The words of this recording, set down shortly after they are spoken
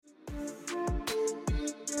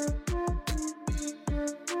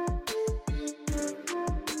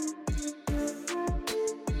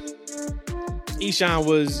Eshawn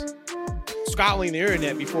was scouring the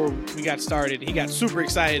internet before we got started. He got super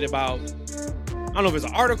excited about, I don't know if it's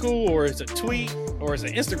an article or it's a tweet or it's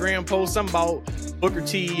an Instagram post, something about Booker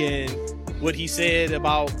T and what he said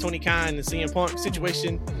about Tony Khan and the CM Punk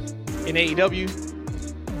situation in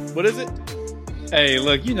AEW. What is it? Hey,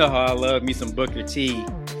 look, you know how I love me some Booker T.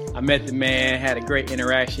 I met the man, had a great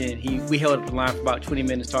interaction. We held up the line for about 20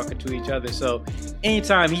 minutes talking to each other. So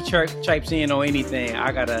anytime he chipes in on anything,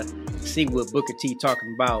 I gotta see what Booker T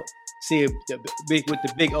talking about. See what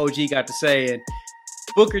the big OG got to say. And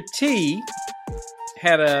Booker T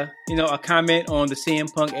had a comment on the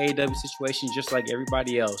CM Punk AEW situation, just like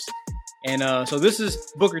everybody else. And so this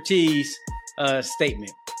is Booker T's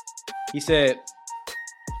statement. He said,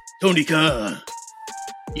 Tony Khan,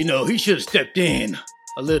 he should have stepped in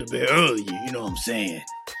a little bit earlier, you know what I'm saying?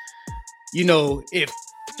 If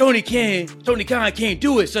Tony Khan can't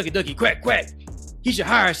do it, sucky ducky quack quack, he should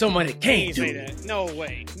hire someone that can't do it. That. No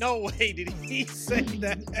way did he say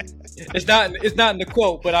that. It's not in the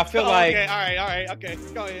quote, but I feel like okay, all right, okay,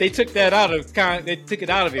 go ahead. They took that out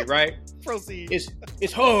of it, right? Proceed.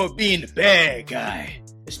 It's hard being the bad guy,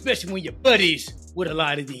 especially when you're buddies with a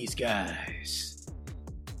lot of these guys.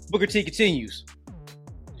 Booker T continues.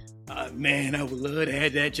 Man, I would love to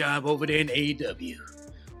have that job over there in AEW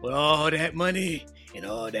with all that money and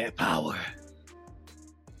all that power.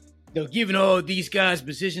 Giving all these guys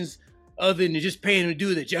positions other than just paying them to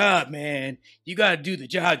do the job, man. You got to do the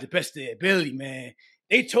job to the best of their ability, man.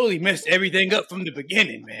 They totally messed everything up from the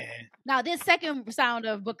beginning, man. Now, this second sound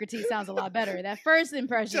of Booker T sounds a lot better. That first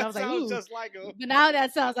impression, I was like, ooh. Just like him. But now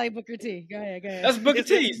that sounds like Booker T. Go ahead. That's Booker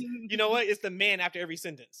T. You know what? It's the man after every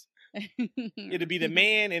sentence. It'll be the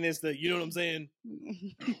man and it's the, you know what I'm saying?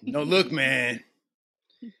 No, look, man.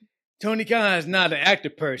 Tony Khan is not an actor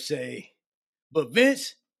per se. But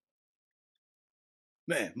Vince,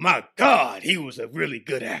 man, my God, he was a really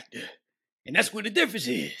good actor. And that's what the difference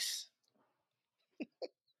is.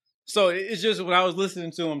 So it's just when I was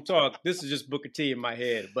listening to him talk, this is just Booker T in my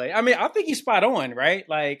head. But I mean, I think he's spot on, right?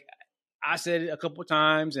 Like I said it a couple of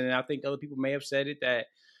times, and I think other people may have said it, that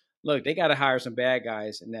look, they got to hire some bad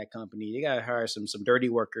guys in that company. They got to hire some dirty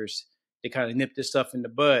workers to kind of nip this stuff in the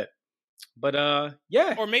bud. But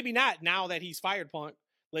yeah, or maybe not. Now that he's fired Punk,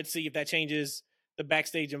 let's see if that changes the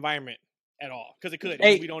backstage environment at all, because it could.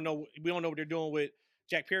 Hey. We don't know what they're doing with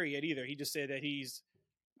Jack Perry yet either. He just said that he's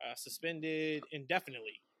suspended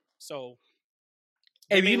indefinitely. So,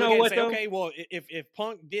 hey, you know what? Say, okay, well, if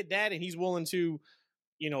Punk did that and he's willing to,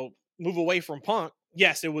 move away from Punk,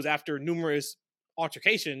 yes, it was after numerous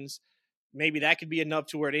altercations. Maybe that could be enough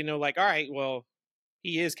to where they know, like, all right, well,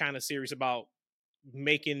 he is kind of serious about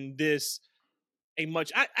making this a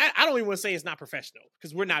much. I don't even want to say it's not professional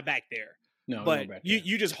because we're not back there. No, but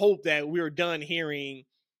you just hope that we're done hearing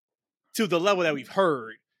to the level that we've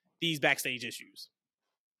heard these backstage issues.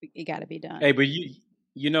 It got to be done. Hey, but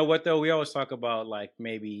you know what though? We always talk about like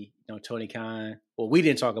maybe Tony Khan. Well, we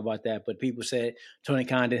didn't talk about that, but people said Tony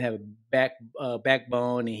Khan didn't have a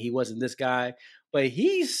backbone and he wasn't this guy. But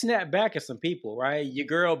he snapped back at some people, right? Your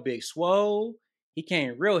girl, Big Swole, he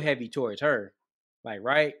came real heavy towards her, like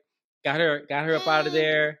right. Got her up out of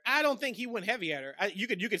there. I don't think he went heavy at her. You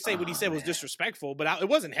could say what he said was disrespectful, but it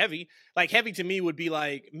wasn't heavy. Like heavy to me would be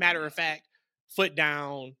like matter of fact, foot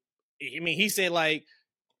down. I mean, he said like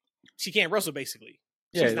she can't wrestle basically.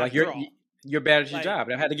 Yeah, like you're bad at your job.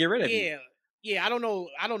 I had to get rid of you. Yeah. I don't know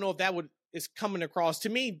if that is coming across to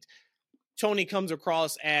me. Tony comes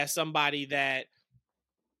across as somebody that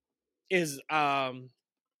is a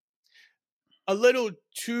little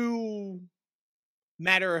too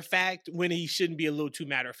matter of fact when he shouldn't be a little too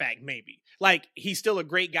matter of fact. Maybe like he's still a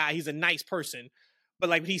great guy. He's a nice person, but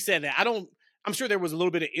like he said that I'm sure there was a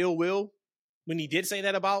little bit of ill will when he did say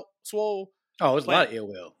that about Swole. Oh, it was a lot of ill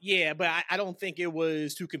will. Yeah, but I don't think it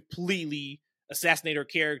was to completely assassinate her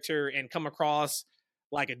character and come across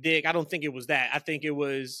like a dick. I don't think it was that. I think it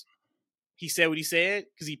was he said what he said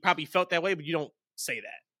because he probably felt that way, but you don't say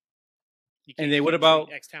that. And then what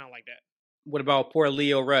about X-Town like that? What about poor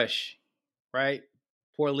Leo Rush, right?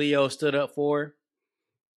 Poor Leo stood up for her.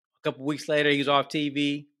 A couple weeks later, he was off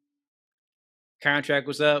TV. Contract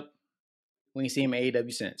was up. We ain't seen him at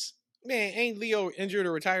AEW since. Man, ain't Leo injured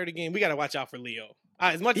or retired again? We got to watch out for Leo.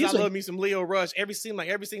 As much as I love me some Leo Rush, every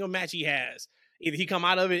single match he has, either he come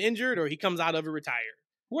out of it injured or he comes out of it retired.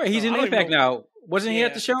 Wait, he's in Impact now. Wasn't he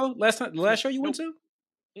at the show the last show you went to?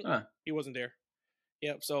 He wasn't there.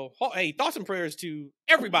 Yep. So, hey, thoughts and prayers to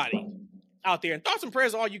everybody out there, and thoughts and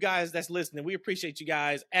prayers to all you guys that's listening. We appreciate you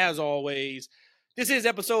guys as always. This is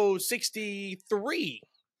episode 63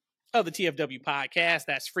 of the TFW podcast.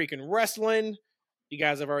 That's freaking wrestling. You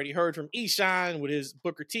guys have already heard from Ishan with his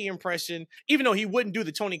Booker T impression, even though he wouldn't do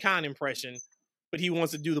the Tony Khan impression, but he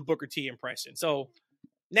wants to do the Booker T impression. So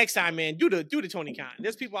next time, man, do the Tony Khan.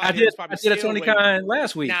 There's people out there who's probably I did a Tony Khan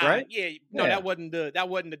last week, right? No, that wasn't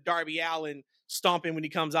the Darby Allin stomping when he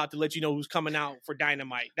comes out to let you know who's coming out for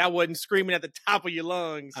Dynamite. That wasn't screaming at the top of your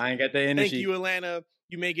lungs. I ain't got the energy. Thank you, Atlanta.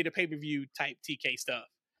 You may get a pay-per-view type TK stuff.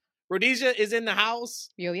 Rhodesia is in the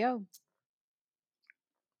house. Yo.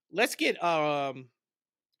 Let's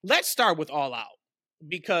start with All Out,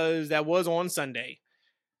 because that was on Sunday.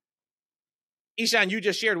 Ishan, you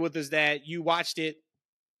just shared with us that you watched it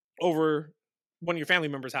over one of your family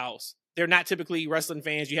members' house. They're not typically wrestling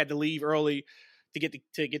fans. You had to leave early to get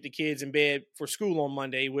the kids in bed for school on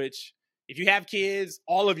Monday, which, if you have kids,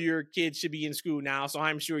 all of your kids should be in school now. So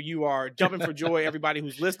I'm sure you are jumping for joy. Everybody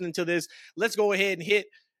who's listening to this, let's go ahead and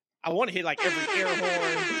I want to hit like every air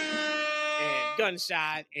horn and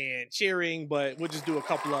gunshot and cheering, but we'll just do a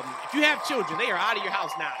couple of them. If you have children, they are out of your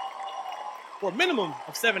house now for a minimum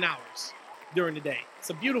of 7 hours during the day. It's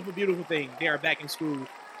a beautiful, beautiful thing. They are back in school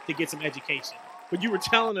to get some education. But you were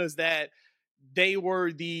telling us that they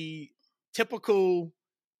were the typical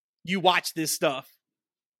you watch this stuff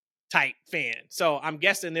type fan. So I'm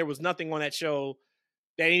guessing there was nothing on that show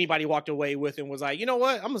that anybody walked away with and was like, you know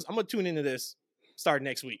what, I'm gonna tune into this starting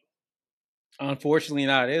next week. Unfortunately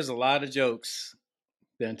not. There's a lot of jokes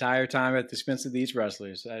the entire time at the expense of these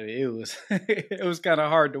wrestlers. I mean, it was kind of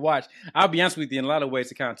hard to watch. I'll be honest with you, in a lot of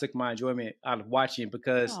ways, it kind of took my enjoyment out of watching,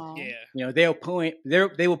 because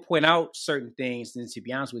they will point out certain things, and to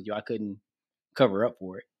be honest with you, I couldn't cover up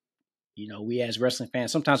for it. We as wrestling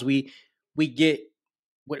fans, sometimes we get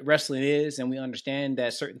what wrestling is, and we understand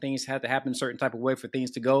that certain things have to happen a certain type of way for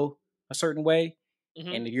things to go a certain way.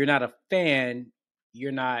 Mm-hmm. And if you're not a fan,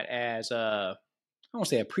 you're not as I won't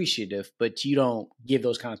say appreciative, but you don't give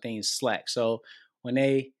those kind of things slack. So when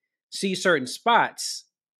they see certain spots,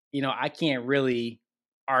 I can't really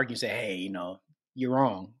argue and say, hey, you're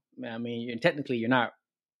wrong. I mean, technically you're not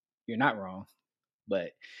wrong,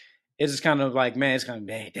 but it's just kind of like, man, it's kind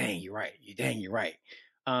of, dang, you're right. You're right.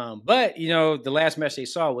 But the last match they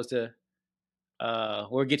saw was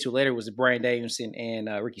we'll get to it later, was the Bryan Danielson and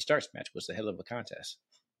Ricky Starks match. Was a hell of a contest.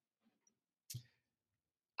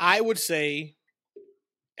 I would say,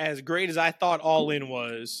 as great as I thought All In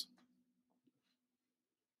was,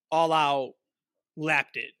 All Out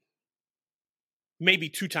lapped it maybe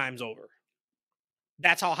 2 times over.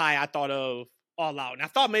 That's how high I thought of All Out. And I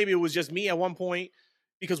thought maybe it was just me at one point,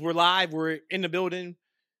 because we're live, we're in the building.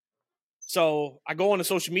 So I go on to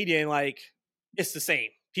social media and it's the same.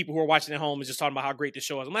 People who are watching at home is just talking about how great the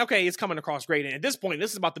show is. I'm like, okay, it's coming across great. And at this point, this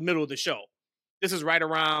is about the middle of the show. This is right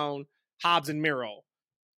around Hobbs and Miro.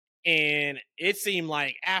 And it seemed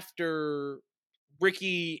like after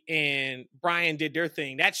Ricky and Brian did their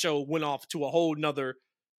thing, that show went off to a whole nother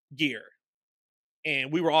gear.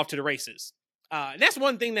 And we were off to the races. And that's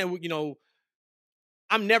one thing that,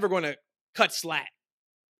 I'm never going to cut slack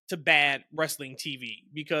to bad wrestling TV,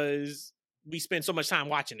 because we spend so much time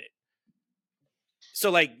watching it.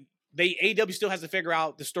 So AEW still has to figure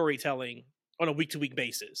out the storytelling on a week-to-week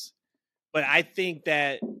basis. But I think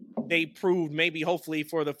that they proved, maybe hopefully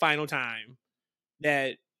for the final time,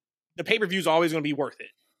 that the pay-per-view is always going to be worth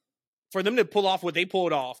it. For them to pull off what they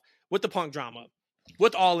pulled off with the Punk drama,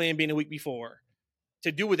 with All In being a week before,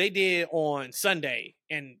 to do what they did on Sunday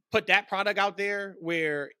and put that product out there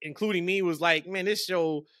where, including me, was like, man, this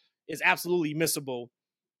show is absolutely missable.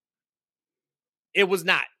 It was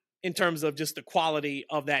not, in terms of just the quality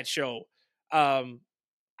of that show.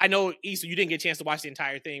 I know, Issa, you didn't get a chance to watch the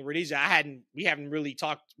entire thing. Rhodesia, we haven't really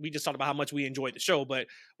talked. We just talked about how much we enjoyed the show, but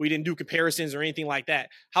we didn't do comparisons or anything like that.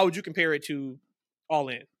 How would you compare it to All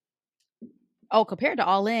In? Oh, compared to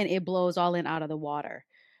All In, it blows All In out of the water.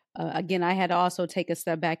 Again, I had to also take a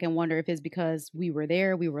step back and wonder if it's because we were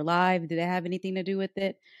there, we were live. Did it have anything to do with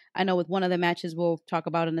it? I know with one of the matches we'll talk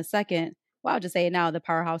about in a second, well, I'll just say it now, the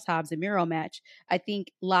Powerhouse Hobbs and Miro match. I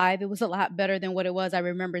think live, it was a lot better than what it was. I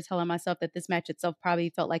remember telling myself that this match itself probably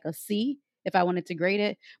felt like a C if I wanted to grade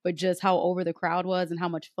it, but just how over the crowd was and how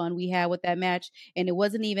much fun we had with that match. And it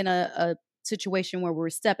wasn't even a situation where we're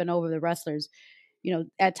stepping over the wrestlers.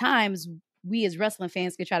 At times, we as wrestling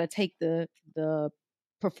fans could try to take the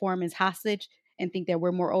performance hostage and think that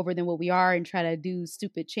we're more over than what we are and try to do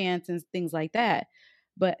stupid chants and things like that.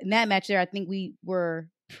 But in that match there, I think we were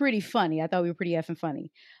pretty funny. I thought we were pretty effing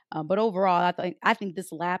funny. But overall, I think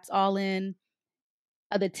this laps All In.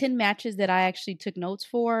 The 10 matches that I actually took notes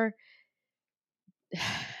for,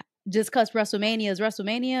 just because WrestleMania is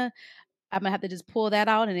WrestleMania, I'm going to have to just pull that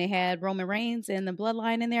out. And it had Roman Reigns and the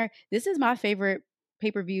Bloodline in there. This is my favorite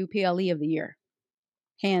pay-per-view PLE of the year.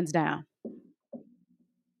 hands down.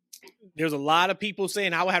 There's a lot of people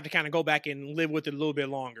saying, I would have to kind of go back and live with it a little bit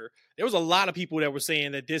longer. There was a lot of people that were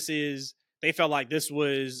saying that they felt like this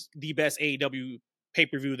was the best AEW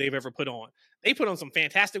pay-per-view they've ever put on. They put on some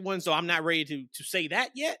fantastic ones, so I'm not ready to say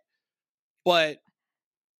that yet. But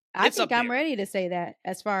I think I'm ready to say that.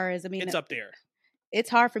 As far as, I mean, it's up there. It's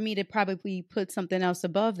hard for me to probably put something else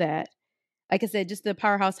above that. Like I said, just the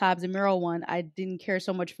Powerhouse Hobbs and Miro one, I didn't care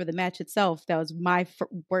so much for the match itself. That was my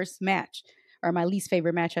worst match, or my least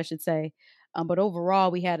favorite match, I should say. But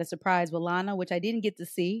overall, we had a surprise with Lana, which I didn't get to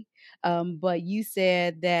see. But you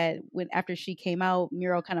said that after she came out,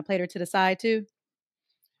 Miro kind of played her to the side too.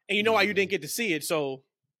 And you know why you didn't get to see it? So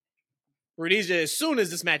Rhodesia, as soon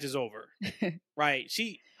as this match is over, right,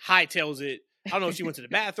 she hightails it. I don't know if she went to the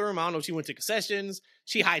bathroom. I don't know if she went to concessions.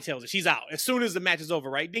 She hightails it. She's out as soon as the match is over,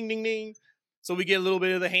 right? Ding, ding, ding. So we get a little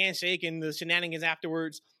bit of the handshake and the shenanigans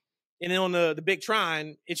afterwards. And then on the big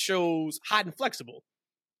Tron, it shows Hot and Flexible.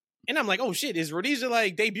 And I'm like, oh shit, is Rhodesia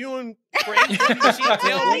like debuting for AEW? She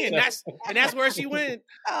tell me, and that's where she went.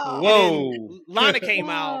 Oh. Whoa! Lana came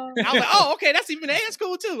out. I was like, oh, okay, that's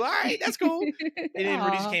cool too. All right, that's cool. And then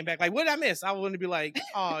Rhodesia came back. Like, what did I miss? I wanted to be like,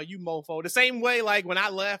 oh, you mofo. The same way, like when I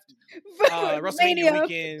left WrestleMania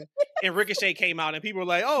weekend and Ricochet came out, and people were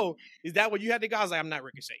like, oh, is that what you had to go? I was like, I'm not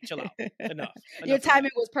Ricochet. Chill out. Enough. Your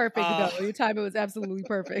timing was perfect, though. Your timing was absolutely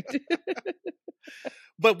perfect.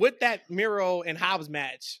 But with that Miro and Hobbs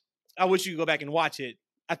match, I wish you could go back and watch it.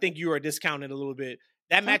 I think you are discounted a little bit.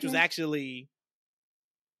 That match was actually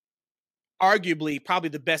arguably probably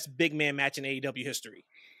the best big man match in AEW history.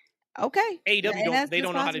 Okay. AEW they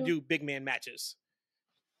don't know how to do big man matches.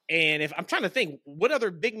 And if I'm trying to think, what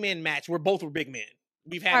other big man match where both were big men?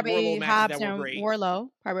 We've had Wardlow matches that were great.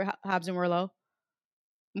 Probably Hobbs and Wardlow.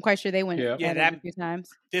 I'm quite sure they went at it a few times.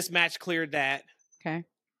 This match cleared that. Okay.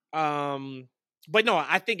 But no,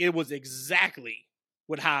 I think it was exactly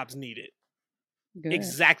what Hobbs needed. Good.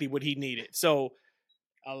 Exactly what he needed. So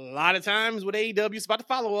a lot of times with AEW, it's about to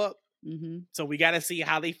follow up. Mm-hmm. So we got to see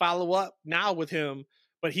how they follow up now with him.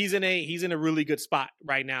 But he's in a really good spot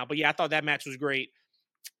right now. But yeah, I thought that match was great,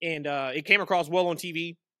 and it came across well on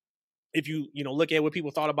TV. If you look at what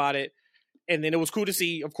people thought about it, and then it was cool to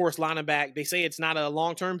see, of course, Lana back. They say it's not a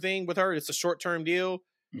long-term thing with her; it's a short-term deal.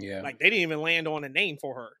 Yeah, like they didn't even land on a name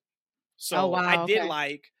for her. So I did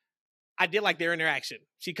like their interaction.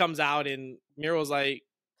 She comes out and Miro's like,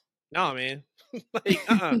 "No, man," like,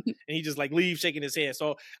 and he just like leaves shaking his head.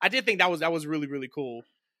 So I did think that was really, really cool.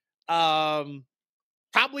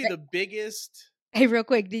 Probably the biggest. Hey, real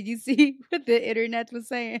quick, did you see what the internet was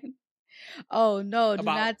saying? Oh no, do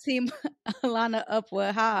not team Lana up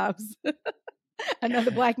with Hobbs.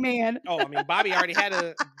 Another black man. Oh, I mean, Bobby had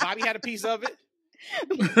a piece of it.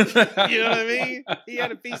 You know what I mean? He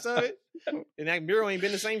had a piece of it. And that Miro ain't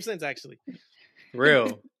been the same since, actually.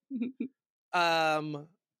 Real.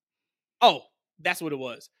 Oh, that's what it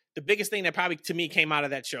was. The biggest thing that probably to me came out of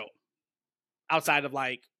that show, outside of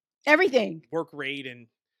like everything, work rate and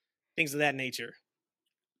things of that nature.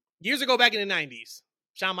 Years ago, back in the 90s,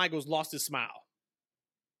 Shawn Michaels lost his smile.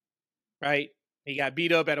 Right? He got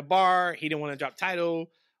beat up at a bar. He didn't want to drop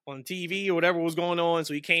title on TV or whatever was going on.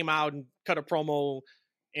 So he came out and cut a promo,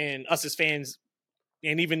 and us as fans,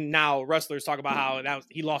 and even now wrestlers talk about how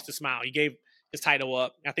he lost his smile. He gave his title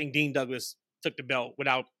up. I think Dean Douglas took the belt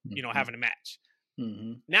without, having a match.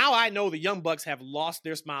 Mm-hmm. Now I know the Young Bucks have lost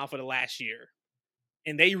their smile for the last year,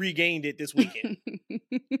 and they regained it this weekend.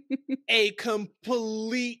 A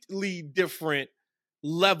completely different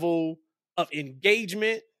level of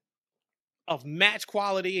engagement, of match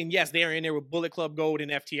quality. And yes, they are in there with Bullet Club Gold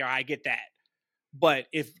and FTR. I get that. But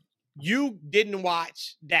if you didn't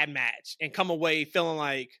watch that match and come away feeling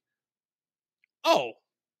like, oh,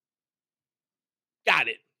 got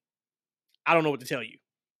it, I don't know what to tell you.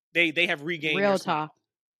 They have regained real talk.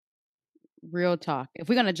 Real talk. If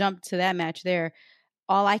we're going to jump to that match there,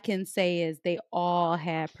 all I can say is they all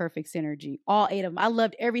had perfect synergy. All 8 of them. I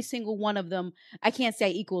loved every single one of them. I can't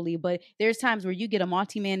say equally, but there's times where you get a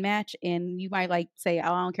multi-man match and you might like say,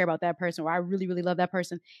 oh, I don't care about that person, or I really, really love that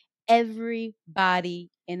person. Everybody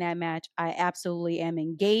in that match, I absolutely am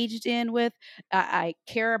engaged in with. I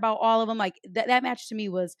care about all of them. Like that match to me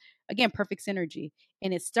was, again, perfect synergy.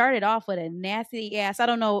 And it started off with a nasty ass. I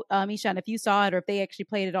don't know, Ishan, if you saw it or if they actually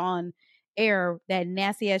played it on air, that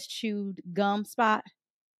nasty ass chewed gum spot.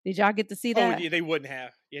 Did y'all get to see that? Oh, yeah, they wouldn't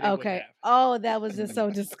have. Yeah, they okay. Wouldn't have. Oh, that was just so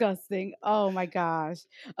disgusting. Oh my gosh.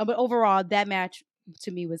 But overall, that match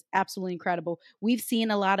to me was absolutely incredible. We've seen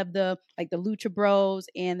a lot of the Lucha Bros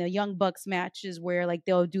and the Young Bucks matches where like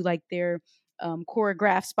they'll do like their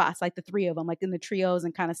choreographed spots, like the 3 of them, like in the trios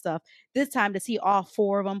and kind of stuff. This time to see all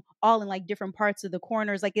 4 of them, all in like different parts of the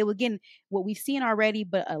corners, like it was again what we've seen already,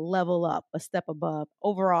 but a level up, a step above.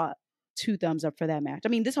 Overall, 2 thumbs up for that match. I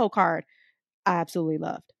mean, this whole card I absolutely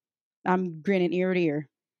loved. I'm grinning ear to ear.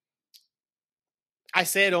 I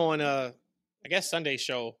said on I guess Sunday's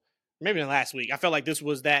show, maybe in last week, I felt like this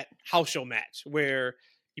was that house show match where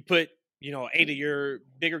you put 8 of your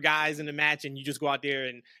bigger guys in the match and you just go out there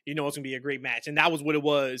and it's gonna be a great match. And that was what it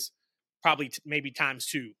was, probably maybe times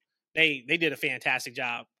 2. They did a fantastic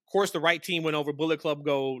job. Of course, the right team went over. Bullet Club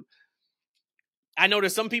Gold. I know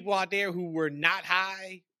there's some people out there who were not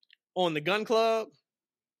high on the Gun Club.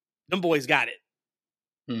 Them boys got it.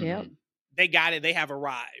 Mm-hmm. Yep. They got it. They have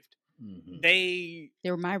arrived. Mm-hmm. They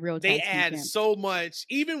were my real. They add so much.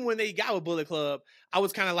 Even when they got with Bullet Club, I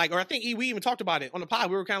was kind of like, or I think we even talked about it on the pod.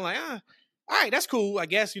 We were kind of like, all right, that's cool. I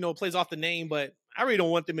guess plays off the name, but I really don't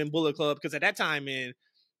want them in Bullet Club because at that time, man,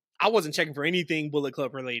 I wasn't checking for anything Bullet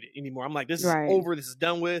Club related anymore. I'm like, this is over. This is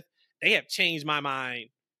done with. They have changed my mind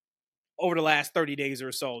over the last 30 days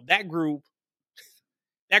or so. That group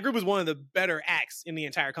is one of the better acts in the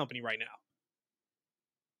entire company right now.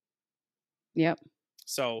 Yep.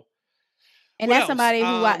 So. And that's somebody who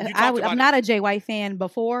I'm not a Jay White fan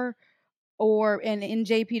before or in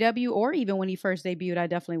JPW or even when he first debuted. I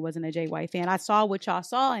definitely wasn't a Jay White fan. I saw what y'all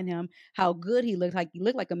saw in him, how good he looked. Like he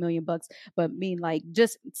looked like $1 million. But like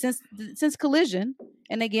just since Collision,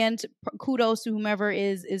 and again, kudos to whomever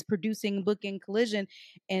is producing, booking Collision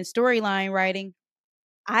and storyline writing.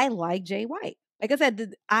 I like Jay White. Like I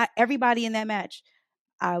said, everybody in that match,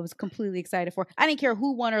 I was completely excited for. I didn't care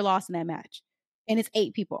who won or lost in that match, and it's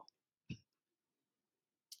 8 people.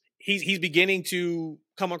 He's beginning to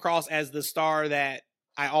come across as the star that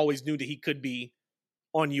I always knew that he could be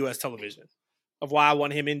on U.S. television. Of why I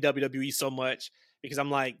want him in WWE so much, because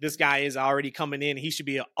I'm like, this guy is already coming in. He should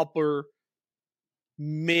be an upper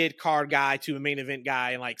mid card guy to a main event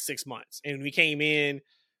guy in like 6 months. And we came in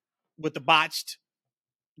with the botched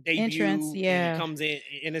debut, entrance, and he comes in,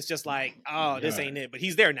 and it's just like, this ain't it. But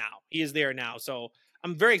he's there now. He is there now. So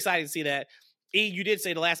I'm very excited to see that. E, you did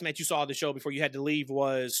say the last match you saw on the show before you had to leave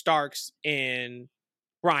was Starks and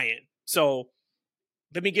Bryan. So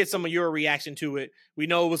let me get some of your reaction to it. We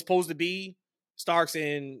know it was supposed to be Starks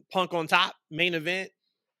and Punk on top, main event.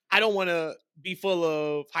 I don't want to be full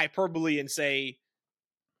of hyperbole and say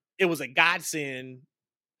it was a godsend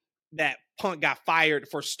that Punk got fired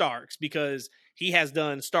for Starks because he has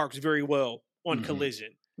done Starks very well on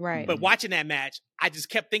Collision. Right. But watching that match, I just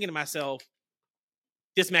kept thinking to myself,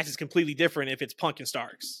 this match is completely different if it's Punk and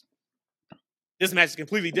Starks. This match is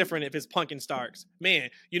completely different if it's Punk and Starks. Man,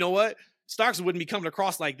 you know what? Starks wouldn't be coming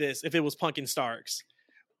across like this if it was Punk and Starks.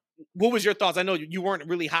 What was your thoughts? I know you weren't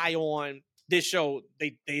really high on this show.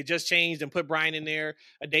 They just changed and put Bryan in there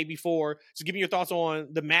a day before. So give me your thoughts on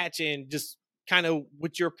the match and just kind of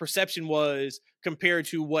what your perception was compared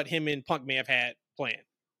to what him and Punk may have had planned.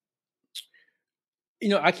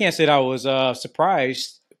 I can't say that I was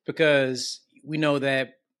surprised because we know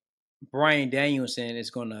that Bryan Danielson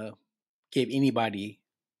is going to give anybody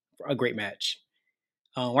a great match.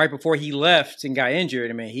 Right before he left and got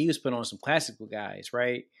injured, I mean, he was put on some classical guys,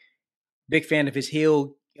 right? Big fan of his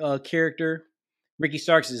heel character. Ricky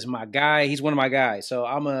Starks is my guy. He's one of my guys. So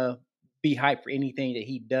I'm going to be hyped for anything that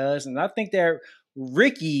he does. And I think that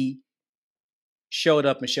Ricky showed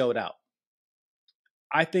up and showed out.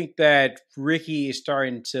 I think that Ricky is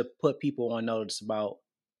starting to put people on notice about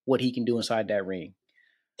what he can do inside that ring.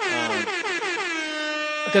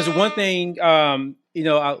 Because one thing, I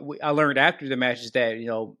learned after the match is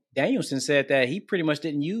that, Danielson said that he pretty much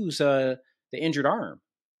didn't use the injured arm.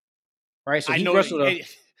 Right. So he wrestled a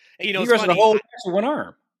whole match with one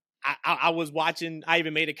arm. I was watching. I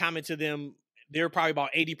even made a comment to them. They're probably about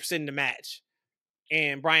 80% in the match.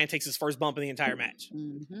 And Bryan takes his first bump in the entire match.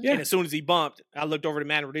 Mm-hmm. Yeah. And as soon as he bumped, I looked over to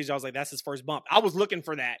Matt Rodriguez. I was like, that's his first bump. I was looking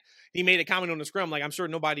for that. He made a comment on the scrum. Like, I'm sure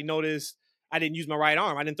nobody noticed I didn't use my right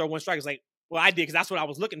arm. I didn't throw one strike. It's like, well, I did because that's what I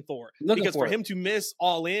was looking for. Because for him to miss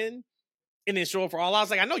All In and then show up for All Out, I was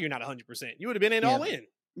like, I know you're not 100%. You would have been in All In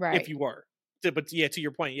if you were. But to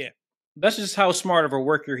your point, that's just how smart of a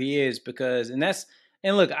worker he is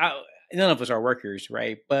and look, none of us are workers,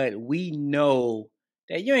 right? But we know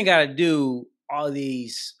that you ain't got to do all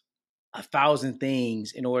these 1,000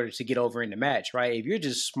 things in order to get over in the match, right? If you're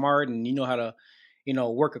just smart and you know how to,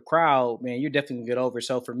 work a crowd, man, you're definitely gonna get over.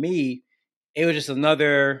 So for me, it was just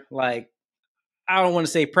another, like, I don't want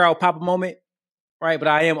to say proud papa moment, right? But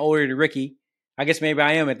I am older than Ricky. I guess maybe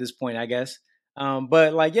I am at this point, I guess.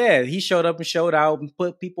 But he showed up and showed out and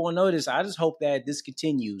put people on notice. I just hope that this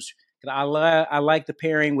continues I like the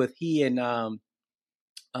pairing with he and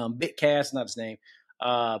Big Cass, not his name.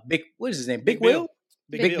 What is his name? Big Will?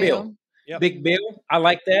 Big Bill. Yep. Big Bill. I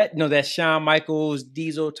like that. That Shawn Michaels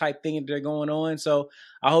Diesel type thing that they're going on. So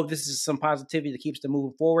I hope this is some positivity that keeps them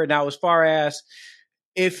moving forward. Now, as far as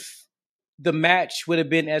if the match would have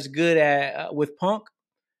been as good with Punk,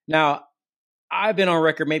 now I've been on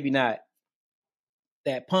record, maybe not,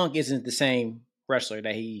 that Punk isn't the same wrestler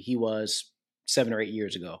that he was 7 or 8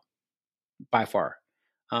 years ago, by far.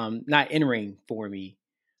 Not in ring for me.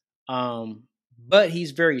 But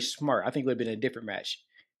he's very smart. I think it would have been a different match.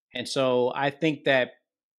 And so I think that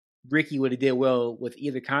Ricky would have did well with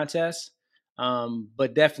either contest.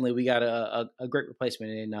 But definitely we got a great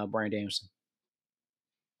replacement in Bryan Danielson.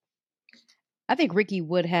 I think Ricky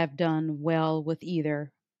would have done well with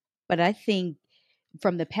either. But I think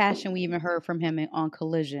from the passion we even heard from him on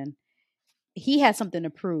Collision, he had something to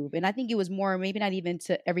prove. And I think it was more, maybe not even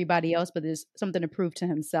to everybody else, but there's something to prove to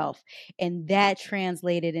himself. And that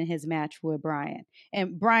translated in his match with Bryan.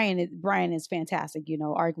 And Bryan is fantastic,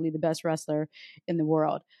 arguably the best wrestler in the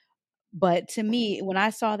world. But to me, when I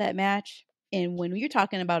saw that match, and when you're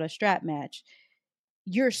talking about a strap match,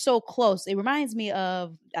 you're so close. It reminds me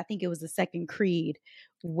of, I think it was the second Creed,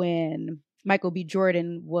 when Michael B.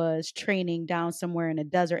 Jordan was training down somewhere in a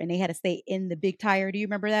desert and they had to stay in the big tire. Do you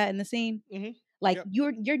remember that in the scene? Mm-hmm. Like,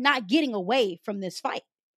 yep. You're not getting away from this fight.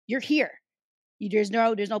 You're here. There's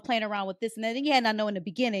no playing around with this and that. And yeah, and I know in the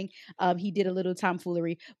beginning, he did a little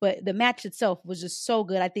tomfoolery, but the match itself was just so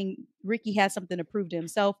good. I think Ricky has something to prove to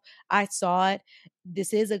himself. I saw it.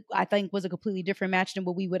 I think was a completely different match than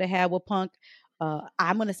what we would have had with Punk.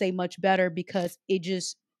 I'm going to say much better because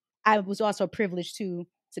I was also privileged to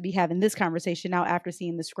be having this conversation now after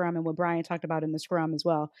seeing the scrum and what Bryan talked about in the scrum as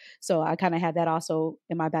well. So I kind of have that also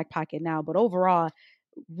in my back pocket now. But overall,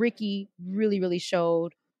 Ricky really, really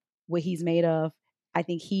showed what he's made of. I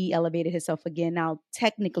think he elevated himself again, now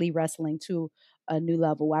technically wrestling to a new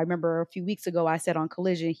level. I remember a few weeks ago, I said on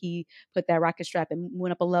Collision, he put that rocket strap and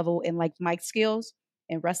went up a level in like mic skills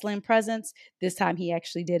and wrestling presence. This time he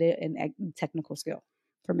actually did it in technical skill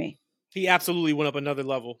for me. He absolutely went up another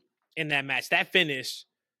level in that match. That finish,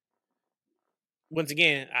 once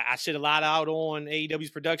again, I shit a lot out on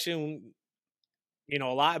AEW's production, a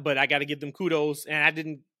lot, but I got to give them kudos. And I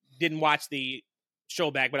didn't watch the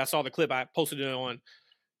show back, but I saw the clip. I posted it on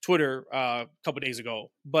Twitter a couple days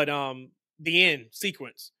ago. But the end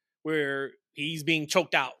sequence where he's being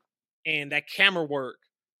choked out and that camera work,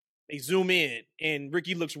 they zoom in and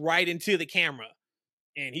Ricky looks right into the camera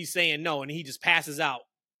and he's saying no and he just passes out.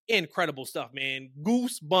 Incredible stuff, man.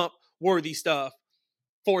 Goosebump worthy stuff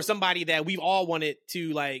for somebody that we've all wanted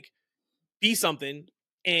to like be something,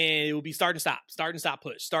 and it will be start and stop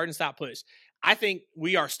push. I think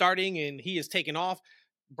we are starting and he is taking off.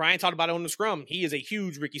 Bryan talked about it on the scrum. He is a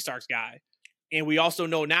huge Ricky Starks guy. And we also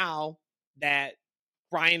know now that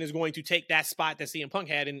Bryan is going to take that spot that CM Punk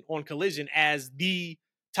had on Collision as the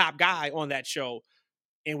top guy on that show.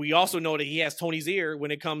 And we also know that he has Tony's ear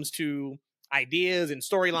when it comes to ideas and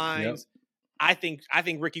storylines. Yep. I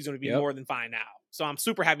think Ricky's going to be more than fine now. So I'm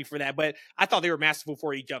super happy for that. But I thought they were masterful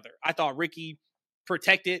for each other. I thought Ricky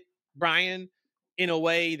protected Bryan in a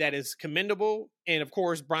way that is commendable. And of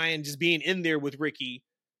course, Bryan just being in there with Ricky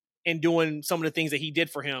and doing some of the things that he did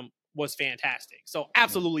for him was fantastic. So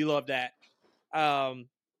absolutely love that. And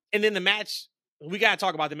then the match, we got to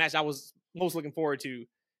talk about the match I was most looking forward to.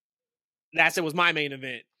 That was my main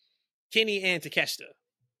event. Kenny and Takeshita.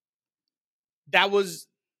 That was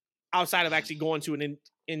outside of actually going to an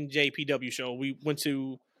NJPW show. We went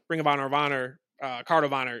to Ring of Honor, Card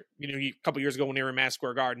of Honor, a couple years ago when they were in Madison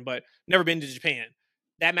Square Garden, but never been to Japan.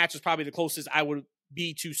 That match was probably the closest I would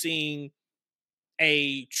be to seeing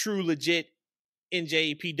a true, legit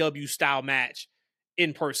NJPW style match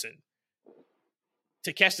in person.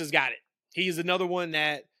 Takeshita's got it. He's another one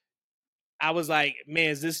that I was like, man,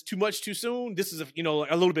 is this too much too soon? This is a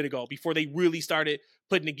little bit ago before they really started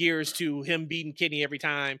putting the gears to him beating Kenny every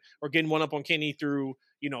time or getting one up on Kenny through,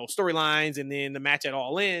 storylines and then the match at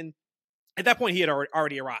All In. At that point, he had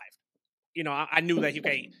already arrived. I knew that,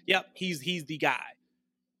 he's the guy.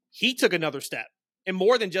 He took another step and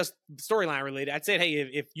more than just storyline related. I said, hey,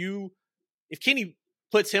 if Kenny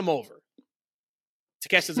puts him over,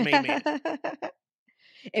 Takeshita's a main man.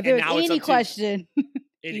 If there was any question,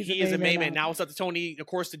 he is a main man. Now it's up to Tony, of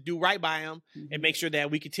course, to do right by him and make sure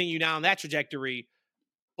that we continue down that trajectory.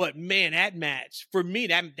 But man, that match, for me,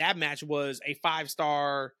 that match was a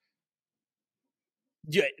 5-star.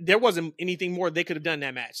 Yeah, there wasn't anything more they could have done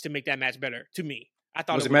that match to make that match better to me. I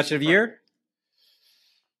thought was it match of the year?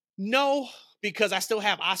 No, because I still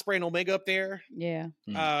have Ospreay and Omega up there. Yeah.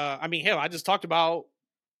 I mean, hell, I just talked about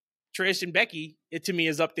Trish and Becky. It to me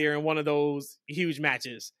is up there in one of those huge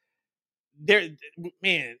matches. There,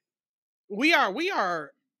 man, we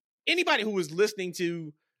are anybody who is listening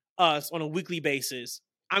to us on a weekly basis.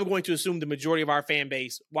 I'm going to assume the majority of our fan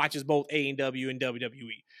base watches both AEW and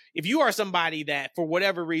WWE. If you are somebody that, for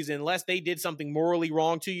whatever reason, unless they did something morally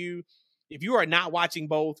wrong to you, if you are not watching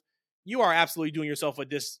both, you are absolutely doing yourself a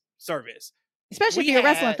disservice. Especially if you're a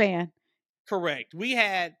wrestling fan. Correct. We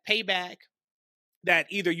had Payback that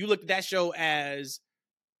either you looked at that show as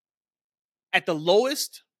at the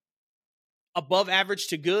lowest, above average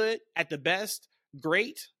to good, at the best,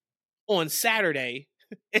 great on Saturday.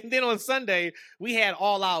 And then on Sunday, we had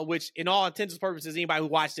All Out, which in all intents and purposes, anybody who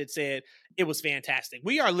watched it said it was fantastic.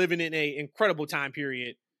 We are living in an incredible time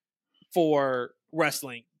period for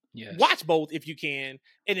wrestling. Yes. Watch both if you can.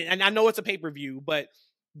 And I know it's a pay-per-view, but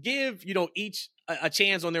give, each a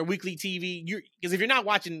chance on their weekly TV. Because if you're not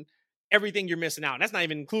watching everything, you're missing out. That's not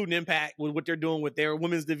even including Impact with what they're doing with their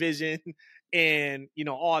women's division and,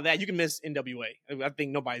 all that. You can miss NWA. I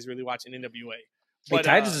think nobody's really watching NWA. But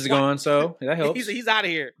Titus is gone, so that helps. He's out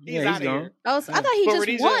of here. He's out of here. Oh, so I thought he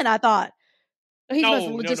just won. I thought he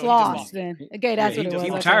just lost. Then okay, that's what it was.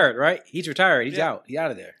 He retired, right? He's retired. He's out. He's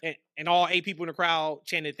out of there. And all 8 people in the crowd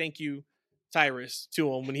chanted "Thank you, Tyrus"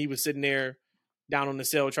 to him when he was sitting there down on the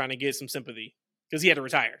cell trying to get some sympathy because he had to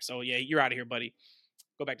retire. So yeah, you're out of here, buddy.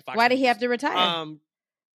 Go back to Fox. Why did he have to retire?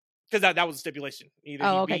 Because that was a stipulation. Either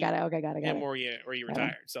got it. Him or he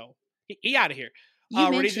retired. So he out of here. You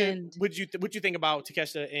mentioned. What'd you think about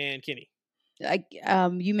Takeshita and Kenny?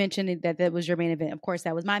 You mentioned that was your main event. Of course,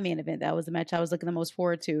 that was my main event. That was the match I was looking the most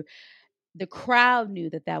forward to. The crowd knew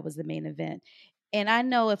that was the main event. And I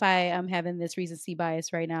know if I am having this recency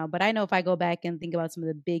bias right now, but I know if I go back and think about some of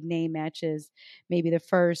the big name matches, maybe the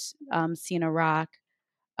first Cena Rock,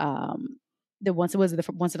 the once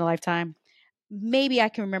in a lifetime. Maybe I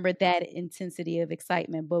can remember that intensity of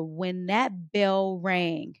excitement. But when that bell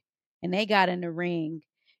rang and they got in the ring,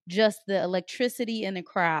 just the electricity in the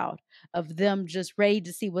crowd of them just ready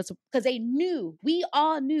to see because we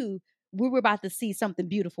all knew we were about to see something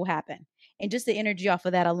beautiful happen. And just the energy off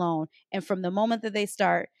of that alone. And from the moment that they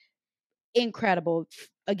start, incredible.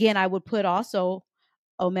 Again, I would put also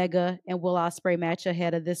Omega and Will Ospreay match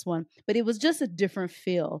ahead of this one. But it was just a different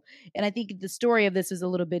feel. And I think the story of this is a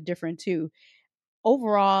little bit different too.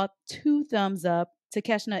 Overall, 2 thumbs up.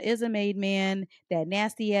 Takeshita is a made man. That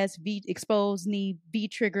nasty ass exposed knee V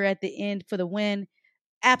trigger at the end for the win.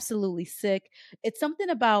 Absolutely sick. It's something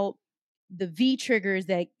about the V triggers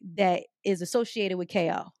that is associated with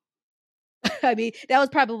KO. I mean, that was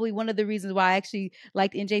probably one of the reasons why I actually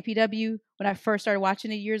liked NJPW when I first started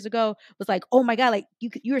watching it years ago. Was like, oh my God, like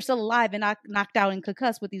you were still alive and knocked out and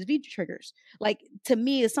concussed with these V triggers. Like, to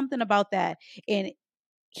me, it's something about that. And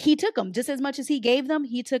he took them just as much as he gave them.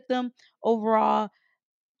 He took them overall.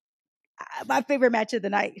 My favorite match of the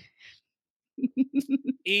night.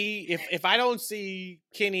 If I don't see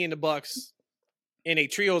Kenny and the Bucks in a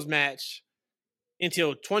trios match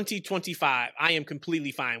until 2025, I am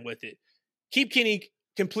completely fine with it. Keep Kenny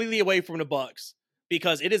completely away from the Bucks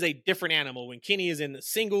because it is a different animal. When Kenny is in the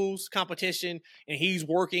singles competition and he's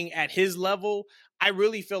working at his level, I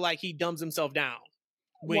really feel like he dumbs himself down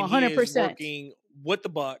when 100%. He is working with the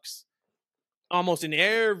Bucks almost in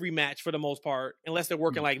every match for the most part, unless they're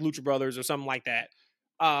working like Lucha Brothers or something like that.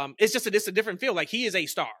 It's a different feel. Like, he is a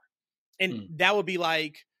star. And that would be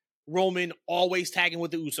like Roman always tagging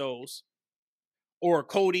with the Usos, or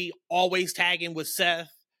Cody always tagging with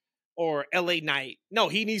Seth, or LA Knight. No,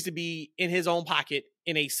 he needs to be in his own pocket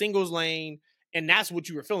in a singles lane. And that's what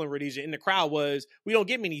you were feeling, Rhodesia, in the crowd was, we don't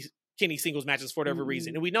get many Kenny singles matches for whatever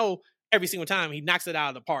reason. And we know every single time he knocks it out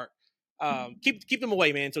of the park. Keep them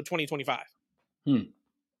away, man, until 2025.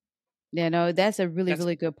 Yeah, no, that's a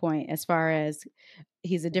really good point as far as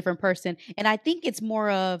he's a different person. And I think it's more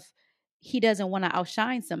of he doesn't want to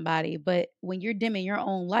outshine somebody, but when you're dimming your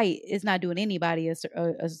own light, it's not doing anybody a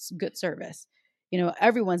good service.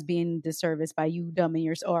 Everyone's being disserviced by you dumbing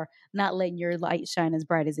yours or not letting your light shine as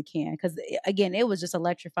bright as it can. Because again, it was just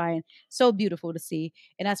electrifying, so beautiful to see.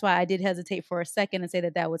 And that's why I did hesitate for a second and say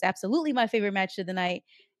that was absolutely my favorite match of the night.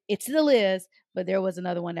 It still is, but there was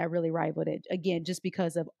another one that really rivaled it. Again, just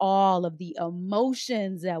because of all of the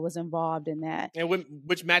emotions that was involved in that. And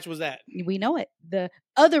which match was that? We know it. The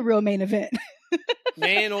other real main event.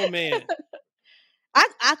 Man, oh man.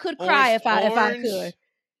 I could cry if I could.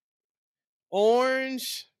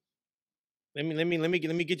 Orange. Let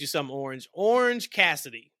me get you some Orange. Orange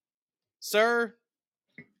Cassidy. Sir,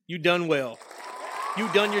 you done well.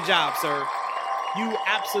 You done your job, sir. You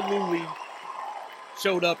absolutely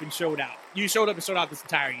showed up and showed out. You showed up and showed out this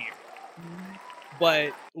entire year.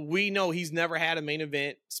 But we know he's never had a main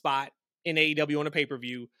event spot in AEW on a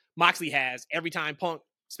pay-per-view. Moxley has. Every time Punk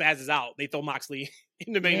spazzes out, they throw Moxley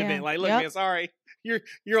in the main event. Like, look, man, sorry.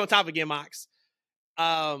 You're on top again, Mox.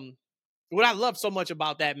 What I love so much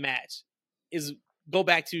about that match is go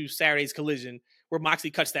back to Saturday's Collision where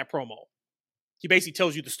Moxley cuts that promo. He basically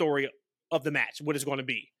tells you the story of the match, what it's going to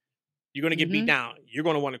be. You're going to get beat down. You're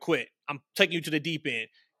going to want to quit. I'm taking you to the deep end.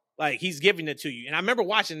 Like, he's giving it to you. And I remember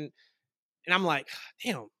watching, and I'm like,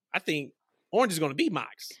 damn, I think Orange is going to beat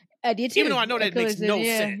Mox. I did too. Even though I know that makes no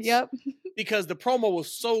sense. Yep. Because the promo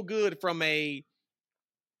was so good from I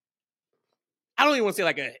don't even want to say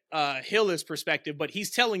like a heelist perspective, but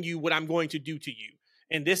he's telling you what I'm going to do to you.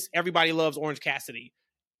 And this, everybody loves Orange Cassidy.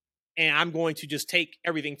 And I'm going to just take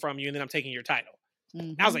everything from you, and then I'm taking your title.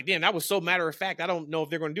 I was like, damn, that was so matter of fact. I don't know if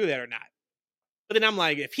they're going to do that or not. But then I'm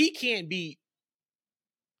like, if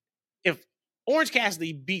Orange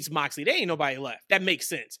Cassidy beats Moxley, there ain't nobody left. That makes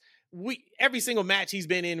sense. Every single match he's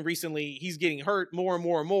been in recently, he's getting hurt more and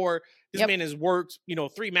more and more. This man has worked,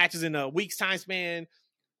 3 matches in a week's time span.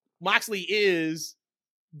 Moxley is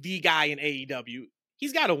the guy in AEW.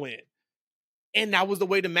 He's got to win. And that was the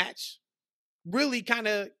way the match really kind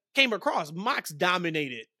of came across. Mox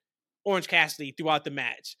dominated Orange Cassidy throughout the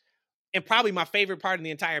match. And probably my favorite part of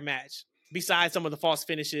the entire match, besides some of the false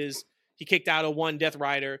finishes, he kicked out a one Death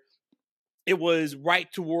Rider. It was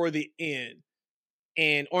right toward the end.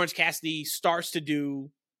 And Orange Cassidy starts to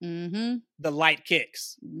do the light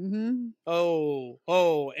kicks.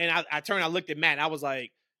 Oh. And I looked at Matt, and I was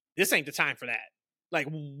like, this ain't the time for that. Like,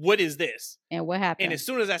 what is this? And what happened? And as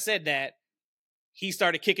soon as I said that, he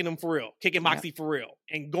started kicking him for real, kicking Moxley for real,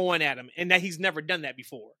 and going at him. And that he's never done that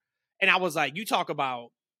before. And I was like, you talk about,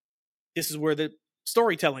 this is where the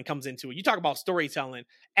storytelling comes into it. You talk about storytelling.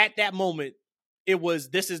 At that moment,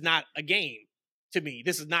 this is not a game to me.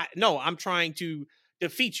 I'm trying to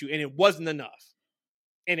defeat you. And it wasn't enough.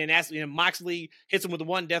 And then Moxley hits him with the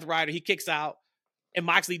one Death Rider. He kicks out, and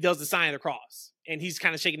Moxley does the sign of the cross. And he's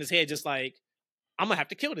kind of shaking his head just like, I'm going to have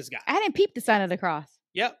to kill this guy. I didn't peep the sign of the cross.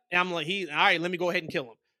 Yep. And I'm like, all right, let me go ahead and kill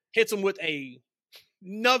him. Hits him with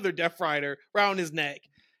another Death Rider around his neck.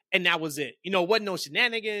 And that was it. Wasn't no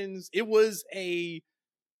shenanigans. It was a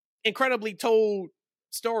incredibly told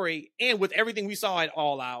story. And with everything we saw at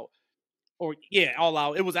All Out, All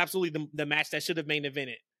Out, it was absolutely the match that should have main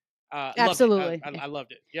evented. Absolutely. I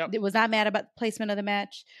loved it. Yep. Was not mad about the placement of the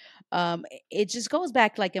match. It just goes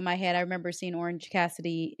back, like, in my head, I remember seeing Orange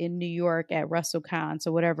Cassidy in New York at WrestleCon,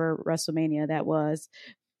 so whatever WrestleMania that was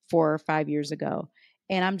 4 or 5 years ago.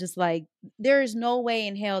 And I'm just like, there is no way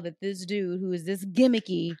in hell that this dude who is this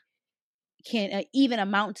gimmicky can even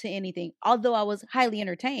amount to anything. Although I was highly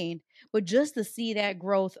entertained, but just to see that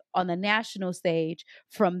growth on the national stage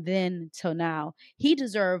from then till now, he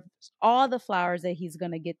deserves all the flowers that he's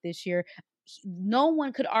going to get this year. No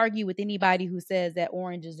one could argue with anybody who says that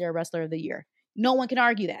Orange is their wrestler of the year. No one can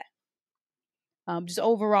argue that. Just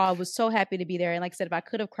overall, I was so happy to be there. And like I said, if I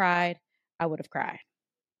could have cried, I would have cried.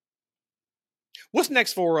 What's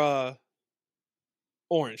next for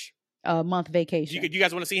Orange? A month vacation. You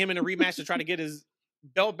guys want to see him in a rematch to try to get his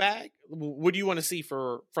belt back? What do you want to see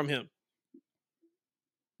from him?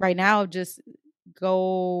 Right now, just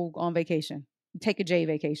go on vacation. Take a J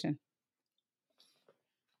vacation.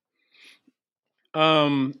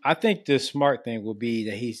 I think the smart thing will be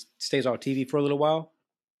that he stays off TV for a little while,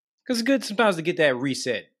 because it's good sometimes to get that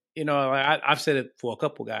reset. I've said it for a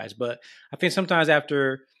couple guys, but I think sometimes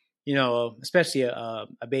after, especially a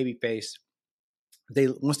baby face,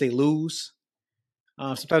 once they lose,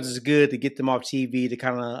 sometimes it's good to get them off TV to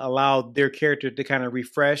kind of allow their character to kind of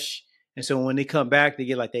refresh. And so when they come back, they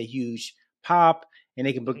get like that huge pop, and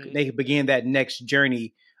they can begin that next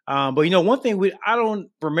journey. But one thing I don't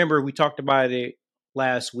remember if we talked about it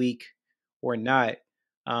last week or not.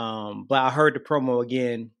 But I heard the promo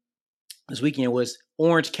again this weekend was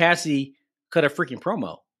Orange Cassidy cut a freaking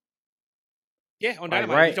promo. Yeah, on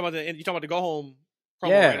Dynamite. Right. You talking about the go home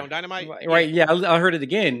promo, right, on Dynamite? Right. Yeah, I heard it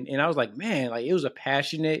again, and I was like, man, like, it was a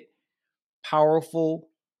passionate, powerful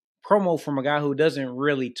promo from a guy who doesn't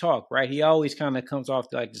really talk, right? He always kind of comes off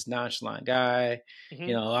like this nonchalant guy.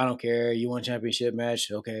 I don't care. You want a championship match?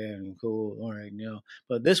 Okay, cool. All right,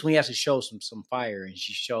 But this one, he has to show some fire, and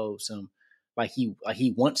she shows some like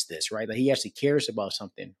he wants this, right? Like he actually cares about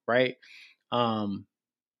something, right? And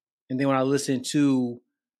then when I listened to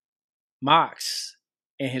Mox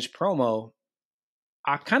and his promo,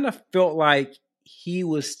 I kind of felt like he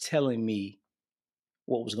was telling me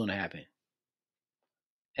what was going to happen.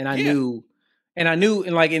 And I knew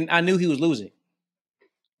he was losing.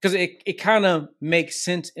 because it kind of makes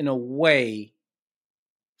sense in a way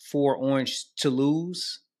for Orange to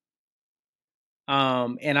lose.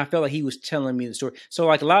 And I felt like he was telling me the story. So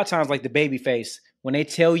like a lot of times, like the babyface, when they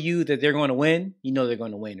tell you that they're going to win, you know they're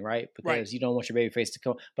going to win, right? Because you don't want your babyface to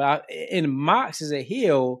come. But in Mox as a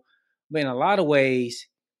heel, but in a lot of ways,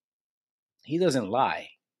 he doesn't lie.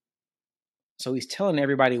 So he's telling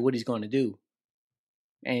everybody what he's going to do,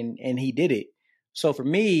 and he did it. So for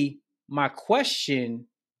me, my question,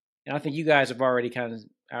 and I think you guys have already kind of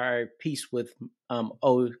are at peace with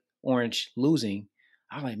Orange losing.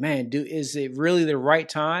 I'm like, man, is it really the right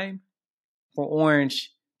time for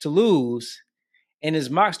Orange to lose? And is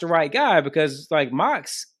Mox the right guy? Because like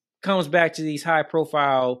Mox comes back to these high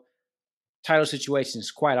profile title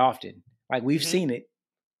situations quite often. Like we've seen it,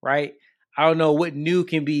 right? I don't know what new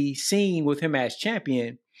can be seen with him as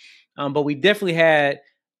champion, but we definitely had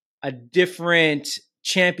a different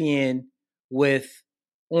champion with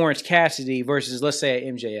Orange Cassidy versus, let's say,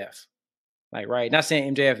 MJF. Like, right? Not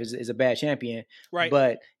saying MJF is a bad champion, right?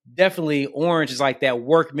 But definitely Orange is like that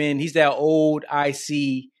workman. He's that old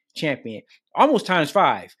IC champion, almost times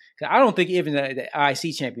 5. Because I don't think even the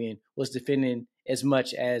IC champion was defending as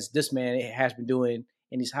much as this man has been doing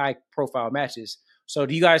in these high profile matches. So, are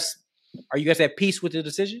you guys at peace with the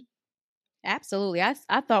decision? Absolutely.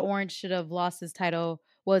 I thought Orange should have lost his title.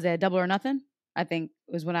 Was that Double or Nothing? I think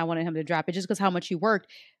was when I wanted him to drop it, just because how much he worked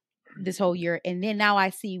this whole year. And then now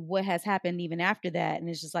I see what has happened even after that. And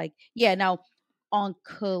it's just like, yeah, now on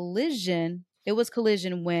Collision, it was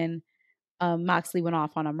Collision when Moxley went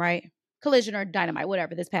off on him, right? Collision or Dynamite,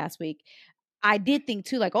 whatever, this past week. I did think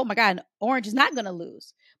too, like, oh my God, Orange is not going to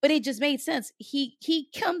lose. But it just made sense. He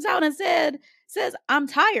comes out and says, I'm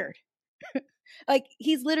tired. Like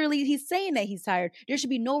he's saying that he's tired. There should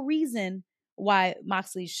be no reason why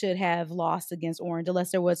Moxley should have lost against Orange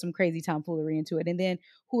unless there was some crazy tomfoolery into it. And then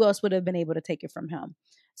who else would have been able to take it from him?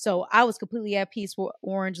 So I was completely at peace with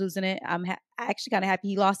Orange losing it. I'm actually kind of happy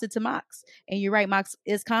he lost it to Mox. And you're right, Mox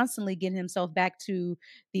is constantly getting himself back to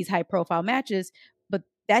these high profile matches, but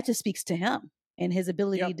that just speaks to him and his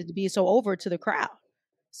ability to be so over to the crowd.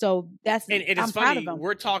 So that's and it's funny.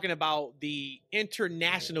 We're talking about the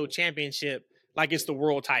international championship like it's the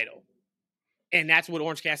world title. And that's what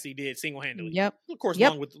Orange Cassidy did single-handedly. Yep. Of course,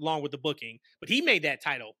 along with the booking. But he made that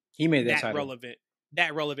title. He made that title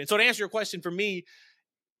relevant. So to answer your question, for me,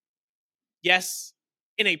 yes,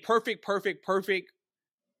 in a perfect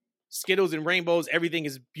Skittles and rainbows, everything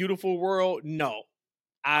is beautiful world, no.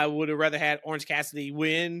 I would have rather had Orange Cassidy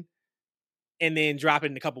win and then drop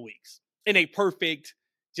it in a couple weeks. In a perfect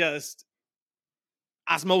just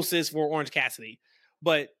osmosis for Orange Cassidy.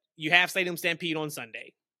 But you have Stadium Stampede on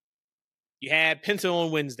Sunday. You had Penta on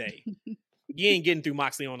Wednesday. You ain't getting through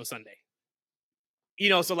Moxley on a Sunday. You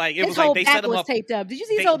know, so like it was like they set him up. Taped up. Did you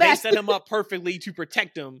see his whole back? They set him up perfectly to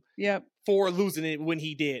protect him. Yep. For losing it when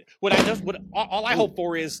he did. All I hope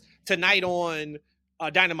for is tonight on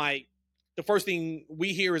Dynamite, the first thing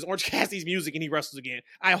we hear is Orange Cassidy's music and he wrestles again.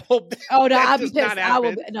 I hope that. Oh no, I'll be pissed. I'll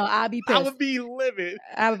be pissed. I would be livid.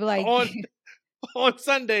 I would be like on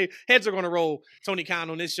Sunday, heads are going to roll Tony Khan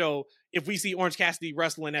on this show if we see Orange Cassidy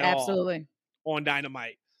wrestling at all on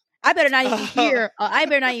Dynamite. I better not even hear. I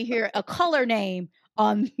better not even hear a color name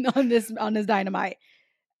on this Dynamite.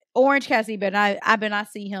 Orange Cassidy, but I better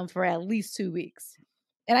not see him for at least 2 weeks.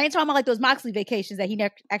 And I ain't talking about like those Moxley vacations that he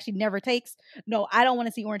actually never takes. No, I don't want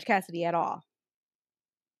to see Orange Cassidy at all.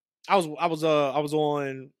 I was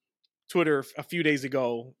on Twitter a few days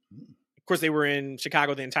ago. Of course, they were in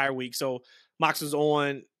Chicago the entire week, so Mox was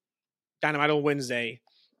on Dynamite on Wednesday.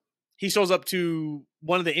 He shows up to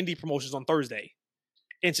one of the indie promotions on Thursday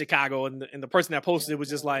in Chicago, and the person that posted it was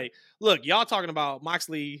just like, "Look, y'all talking about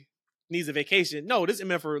Moxley needs a vacation? No, this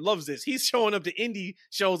MFer loves this. He's showing up to indie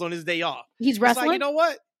shows on his day off. He's wrestling. Like, you know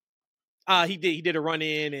what? He did a run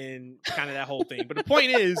in and kind of that whole thing. But the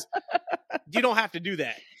point is, you don't have to do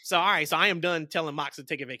that. So all right, so I am done telling Mox to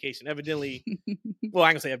take a vacation. Evidently, well,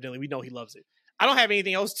 I can say evidently, we know he loves it. I don't have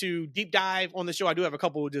anything else to deep dive on the show. I do have a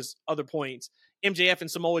couple of just other points. MJF and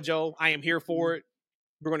Samoa Joe, I am here for it.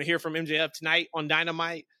 We're going to hear from MJF tonight on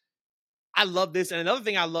Dynamite. I love this. And another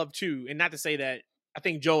thing I love too, and not to say that I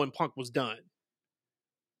think Joe and Punk was done,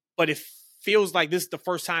 but it feels like this is the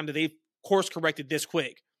first time that they've course corrected this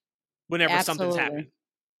quick whenever something's happened.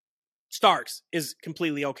 Starks is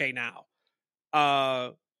completely okay now.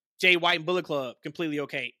 Jay White and Bullet Club, completely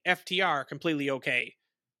okay. FTR, completely okay.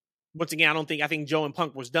 Once again, I think Joe and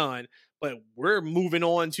Punk was done, but we're moving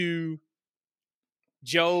on to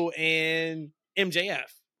Joe and MJF,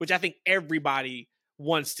 which I think everybody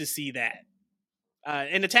wants to see that.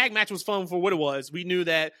 And the tag match was fun for what it was. We knew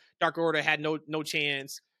that Dark Order had no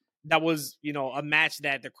chance. that was, a match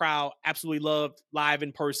that the crowd absolutely loved live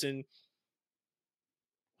in person.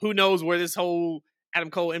 Who knows where this whole Adam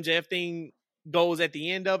Cole MJF thing goes at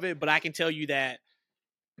the end of it, but I can tell you that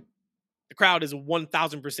the crowd is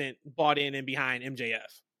 1,000% bought in and behind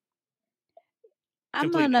MJF.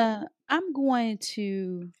 I'm going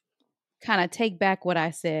to kind of take back what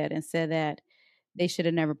I said and say that they should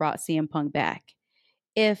have never brought CM Punk back.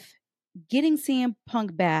 If getting CM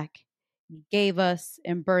Punk back gave us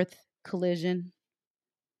and birth Collision,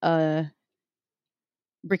 Ricky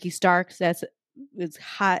Starks that's as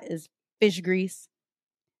hot as fish grease,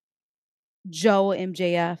 Joe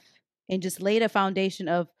MJF, and just laid a foundation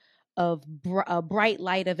of a bright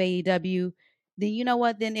light of AEW, then you know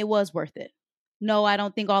what? Then it was worth it. No, I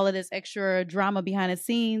don't think all of this extra drama behind the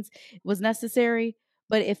scenes was necessary.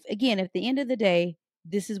 But if at the end of the day,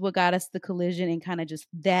 this is what got us the Collision and kind of just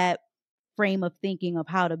that frame of thinking of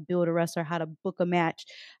how to build a wrestler, how to book a match,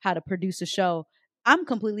 how to produce a show, I'm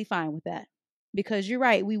completely fine with that. Because you're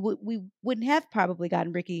right, we wouldn't have probably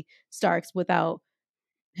gotten Ricky Starks without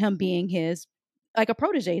him being his like a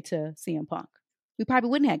protege to CM Punk. We probably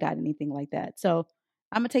wouldn't have gotten anything like that. So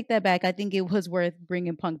I'm gonna take that back. I think it was worth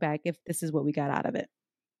bringing Punk back if this is what we got out of it.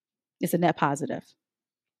 It's a net positive.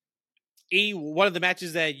 One of the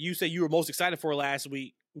matches that you said you were most excited for last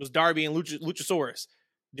week was Darby and Luchasaurus.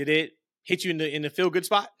 Did it hit you in the feel good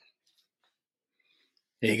spot?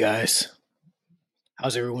 Hey guys,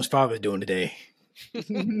 how's everyone's father doing today?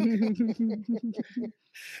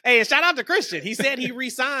 Hey, and shout out to Christian. He said he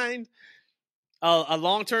re-signed a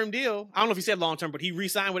long-term deal. I don't know if he said long-term, but he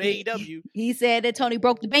re-signed with AEW. He said that Tony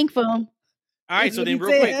broke the bank for him. All right, so then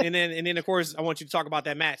real quick, and then of course I want you to talk about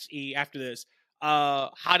that match, after this.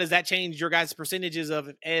 How does that change your guys' percentages of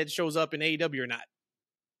if Edge shows up in AEW or not?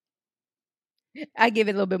 I give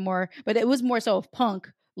it a little bit more, but it was more so of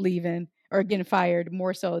Punk leaving or getting fired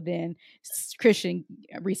more so than Christian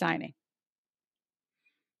re-signing.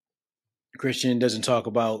 Christian doesn't talk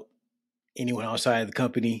about anyone outside of the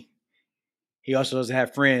company. He also doesn't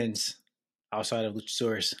have friends outside of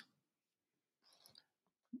Luchasaurus.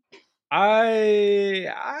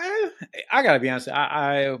 I gotta be honest.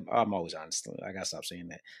 I'm always honest. I gotta stop saying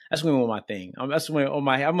that. That's when on my thing. I'm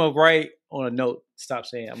gonna write on a note. Stop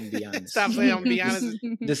saying I'm gonna be honest. Stop saying I'm gonna be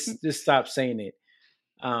honest. Just stop saying it.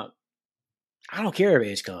 I don't care if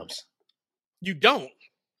Edge comes. You don't.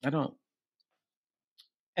 I don't.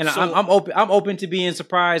 And so, I'm open to being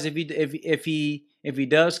surprised if he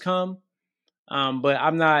does come. But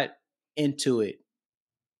I'm not into it.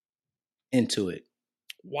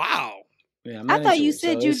 Wow. Yeah, I thought you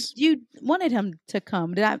said you wanted him to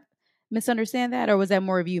come. Did I misunderstand that, or was that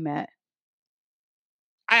more of you, Matt?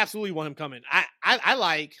 I absolutely want him coming. I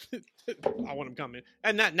like. I want him coming,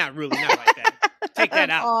 and not really, not like that. Take that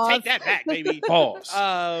out. Pause. Take that back, baby.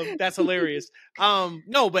 Pause. That's hilarious.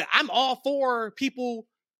 No, but I'm all for people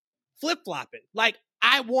flip flopping. Like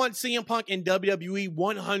I want CM Punk in WWE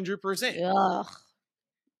 100%.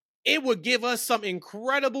 It would give us some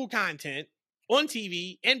incredible content on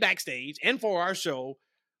TV and backstage and for our show,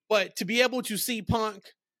 but to be able to see Punk,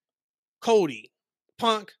 Cody,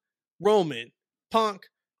 Punk, Roman, Punk,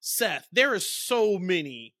 Seth, there are so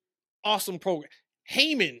many awesome programs.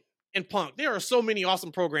 Heyman and Punk, there are so many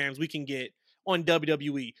awesome programs we can get on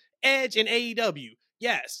WWE. Edge and AEW,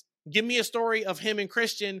 yes. Give me a story of him and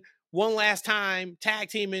Christian one last time tag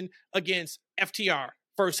teaming against FTR,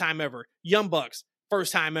 first time ever. Young Bucks,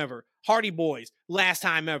 first time ever. Hardy Boys, last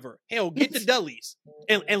time ever. Hell, get the Dudleys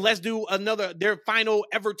and let's do their final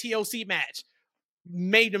ever TLC match.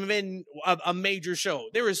 Made them in a major show.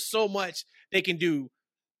 There is so much they can do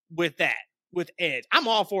with that, with Edge. I'm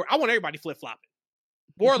all for it. I want everybody flip-flopping.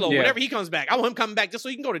 Warlow, whenever he comes back, I want him coming back just so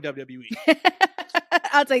he can go to WWE.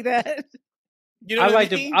 I'll take that. You know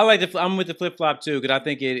I'm with the flip-flop too, because I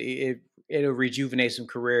think it'll rejuvenate some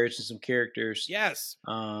careers and some characters. Yes.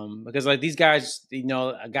 Because like these guys,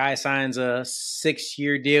 a guy signs a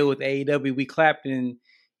 6-year deal with AEW, we clap and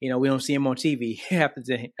we don't see him on TV half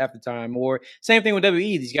the time. Or same thing with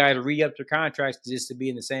WWE. These guys re-up their contracts just to be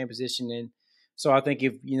in the same position. And so I think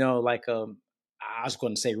if I was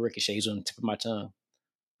going to say Ricochet's on the tip of my tongue.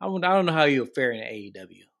 I don't know how you'll fare in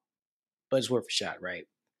AEW, but it's worth a shot, right?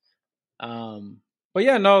 But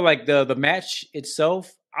yeah, no, like the match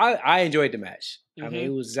itself, I enjoyed the match. Mm-hmm. I mean, it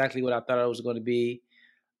was exactly what I thought it was going to be.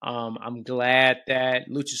 I'm glad that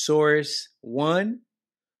Luchasaurus won,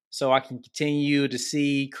 so I can continue to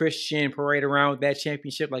see Christian parade around with that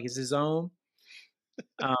championship like it's his own.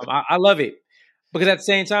 I love it because at the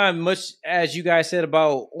same time, much as you guys said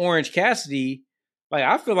about Orange Cassidy, like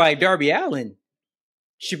I feel like Darby Allin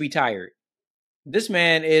should be tired. This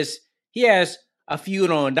man he has a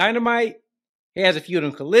feud on Dynamite. He has a feud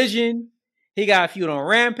on Collision. He got a feud on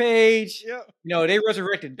Rampage. Yep. They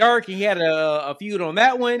resurrected Dark, and he had a feud on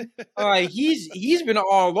that one. He's been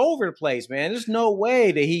all over the place, man. There's no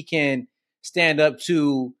way that he can stand up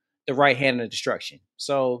to the right hand of destruction.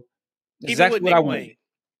 So that's exactly what I want.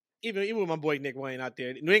 Even with my boy Nick Wayne out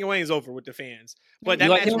there, Nick Wayne's over with the fans. But You that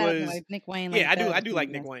like match him? was Like Nick Wayne. I do like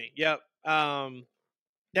Nick Wayne. Yep.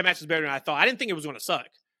 That match was better than I thought. I didn't think it was going to suck,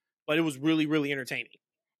 but it was really, really entertaining.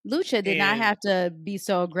 Lucha did not have to be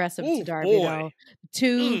so aggressive to Darby, though.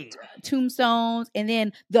 Two tombstones, and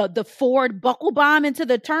then the forward buckle bomb into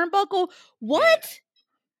the turnbuckle. What?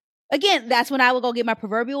 Yeah. Again, that's when I would go get my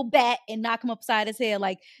proverbial bat and knock him upside his head.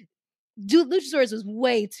 Like, dude, Luchasaurus was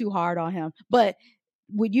way too hard on him. But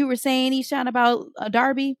what you were saying, Ishan, about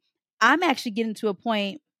Darby, I'm actually getting to a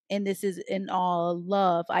point, and this is in all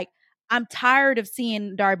love, like, I'm tired of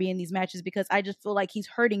seeing Darby in these matches because I just feel like he's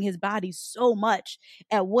hurting his body so much.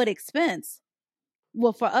 At what expense?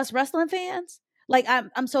 Well, for us wrestling fans, like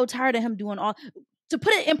I'm so tired of him doing all. To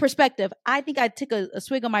put it in perspective, I think I took a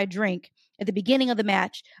swig of my drink at the beginning of the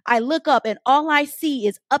match. I look up and all I see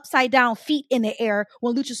is upside down feet in the air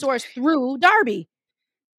when Luchasaurus threw Darby.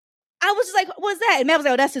 I was just like, "What's that?" And Matt was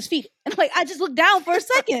like, "Oh, that's his feet." And I'm like, I just looked down for a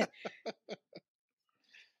second.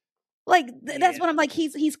 Like that's what I'm like.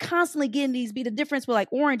 He's constantly getting these beat. The difference with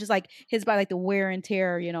like Orange is like his body, like the wear and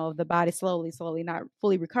tear, of the body slowly, not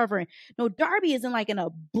fully recovering. No, Darby isn't like in a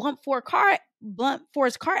blunt force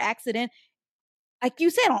car accident, like you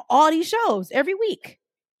said, on all these shows every week.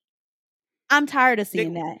 I'm tired of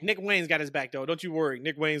seeing that. Nick Wayne's got his back though. Don't you worry.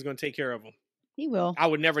 Nick Wayne's going to take care of him. He will. I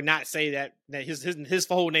would never not say that his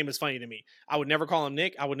whole name is funny to me. I would never call him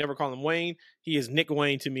Nick. I would never call him Wayne. He is Nick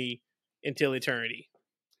Wayne to me until eternity.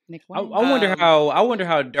 I wonder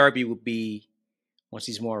how Darby would be once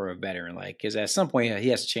he's more of a veteran, like, because at some point he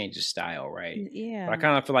has to change his style, right? Yeah. But I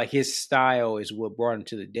kind of feel like his style is what brought him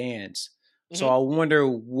to the dance. Mm-hmm. So I wonder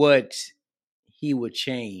what he would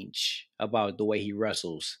change about the way he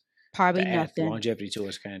wrestles. Probably nothing. Longevity to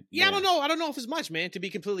his kind. Yeah, I don't know. I don't know if it's much, man. To be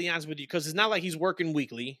completely honest with you, because it's not like he's working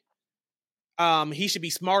weekly. He should be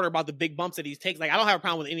smarter about the big bumps that he takes. Like, I don't have a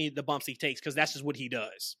problem with any of the bumps he takes because that's just what he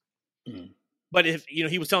does. Mm-hmm. But if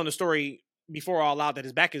he was telling the story before All Out that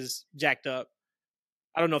his back is jacked up,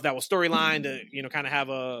 I don't know if that was storyline to kind of have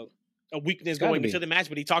a weakness going into the match.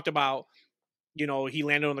 But he talked about he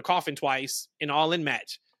landed on the coffin twice in an All In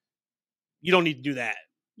match. You don't need to do that.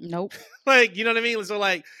 Nope. Like, you know what I mean? So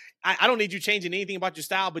like, I don't need you changing anything about your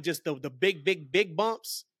style, but just the big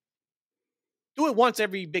bumps. Do it once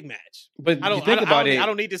every big match. But I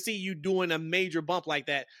don't need to see you doing a major bump like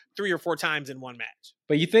that 3 or 4 times in one match.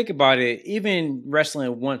 But you think about it, even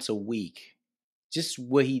wrestling once a week, just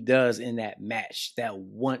what he does in that match, that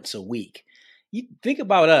once a week. You think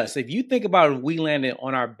about us. If you think about if we landed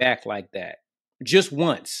on our back like that, just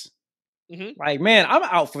once, like, man, I'm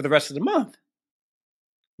out for the rest of the month.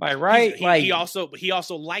 Like, right? He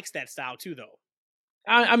also likes that style too, though.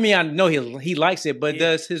 I mean, I know he likes it, but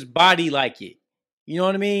does his body like it? You know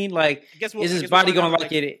what I mean? Like, is his body going to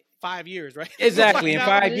like it? 5 years, right? Exactly, in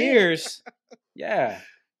 5 years. Yeah.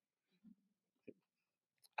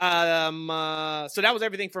 So that was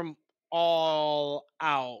everything from All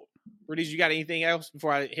Out. Rudy, you got anything else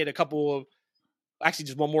before I hit a couple of? Actually,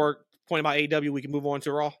 just one more point about AEW. We can move on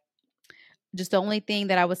to Raw. Just the only thing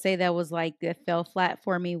that I would say that was like that fell flat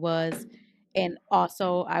for me was, and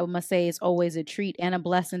also I must say it's always a treat and a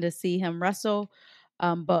blessing to see him wrestle.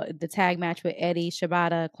 But the tag match with Eddie,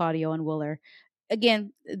 Shibata, Claudio, and Willer,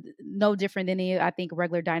 again, no different than I think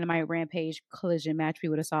regular Dynamite Rampage Collision match we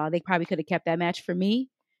would have saw. They probably could have kept that match for me.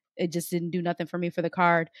 It just didn't do nothing for me for the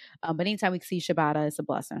card. But anytime we see Shibata, it's a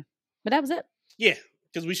blessing. But that was it. Yeah,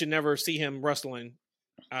 because we should never see him wrestling.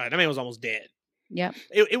 That man was almost dead. Yep.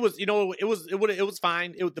 It was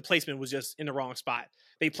fine. The placement was just in the wrong spot.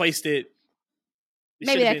 They placed it.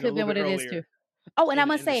 Maybe that could have been what it is too. Oh, and I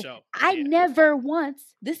must say, I never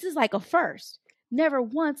once, this is like a first, never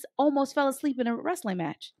once almost fell asleep in a wrestling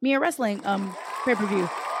match. A wrestling pay-per-view.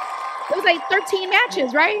 It was like 13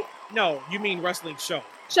 matches, right? No, you mean wrestling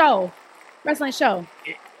show. Wrestling show.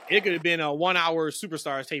 It could have been a 1 hour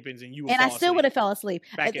Superstars tapings and you would I still would have fell asleep.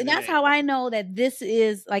 And that's how I know that this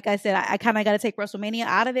is, like I said, I kind of got to take WrestleMania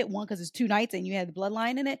out of it. One, because it's 2 nights and you had the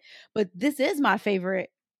bloodline in it. But this is my favorite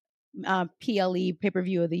PLE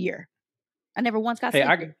pay-per-view of the year. I never once got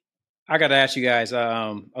sleepy. I got to ask you guys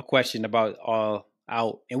a question about All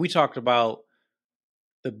Out. And we talked about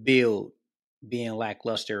the build being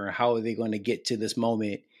lackluster and how are they going to get to this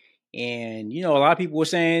moment. And, a lot of people were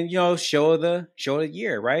saying, show of the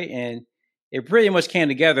year, right? And it pretty much came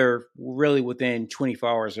together really within 24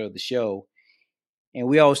 hours of the show. And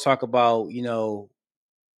we always talk about,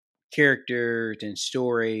 characters and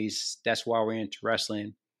stories. That's why we're into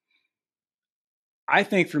wrestling. I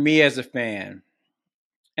think for me as a fan,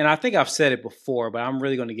 and I think I've said it before, but I'm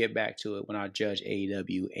really going to get back to it when I judge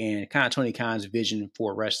AEW and kind of Tony Khan's vision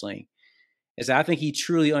for wrestling, is that I think he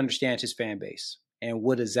truly understands his fan base and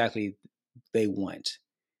what exactly they want.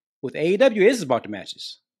 With AEW, it is about the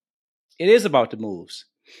matches. It is about the moves.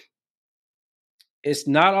 It's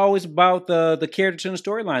not always about the characters and the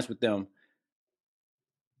storylines with them.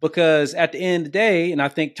 Because at the end of the day, and I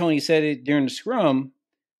think Tony said it during the scrum,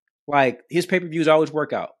 like his pay-per-views always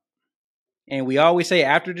work out. And we always say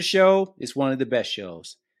after the show, it's one of the best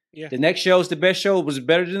shows. Yeah. The next show is the best show, was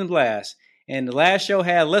better than the last. And the last show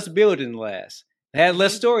had less build than the last. It had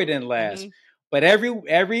less story than the last. But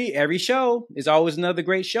every show is always another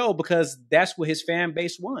great show because that's what his fan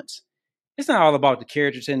base wants. It's not all about the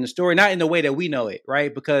characters and the story, not in the way that we know it,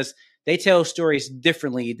 right? Because they tell stories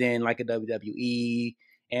differently than like a WWE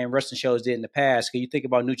and wrestling shows did in the past. Because you think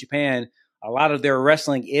about New Japan, a lot of their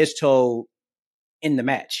wrestling is told in the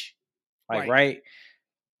match, right?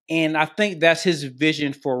 And I think that's his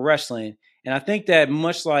vision for wrestling. And I think that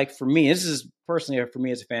much like for me, this is personally for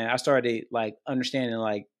me as a fan, I started like understanding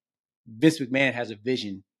like Vince McMahon has a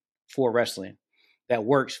vision for wrestling that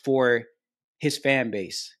works for his fan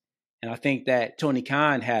base. And I think that Tony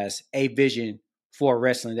Khan has a vision for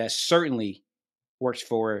wrestling that certainly works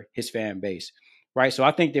for his fan base, right? So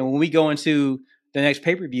I think that when we go into the next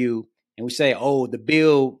pay-per-view and we say, oh, the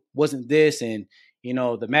build wasn't this and,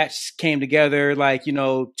 the match came together like,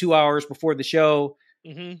 2 hours before the show.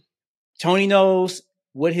 Tony knows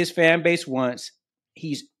what his fan base wants.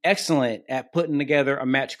 He's excellent at putting together a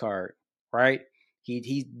match card, right?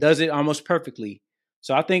 He does it almost perfectly.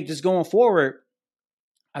 So I think just going forward,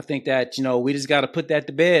 I think that, we just got to put that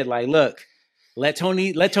to bed. Like, look, let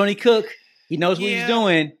Tony cook. He knows what he's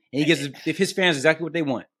doing, and he gets if his fans exactly what they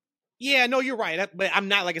want. Yeah, no, you're right. But I'm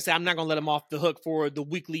not, like I said, I'm not going to let him off the hook for the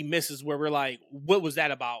weekly misses where we're like, what was that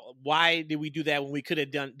about? Why did we do that when we could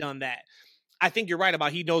have done that? I think you're right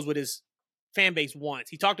about he knows what his fan base wants.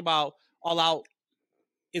 He talked about All Out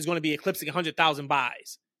is going to be eclipsing 100,000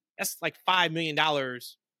 buys. That's like $5 million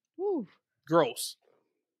gross.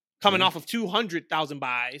 Coming off of 200,000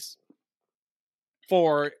 buys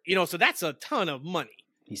for, so that's a ton of money.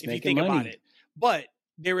 He's if making you think money. about it. But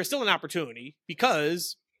there is still an opportunity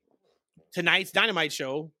because tonight's Dynamite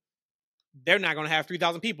show, they're not going to have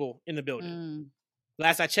 3,000 people in the building.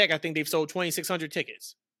 Last I checked, I think they've sold 2,600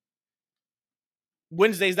 tickets.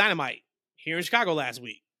 Wednesday's Dynamite here in Chicago last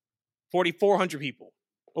week, 4,400 people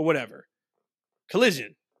or whatever.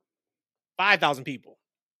 Collision, 5,000 people.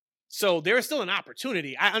 So there is still an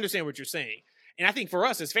opportunity. I understand what you're saying. And I think for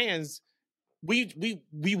us as fans, we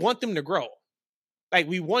want them to grow. Like,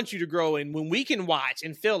 we want you to grow. And when we can watch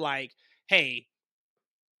and feel like, hey,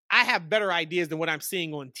 I have better ideas than what I'm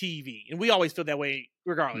seeing on TV. And we always feel that way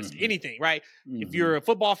regardless. Anything, right? If you're a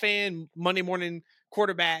football fan, Monday morning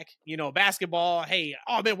quarterback, basketball, hey,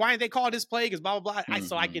 oh man, why didn't they call this play? Because blah, blah, blah.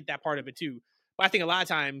 So I get that part of it too. But I think a lot of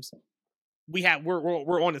times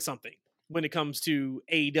we're onto something when it comes to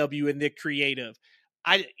AEW and the creative.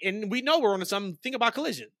 And we know we're onto something. Think about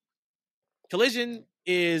Collision. Collision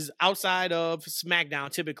is outside of SmackDown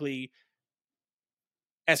typically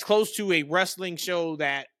as close to a wrestling show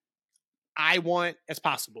that I want as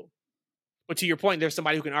possible. But to your point, there's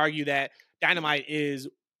somebody who can argue that Dynamite is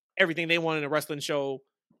everything they want in a wrestling show,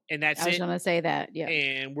 and that's it. I was going to say that, yeah.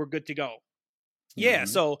 And we're good to go. Yeah,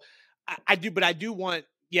 so I do want,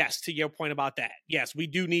 yes, to your point about that. Yes, we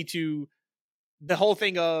do need to, the whole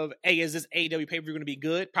thing of, hey, is this AEW pay-per-view going to be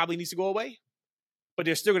good? Probably needs to go away. But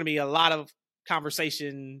there's still going to be a lot of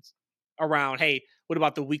conversations around, hey, what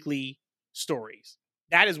about the weekly stories?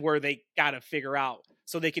 That is where they got to figure out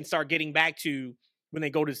so they can start getting back to when they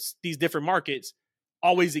go to these different markets,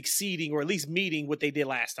 always exceeding or at least meeting what they did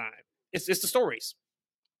last time. It's the stories,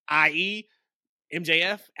 i.e.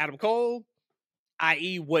 MJF, Adam Cole,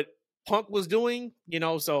 i.e. what Punk was doing,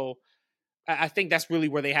 so I think that's really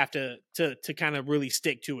where they have to kind of really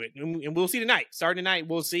stick to it. And we'll see tonight. Starting tonight,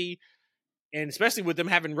 we'll see. And especially with them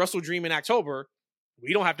having Wrestle Dream in October,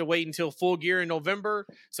 we don't have to wait until Full Gear in November.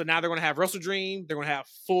 So now they're going to have Wrestle Dream. They're going to have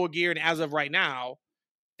Full Gear. And as of right now,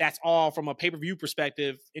 that's all from a pay-per-view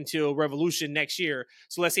perspective until Revolution next year.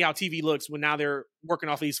 So let's see how TV looks when now they're working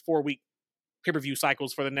off these 4-week pay-per-view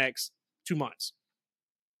cycles for the next 2 months.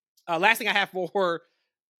 Last thing I have for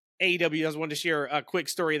AEW, I just wanted to share a quick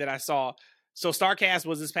story that I saw. So StarCast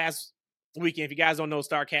was this past weekend. If you guys don't know,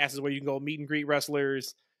 StarCast is where you can go meet and greet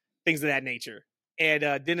wrestlers, things of that nature.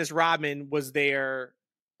 And Dennis Rodman was there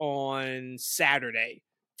on Saturday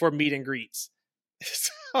for meet and greets.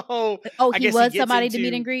 So Oh, I he guess was gets somebody to meet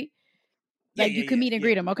into- and greet? Yeah, Like, you could meet and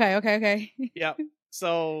greet him. Okay. Yep.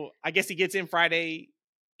 So I guess he gets in Friday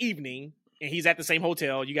evening, and he's at the same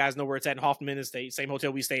hotel. You guys know where it's at in Hoffman Estate, same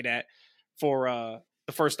hotel we stayed at for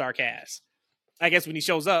the first star cast. I guess when he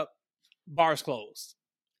shows up, bar's closed.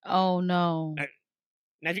 Oh, no.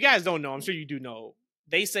 Now, if you guys don't know, I'm sure you do know,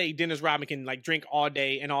 they say Dennis Rodman can like drink all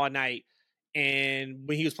day and all night. And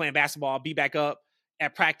when he was playing basketball, be back up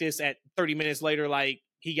at practice at 30 minutes later, like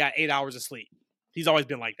he got 8 hours of sleep. He's always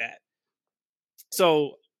been like that.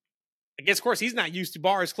 So I guess, of course, he's not used to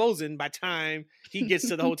bars closing by the time he gets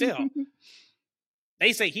to the hotel.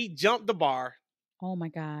 They say he jumped the bar. Oh, my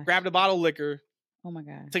gosh. Grabbed a bottle of liquor. Oh, my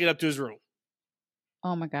gosh. Took it up to his room.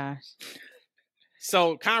 Oh, my gosh.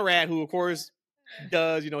 So Conrad, who, of course,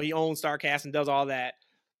 does, he owns StarCast and does all that.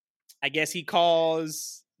 I guess he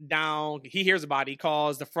calls down. He hears about it. He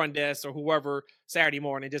calls the front desk or whoever Saturday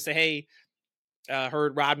morning. Just say, hey,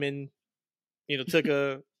 heard Rodman, took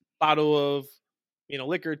a bottle of,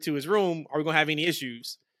 liquor to his room. Are we going to have any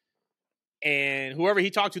issues? And whoever he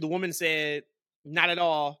talked to, the woman said, not at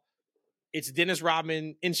all. It's Dennis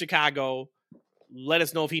Rodman in Chicago. Let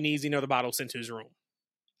us know if he needs any other bottle sent to his room.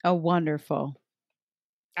 Oh, wonderful.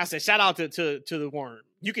 I said, shout out to the Worm.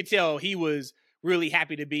 You could tell he was really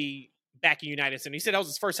happy to be back in United Center. He said that was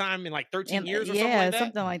his first time in like 13 years or something like that. Yeah,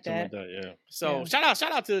 something like that. Yeah. So shout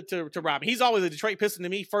out to Robin. He's always a Detroit Piston to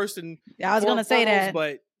me first and I was going to say that.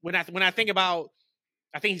 But when I think about,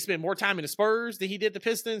 I think he spent more time in the Spurs than he did the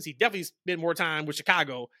Pistons. He definitely spent more time with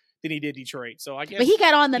Chicago than he did Detroit. So I guess, but he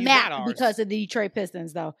got on the map because of the Detroit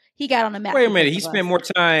Pistons, though. He got on the map. Wait a minute, he spent more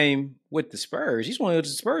time with the Spurs. He's only with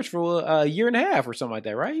the Spurs for a year and a half or something like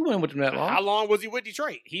that, right? He wasn't with them that long. How long was he with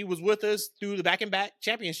Detroit? He was with us through the back-and-back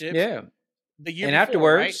championships. Yeah. The year and before,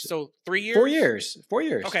 afterwards, right? So 3 years? 4 years. 4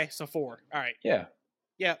 years. Okay, so 4. All right. Yeah.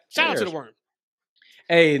 Shout out to the Worm.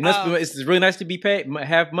 Hey, it's really nice to be paid,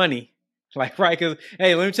 have money. Like, right? Because,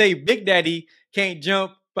 hey, let me tell you, Big Daddy can't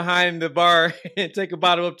jump behind the bar and take a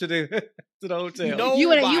bottle up to the hotel. You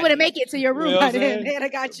would make it to your room by then. Man, I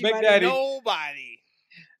got you. Big Daddy. Nobody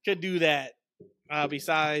could do that.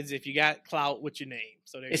 Besides, if you got clout with your name.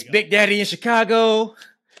 So it's Big Daddy in Chicago.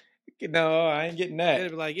 No, I ain't getting that.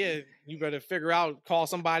 They'd be like, yeah, you better call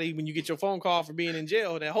somebody when you get your phone call for being in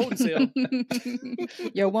jail, that holding cell.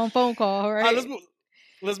 Your one phone call, right?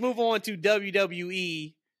 Let's move on to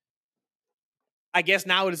WWE. I guess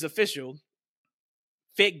now it is official.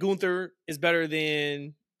 Fit Gunther is better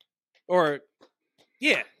than,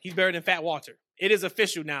 he's better than Fat Walter. It is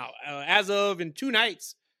official now. As of in 2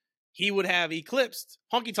 nights, he would have eclipsed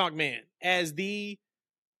Honky Tonk Man as the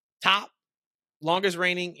top longest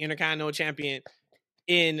reigning Intercontinental Champion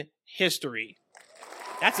in history.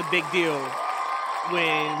 That's a big deal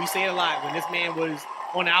when we say it a lot, when this man was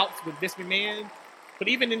on the outs with Vince McMahon, but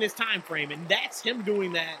even in this time frame, and that's him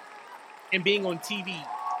doing that and being on TV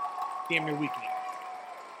damn near weekly.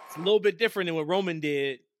 It's a little bit different than what Roman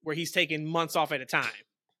did, where he's taking months off at a time.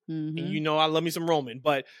 Mm-hmm. And I love me some Roman,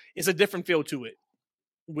 but it's a different feel to it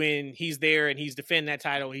when he's there and he's defending that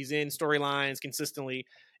title. He's in storylines consistently,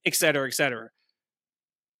 et cetera, et cetera.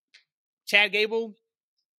 Chad Gable,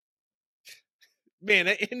 man,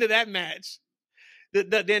 at the end of that match,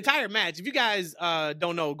 the entire match, if you guys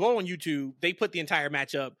don't know, go on YouTube. They put the entire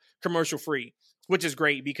match up commercial free, which is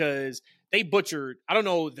great because they butchered, I don't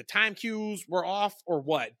know, the time cues were off or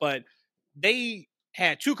what, but they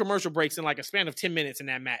had 2 commercial breaks in like a span of 10 minutes in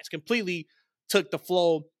that match. Completely took the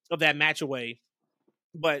flow of that match away.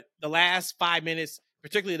 But the last 5 minutes,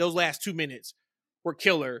 particularly those last 2 minutes, were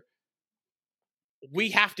killer.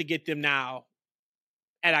 We have to get them now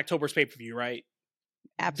at October's pay-per-view, right?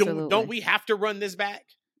 Absolutely. Don't we have to run this back?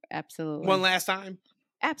 Absolutely. One last time?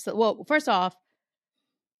 Absolutely. Well, first off,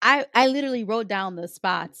 I literally wrote down the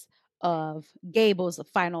spots of Gable's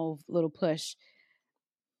final little push.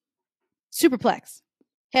 Superplex,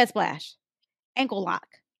 head splash, ankle lock,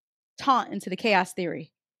 taunt into the Chaos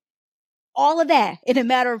Theory. All of that in a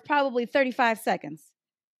matter of probably 35 seconds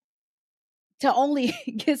to only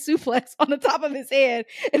get suplex on the top of his head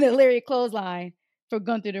and a lariat clothesline for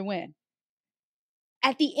Gunther to win.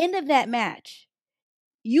 At the end of that match,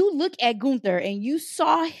 you look at Gunther and you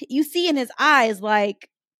see in his eyes, like,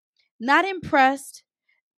 not impressed,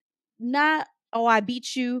 not, oh, I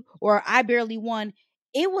beat you or I barely won.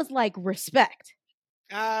 It was like respect.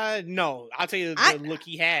 No, I'll tell you the look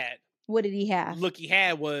he had. What did he have? Look he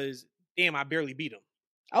had was, damn, I barely beat him.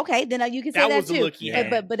 Okay, then you can say that was too. The look he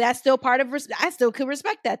had. But that's still part of respect. I still could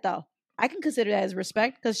respect that though. I can consider that as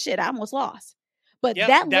respect because shit, I almost lost. But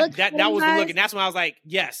that look, that was the look, and that's when I was like,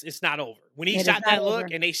 yes, it's not over. When he shot that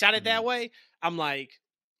look and they shot it that way, I'm like,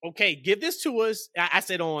 okay, give this to us. I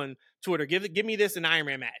said on Twitter, give me this an Iron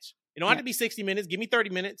Man match. It don't have to be 60 minutes. Give me 30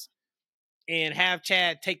 minutes and have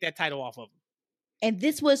Chad take that title off of him. And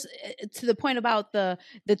this was to the point about the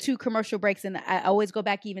 2 commercial breaks. And I always go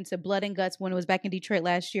back even to Blood and Guts when it was back in Detroit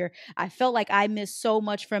last year. I felt like I missed so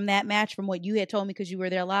much from that match from what you had told me because you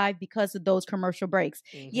were there live because of those commercial breaks.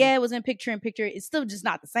 Mm-hmm. Yeah, it was in picture in picture. It's still just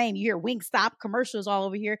not the same. You hear Wingstop commercials all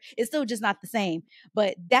over here. It's still just not the same.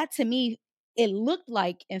 But that to me, it looked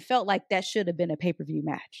like and felt like that should have been a pay-per-view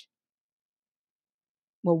match.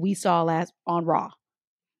 What we saw last on Raw.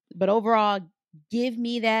 But overall, give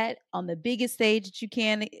me that on the biggest stage that you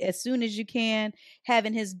can, as soon as you can.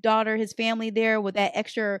 Having his daughter, his family there with that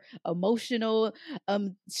extra emotional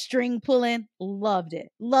string pulling. Loved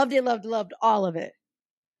it. Loved all of it.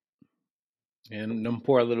 And them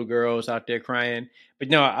poor little girls out there crying. But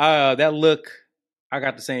no, that look, I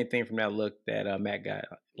got the same thing from that look that Matt got.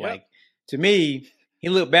 Yep. Like, to me, he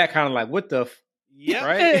looked back kind of like, what the yeah,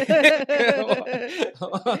 right?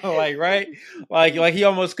 Like, right? Like he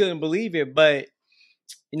almost couldn't believe it. But,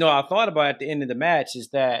 I thought about at the end of the match is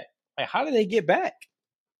that, like, how did they get back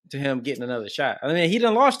to him getting another shot? I mean, he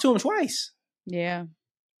done lost to him twice. Yeah.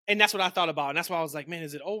 And that's what I thought about. And that's why I was like, man,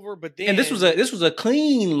 is it over? But then, and this was a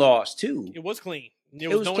clean loss too. It was clean. It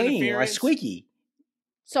was no clean, like squeaky.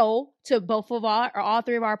 So to both of all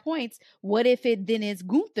 3 of our points, what if it then is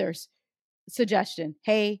Gunther's suggestion?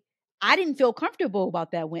 Hey, I didn't feel comfortable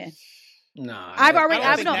about that win. No, I've already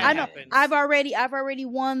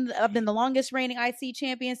won. I've been the longest reigning IC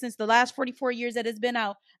champion since the last 44 years that it's been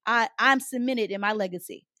out. I'm cemented in my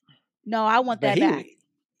legacy. No, I want that back.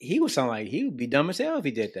 He would sound like he would be dumb as hell if he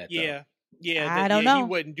did that. Yeah, though. I don't know. He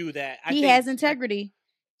wouldn't do that. He has integrity.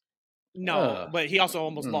 No, but he also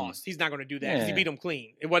almost lost. He's not going to do that because he beat him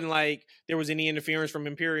clean. It wasn't like there was any interference from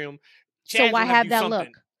Imperium. So why have that look?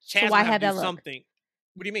 So why have that look? Something.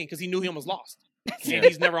 What do you mean? Because he knew he almost lost. And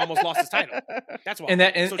he's never almost lost his title. That's why. And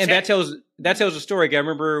that tells a story. I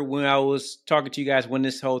remember when I was talking to you guys when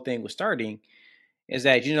this whole thing was starting, is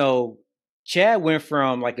that Chad went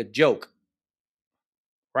from like a joke,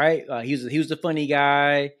 right? He was the funny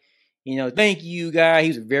guy. Thank you, guy. He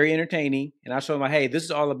was very entertaining. And I told him, like, hey, this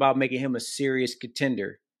is all about making him a serious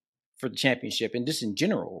contender for the championship and just in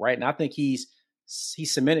general, right? And I think he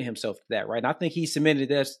cemented himself to that, right? And I think he cemented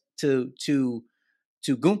this to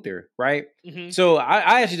Gunther, right? Mm-hmm. So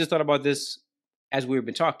I actually just thought about this as we've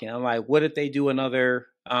been talking. I'm like, what if they do another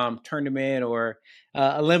tournament or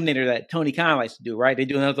eliminator that Tony Khan likes to do, right? They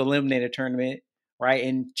do another eliminator tournament, right?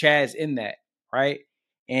 And Chad's in that, right?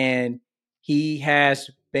 And he has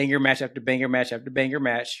banger match after banger match after banger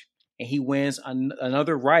match, and he wins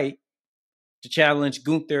another right to challenge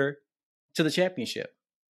Gunther to the championship,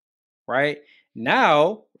 right?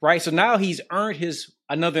 Now, right? So now he's earned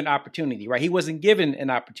another opportunity, right? He wasn't given an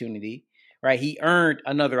opportunity, right? He earned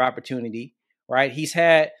another opportunity, right? He's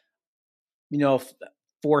had,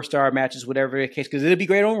 4-star matches, whatever the case, because it'll be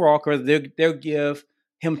great on Raw, because they'll give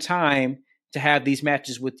him time to have these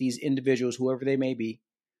matches with these individuals, whoever they may be,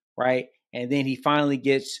 right? And then he finally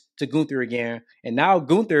gets to Gunther again. And now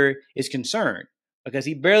Gunther is concerned because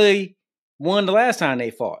he barely won the last time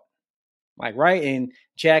they fought. Like, right? And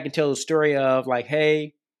Chad can tell the story of like,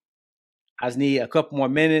 hey, I just need a couple more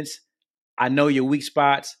minutes. I know your weak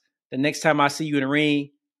spots. The next time I see you in the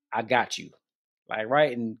ring, I got you. Like,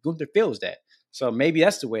 right? And Gunther feels that. So maybe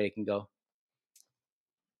that's the way it can go.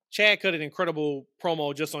 Chad cut an incredible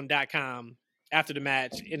promo just on .com after the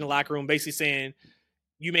match in the locker room, basically saying,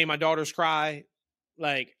 you made my daughters cry.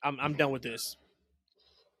 Like, I'm done with this.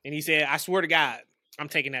 And he said, I swear to God, I'm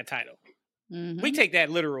taking that title. Mm-hmm. We take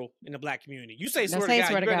that literal in the black community. You say swear to God,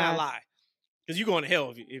 you better not lie. Because you're going to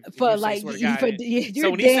hell if you but say like, swear to God. So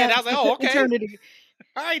when he said that, I was like, oh, okay. Eternity.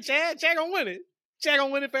 All right, Chad. Chad gonna win it. Chad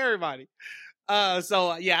gonna win it for everybody.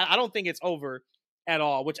 So, yeah, I don't think it's over at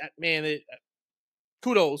all. Which, man,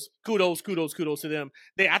 kudos to them.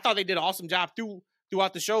 I thought they did an awesome job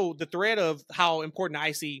throughout the show, the thread of how important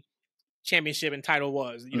the IC championship and title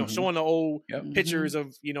was, showing the old pictures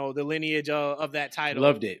of, the lineage of that title.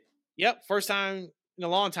 Loved it. Yep. First time in a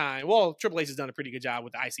long time. Well, Triple H has done a pretty good job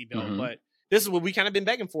with the IC belt, but this is what we kind of been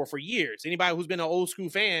begging for years. Anybody who's been an old school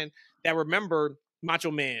fan that remember Macho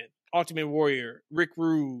Man, Ultimate Warrior, Rick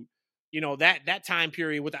Rude, that time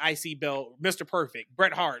period with the IC belt, Mr. Perfect,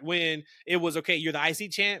 Bret Hart, when it was, okay, you're the IC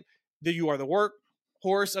champ, then you are the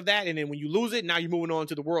workhorse of that. And then when you lose it, now you're moving on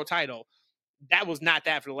to the world title. That was not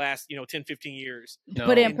that for the last, 10, 15 years. No.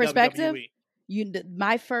 Put it in perspective,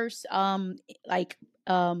 my first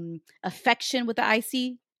affection with the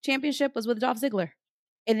IC championship was with Dolph Ziggler.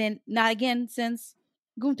 And then not again since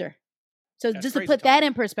Gunther. So That's just to crazy put talk. that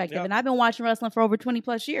in perspective, Yep. and I've been watching wrestling for over 20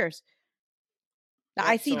 plus years. The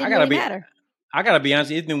Yep, IC so- didn't really matter. I gotta be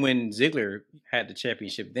honest. Even when Ziggler had the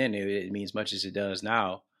championship, then it means much as it does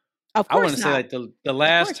now. Of I want course to say not. like the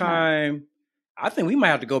last course not. time. I think we might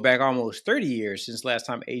have to go back almost 30 years since last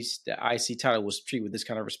time the IC title was treated with this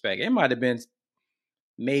kind of respect. It might have been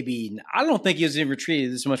maybe. I don't think it was even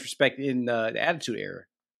treated this much respect in the Attitude Era.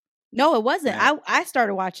 No, it wasn't. Right. I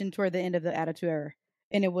started watching toward the end of the Attitude Era,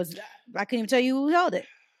 and it was I couldn't even tell you who held it.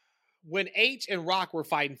 When H and Rock were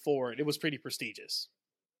fighting for it was pretty prestigious.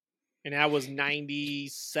 And that was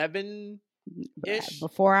 97 ish.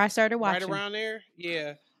 Before I started watching. Right around there.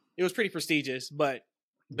 Yeah. It was pretty prestigious, but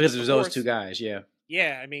because it was of those course, two guys, yeah.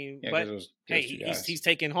 Yeah, I mean, Yeah, but hey, he's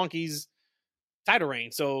taking Honky's title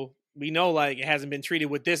reign, so we know like it hasn't been treated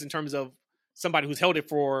with this in terms of somebody who's held it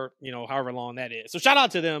for, you know, however long that is. So shout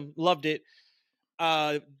out to them, loved it.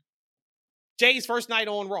 Jay's first night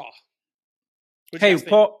on Raw. Hey,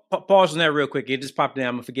 pause on that real quick. It just popped in.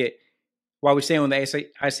 I'm gonna forget. While we're staying on the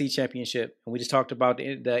IC championship, and we just talked about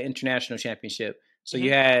the international championship. So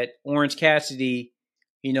you had Orange Cassidy,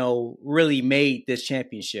 you know, really made this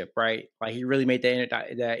championship, right? Like he really made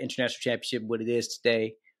that international championship what it is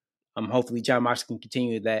today. Hopefully John Moxley can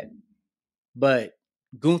continue that. But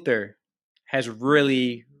Gunther has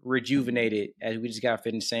really rejuvenated, as we just got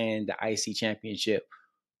finished saying, the IC championship.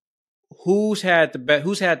 Who's had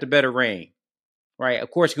the better reign? Right? Of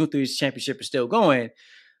course, Gunther's championship is still going,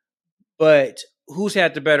 but who's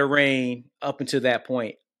had the better reign up until that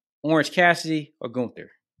point? Orange Cassidy or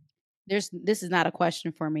Gunther? This is not a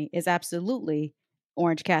question for me. It's absolutely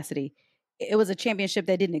Orange Cassidy. It was a championship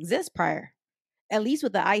that didn't exist prior. At least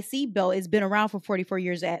with the IC belt, it's been around for 44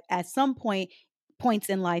 years. At some points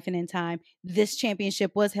in life and in time, this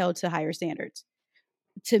championship was held to higher standards.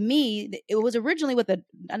 To me, it was originally with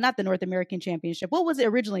not the North American Championship. What was it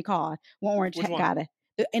originally called when Orange got it?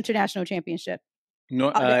 The International Championship.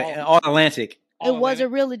 All Atlantic. It was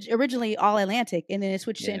originally All Atlantic, and then it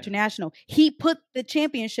switched to International. He put the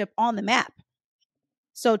championship on the map.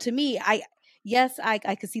 So to me, I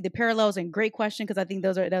could see the parallels, and great question, because I think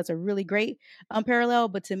that's a really great parallel.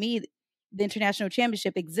 But to me, the International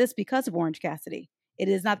Championship exists because of Orange Cassidy. It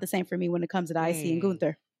is not the same for me when it comes to the IC and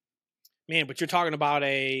Gunther. Man, but you're talking about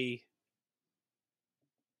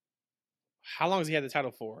how long has he had the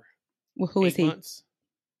title for? Well, who is he? Months?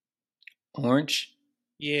 Orange?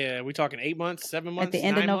 Yeah, we talking 8 months, 7 months, at the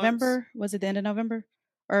end of November? Months? Was it the end of November?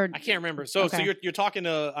 Or I can't remember. So you're talking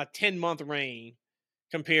a 10-month reign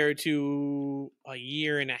compared to a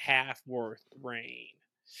year and a half worth reign.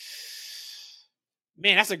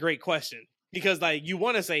 Man, that's a great question, because like you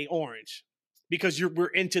want to say Orange because we're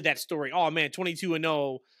into that story. Oh man,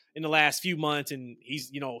 22-0 in the last few months, and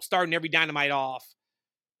he's, you know, starting every Dynamite off.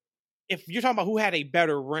 If you're talking about who had a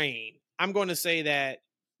better reign, I'm going to say that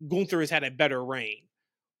Gunther has had a better reign.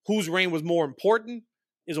 Whose reign was more important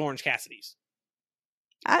is Orange Cassidy's.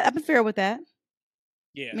 I've been fair with that.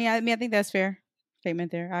 Yeah. I mean, I think that's fair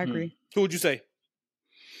statement there. I agree. Who would you say?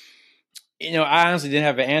 You know, I honestly didn't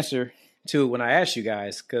have an answer to it when I asked you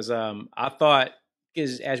guys, because I thought,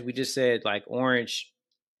 as we just said, like Orange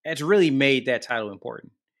has really made that title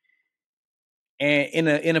important. And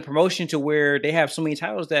in a promotion to where they have so many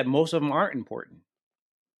titles that most of them aren't important,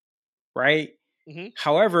 right? Mm-hmm.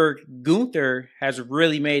 However, Gunther has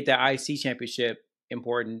really made the IC championship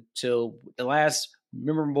important. Till the last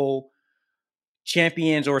memorable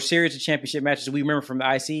champions or series of championship matches we remember from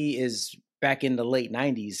the IC is back in the late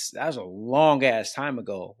 90s. That was a long ass time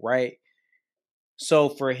ago, right? So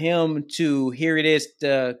for him to, here it is,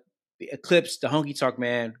 to eclipse the Honky Tonk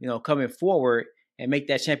Man, you know, coming forward and make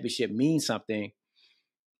that championship mean something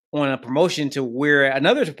on a promotion to where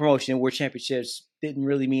another promotion where championships didn't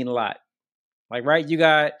really mean a lot. Like, right, you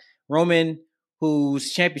got Roman,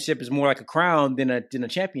 whose championship is more like a crown than a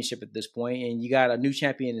championship at this point, and you got a new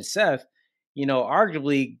champion in Seth. You know,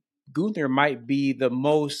 arguably Gunther might be the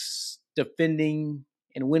most defending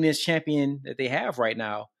and winningest champion that they have right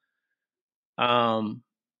now.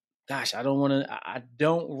 Gosh, I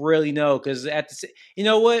don't really know, because you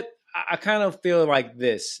know what? I kind of feel like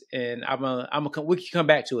this, and we can come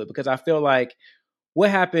back to it, because I feel like what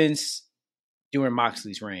happens during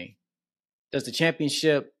Moxley's reign? Does the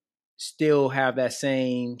championship still have that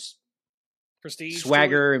same prestige,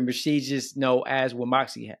 swagger, and prestigious as when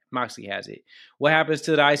Moxley has it? What happens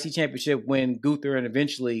to the IC championship when Gunther and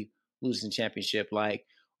eventually loses the championship? Like,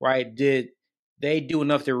 right, did they do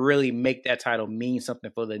enough to really make that title mean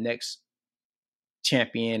something for the next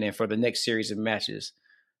champion and for the next series of matches?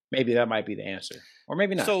 Maybe that might be the answer, or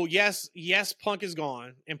maybe not. So yes, Punk is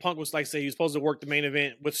gone, and Punk was, like, say, he was supposed to work the main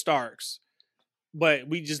event with Starks. but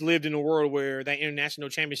we just lived in a world where that international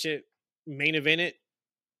championship main evented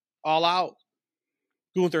All Out.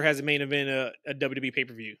 Gunther has a main event a WWE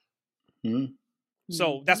pay-per-view. Mm-hmm.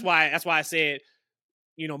 So that's why I said,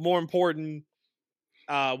 more important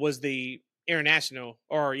was the international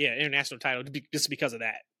title, just because of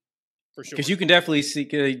that, for sure. Because you can definitely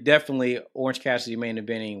see, Orange Cassidy main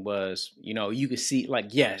eventing was, you could see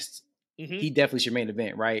yes, he definitely should main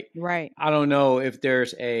event, right? Right. I don't know if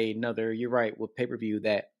there's another, you're right, with pay-per-view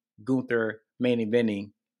that Gunther main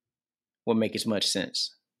eventing will make as much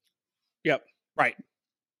sense. Yep. Right.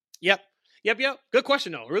 Yep. Good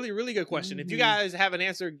question, though. Really, really good question. If you guys have an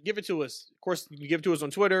answer, give it to us. Of course, you give it to us on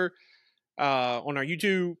Twitter, on our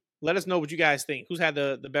YouTube. Let us know what you guys think. Who's had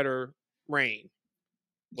the better reign?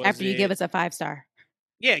 After you give us a 5-star.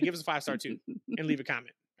 Yeah, give us a 5-star too, and leave a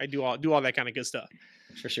comment. I do all that kind of good stuff.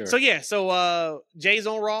 For sure. So Jay's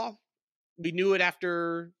on Raw. We knew it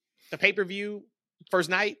after the pay-per-view first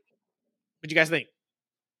night. What you guys think?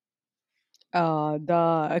 Oh,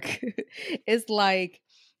 dog. It's like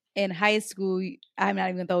in high school, I'm not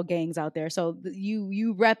even gonna throw gangs out there. So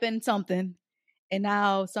you repping something, and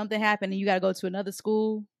now something happened, and you got to go to another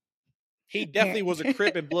school. He definitely was a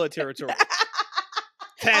Crip and Blood territory.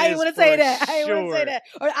 I ain't want to say that.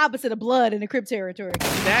 Or the opposite of blood in the Crip territory.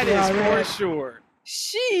 That is for sure.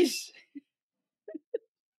 Sheesh.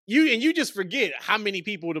 You just forget how many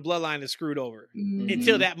people the bloodline is screwed over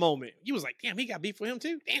until that moment. You was like, damn, he got beef for him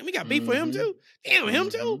too. Damn, he got beef for him too. Damn, him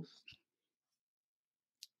too.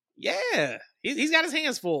 Yeah, he's got his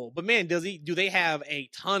hands full. But man, do they have a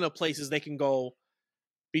ton of places they can go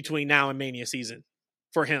between now and Mania season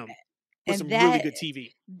for him? With some really good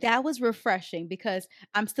TV. That was refreshing because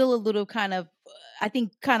I'm still a little I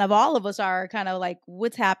think all of us are kind of like,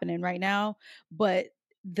 what's happening right now? But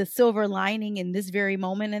the silver lining in this very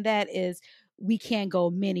moment of that is we can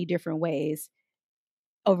go many different ways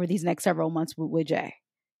over these next several months with Jay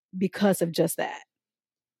because of just that.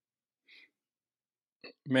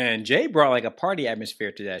 Man, Jay brought like a party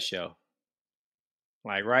atmosphere to that show.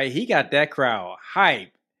 Like, right? He got that crowd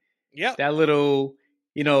hype. Yep. That little,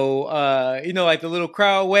 like the little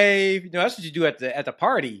crowd wave. That's what you do at the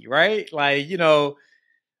party, right? Like,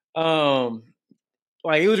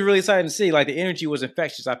 like it was really exciting to see. Like the energy was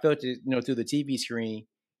infectious. I felt it, through the TV screen.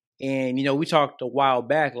 And we talked a while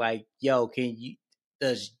back, like, yo,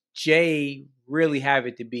 does Jay really have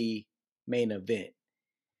it to be main event?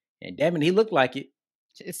 And damn it, he looked like it.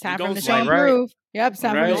 It's time for him to show and prove. Yep, it's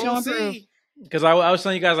time for him to show and prove. Because I was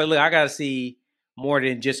telling you guys, like, look, I got to see more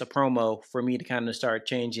than just a promo for me to kind of start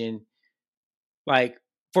changing. Like,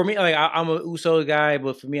 for me, like, I'm a Uso guy,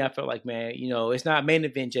 but for me, I felt like, man, it's not main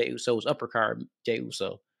event Jey Uso, it's upper card Jey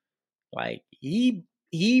Uso. Like, he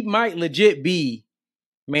might legit be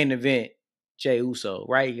main event Jey Uso,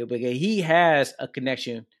 right? Because he has a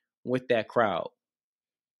connection with that crowd.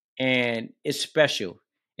 And it's special.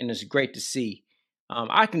 And it's great to see.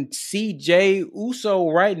 I can see Jey Uso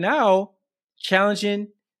right now challenging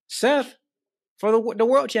Seth for the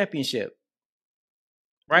world championship,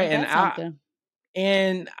 right?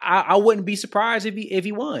 And I wouldn't be surprised if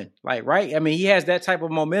he won, like, right? I mean, he has that type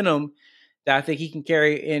of momentum that I think he can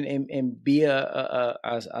carry and be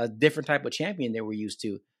a different type of champion than we're used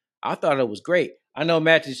to. I thought it was great. I know,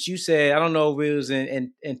 Matt, that you said, I don't know if it was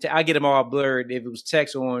and I get them all blurred if it was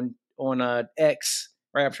text on X,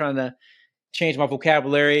 right? I'm trying to change my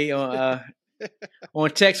vocabulary on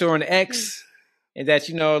text or on X, and that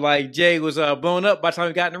like Jay was blown up by the time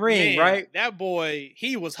he got in the ring, right? That boy,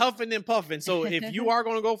 he was huffing and puffing. So if you are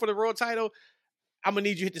going to go for the world title, I'm gonna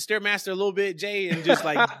need you to hit the Stairmaster a little bit, Jay, and just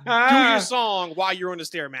like do your song while you're on the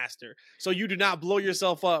Stairmaster, so you do not blow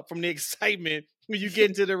yourself up from the excitement when you get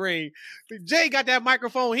into the ring. Jay got that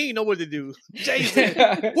microphone; he didn't know what to do. Jay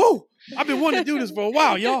said, "Whoa, I've been wanting to do this for a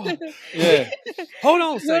while, y'all. Yeah, hold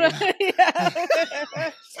on a second."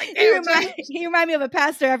 He remind me of a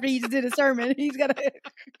pastor after he just did a sermon. He's got to.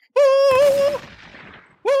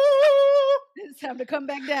 It's time to come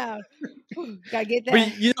back down. Gotta get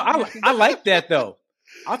that. But I like that though.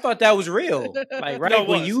 I thought that was real. Like, right, no,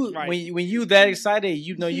 when you that excited,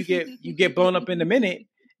 you get blown up in the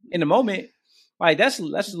moment. Like that's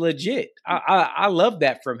legit. I love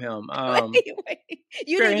that from him. Wait.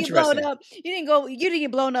 You didn't get blown up. You didn't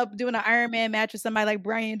get blown up doing an Iron Man match with somebody like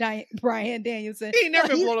Bryan Danielson. He never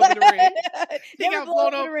been blown up in the ring. He got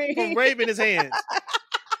blown up from waving his hands.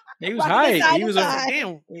 He was hyped.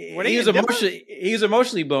 He was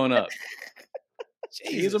emotionally blown up.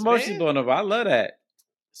 Jesus, he was emotionally blown up. I love that.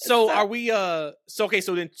 So are we so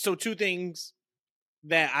two things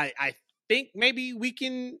that I think maybe we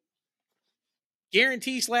can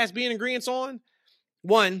guarantee / be in agreement on.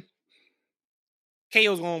 One,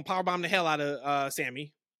 KO's gonna powerbomb the hell out of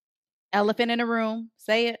Sammy. Elephant in the room.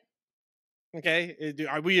 Say it. Okay,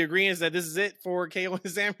 are we agreeing that this is it for KO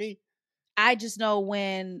and Sammy? I just know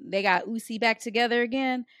when they got Uzi back together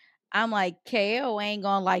again, I'm like, KO ain't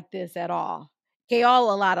gonna like this at all.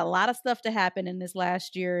 KO allowed a lot of stuff to happen in this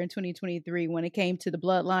last year in 2023 when it came to the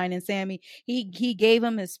bloodline and Sammy. He gave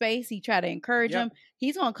him his space. He tried to encourage him.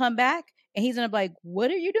 He's gonna come back and he's gonna be like,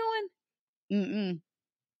 "What are you doing?"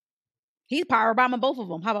 He's power bombing both of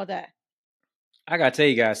them. How about that? I gotta tell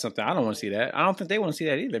you guys something. I don't want to see that. I don't think they want to see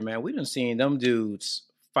that either, man. We done seen them dudes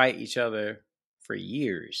fight each other for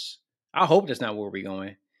years. I hope that's not where we're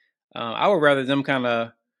going. I would rather them kind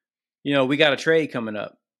of, we got a trade coming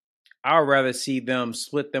up. I would rather see them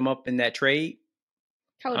split them up in that trade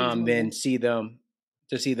than see them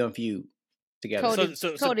feud together.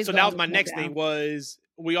 So that was my next thing. Was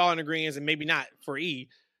we all in agreement, and maybe not for E,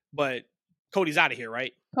 but Cody's out of here,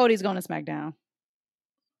 right? Cody's going to SmackDown.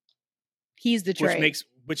 He's the trade,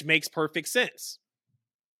 which makes perfect sense.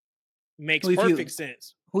 Makes perfect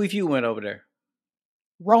sense. Who if you went over there?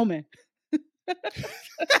 Roman.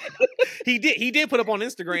 He did put up on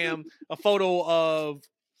Instagram a photo of,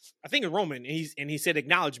 I think it's Roman, and he said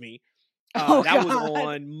acknowledge me. That was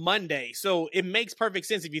on Monday. So it makes perfect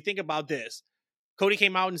sense if you think about this. Cody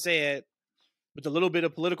came out and said, with the little bit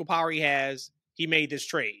of political power he has, he made this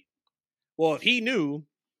trade. Well, if he knew,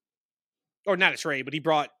 or not a trade, but he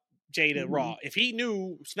brought Jay to Raw. If he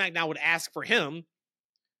knew SmackDown would ask for him,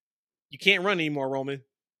 you can't run anymore, Roman.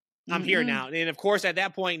 I'm here now. And of course, at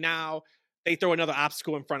that point now, they throw another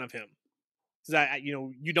obstacle in front of him.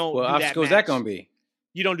 You don't. What obstacle is that going to be?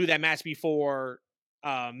 You don't do that match before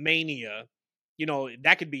Mania.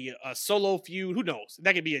 That could be a solo feud. Who knows?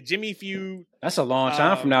 That could be a Jimmy feud. That's a long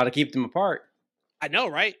time from now to keep them apart. I know,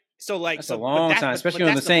 right? So that's a long time, especially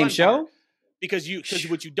on the same show. Because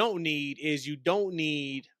what you don't need is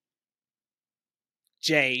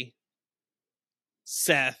Jay,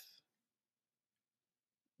 Seth,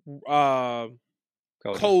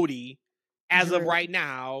 Cody. As Drew. Of right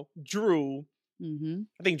now, Drew. I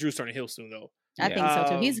think Drew's starting to heal soon, though. I think so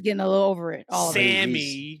too. He's getting a little over it.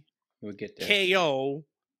 Sammy, we'll get there. KO.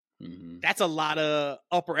 That's a lot of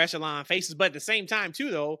upper echelon faces, but at the same time,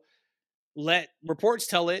 too, though, let reports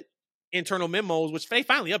tell it. Internal memos, which they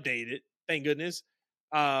finally updated. Thank goodness.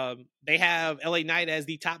 They have LA Knight as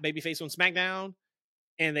the top babyface on SmackDown,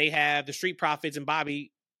 and they have the Street Profits and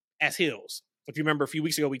Bobby as heels. If you remember a few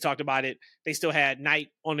weeks ago, we talked about it. They still had Knight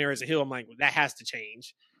on there as a heel. I'm like, well, that has to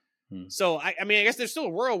change. So, I guess there's still a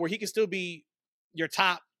world where he can still be your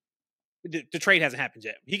top. The trade hasn't happened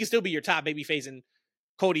yet. He can still be your top babyface, and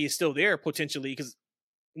Cody is still there potentially because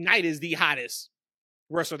Knight is the hottest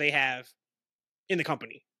wrestler they have in the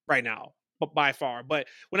company right now, but by far. But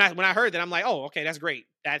when I heard that, I'm like, oh, okay, that's great.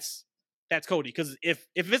 That's Cody. Because if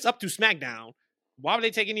it's up to SmackDown, why would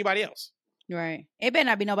they take anybody else? Right. It better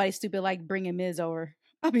not be nobody stupid like bringing Miz over.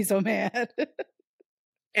 I'll be so mad.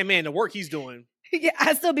 And man, the work he's doing. Yeah,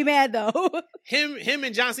 I'd still be mad though. Him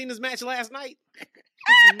and John Cena's match last night.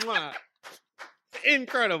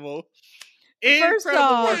 Incredible. First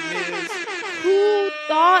off, who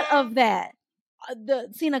thought of that? The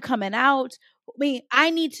Cena coming out. I mean, I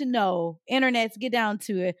need to know. Internets, get down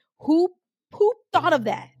to it. Who thought of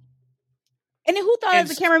that? And then who thought of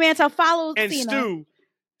the cameraman to follow Cena?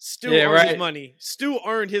 Stu earned his money. Stu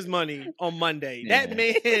earned his money on Monday. Yeah. That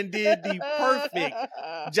man did the perfect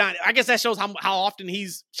John. I guess that shows how often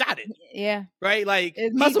he's shot it. Yeah. Right? Like, he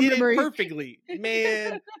did it perfectly.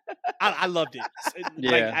 Man, I loved it.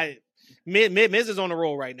 Yeah. Miz is on the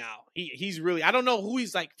roll right now. He's really, I don't know who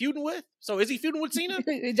he's like feuding with. So is he feuding with Cena?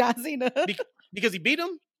 John Cena. Because he beat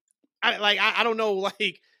him? I don't know.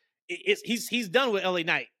 Like, he's done with LA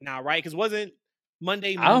Knight now, right? Because wasn't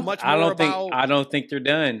Monday I don't think they're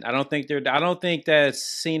done. I don't think that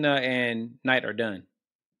Cena and Knight are done.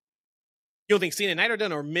 You don't think Cena and Knight are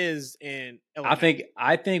done, or Miz and LA Knight?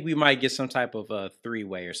 I think we might get some type of a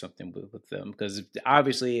three-way or something with them, because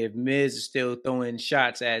obviously if Miz is still throwing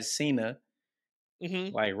shots at Cena,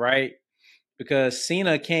 right? Because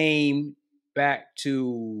Cena came back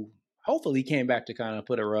to kind of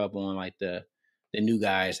put a rub on like the new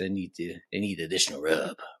guys that need additional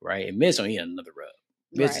rub, right? And Miz don't need another rub.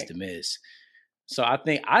 Miz is the Miz. So I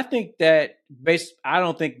think that I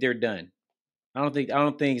don't think they're done. I don't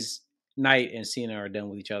think Knight and Cena are done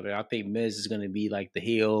with each other. I think Miz is going to be like the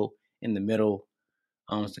heel in the middle,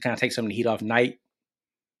 to kind of take some of the heat off Knight.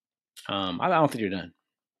 I don't think they're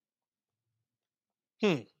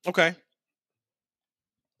done. Okay.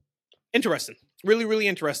 Interesting. Really, really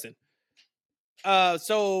interesting.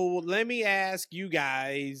 So let me ask you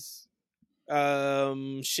guys,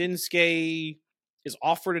 Shinsuke is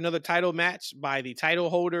offered another title match by the title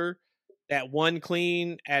holder that won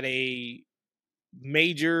clean at a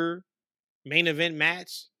major main event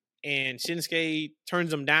match, and Shinsuke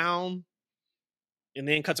turns him down and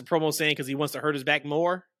then cuts a promo saying because he wants to hurt his back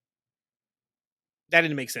more. That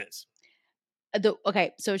didn't make sense.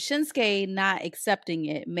 Okay, so Shinsuke not accepting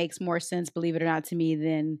it makes more sense, believe it or not, to me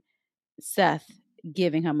than Seth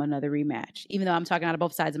giving him another rematch. Even though I'm talking out of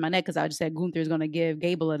both sides of my neck because I just said Gunther is going to give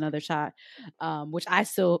Gable another shot, which I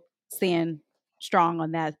still stand strong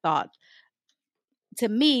on that thought. To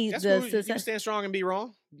me, that's cool. You can stand strong and be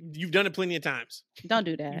wrong. You've done it plenty of times. Don't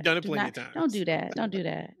do that. You've done it plenty of times. Don't do that. Don't do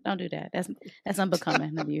that. Don't do that. That's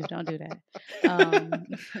unbecoming of you. Don't do that.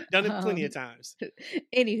 Done it plenty of times.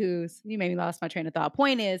 Anywho's, you made me lost my train of thought.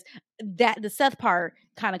 Point is that the Seth part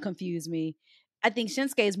kind of confused me. I think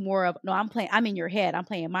Shinsuke is more of no. I'm in your head. I'm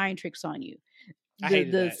playing mind tricks on you. I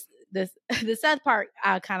hated that. The Seth part,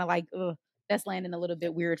 I kind of like. Ugh, that's landing a little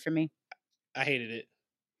bit weird for me. I hated it.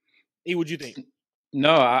 E, what'd you think?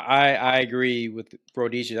 No, I agree with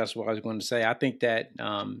Rhodesia. That's what I was going to say. I think that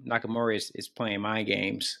Nakamura is playing mind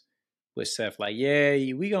games with Seth. Like, yeah,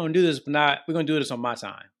 we gonna do this, but we're gonna do this on my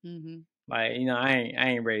time. Mm-hmm. Like, I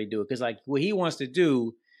ain't ready to do it because like what he wants to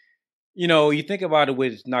do, you think about it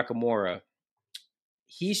with Nakamura.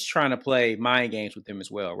 He's trying to play mind games with him as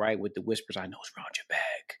well, right? With the whispers, I know it's around your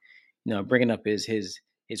back. Bringing up his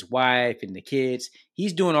wife and the kids.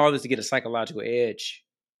 He's doing all this to get a psychological edge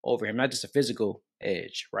over him, not just a physical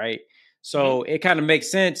edge, right? So it kind of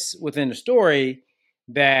makes sense within the story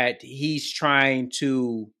that he's trying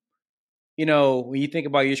to, when you think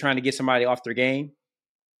about you're trying to get somebody off their game,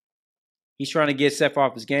 he's trying to get Seth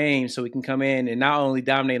off his game so he can come in and not only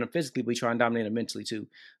dominate him physically, but try and dominate him mentally too.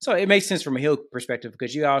 So it makes sense from a heel perspective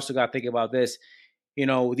because you also got to think about this.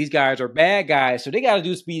 These guys are bad guys, so they got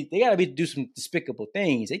to do some despicable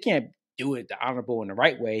things. They can't do it the honorable and the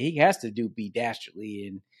right way. He has to be dastardly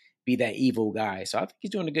and be that evil guy. So I think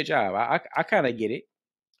he's doing a good job. I kind of get it.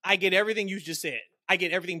 I get everything you just said. I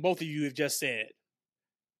get everything both of you have just said.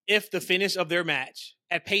 If the finish of their match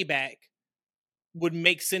at Payback would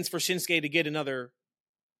make sense for Shinsuke to get another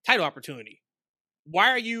title opportunity, why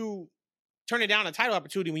are you turning down a title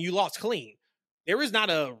opportunity when you lost clean? There is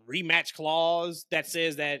not a rematch clause that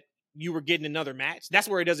says that you were getting another match. That's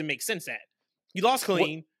where it doesn't make sense at. You lost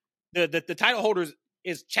clean. The title holders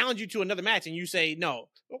is challenge you to another match and you say no.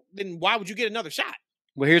 Then why would you get another shot?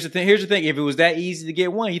 Well, here's the thing. If it was that easy to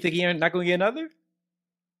get one, you think he's not going to get another?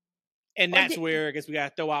 And that's where I guess we got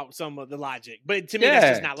to throw out some of the logic. But to me, that's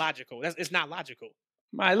just not logical. It's not logical.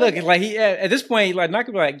 My look, it's like he at this point, like not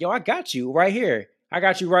gonna be like, yo, I got you right here. I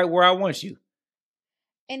got you right where I want you.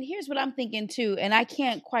 And here's what I'm thinking too, and I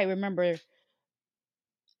can't quite remember.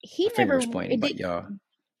 He My never pointing, but y'all.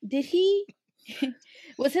 Did he?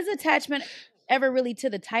 Was his attachment ever really to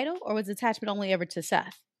the title, or was attachment only ever to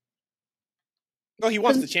Seth? No, he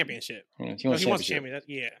wants the championship. He wants the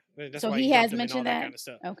championship. That's so why he has mentioned that kind of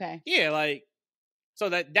stuff. Okay. Yeah, like so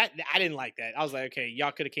that I didn't like that. I was like, okay,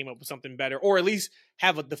 y'all could have came up with something better, or at least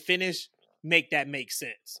have the finish make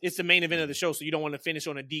sense. It's the main event of the show, so you don't want to finish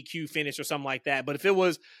on a DQ finish or something like that. But if it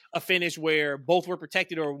was a finish where both were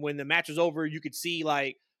protected, or when the match was over, you could see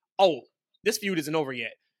like, oh, this feud isn't over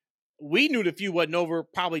yet. We knew the feud wasn't over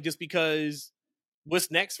probably just because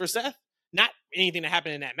what's next for Seth, not anything that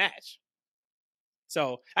happened in that match.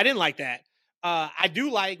 So I didn't like that. I do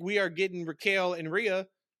like we are getting Raquel and Rhea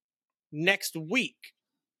next week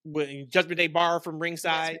with Judgment Day bar from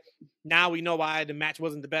ringside. Now we know why the match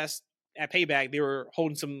wasn't the best at Payback. They were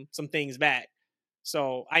holding some things back.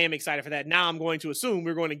 So I am excited for that. Now I'm going to assume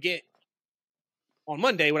we're going to get on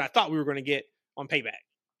Monday what I thought we were going to get on Payback.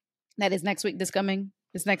 That is next week.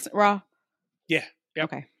 This next Raw. Yeah. Yep.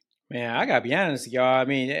 Okay. Man, I gotta be honest, y'all. I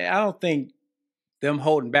mean, I don't think them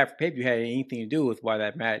holding back for pay-per-view had anything to do with why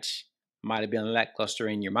that match might have been lackluster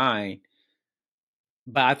in your mind.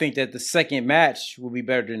 But I think that the second match will be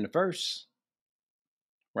better than the first.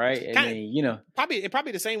 Right?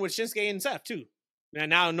 Probably the same with Shinsuke and Seth, too.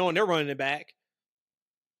 Now knowing they're running it back.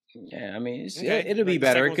 Yeah, I mean, it'll be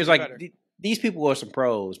better. Because, these people are some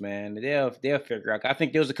pros, man. They'll figure out. I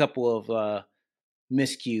think there was a couple of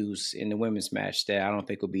miscues in the women's match that I don't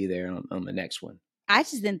think will be there on the next one. I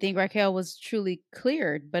just didn't think Raquel was truly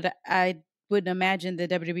cleared, but I wouldn't imagine the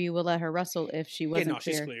WWE would let her wrestle if she wasn't cleared.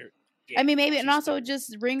 She's cleared. Yeah, I mean, maybe, and also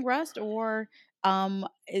just ring rust, or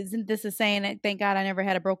isn't this a saying that thank God I never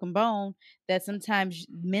had a broken bone, that sometimes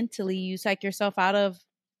mentally you psych yourself out of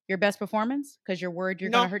your best performance because you're worried you're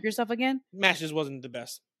going to hurt yourself again? Match just wasn't the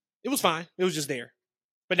best. It was fine. It was just there.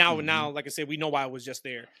 But now, like I said, we know why it was just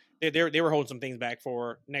there. They were holding some things back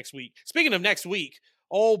for next week. Speaking of next week,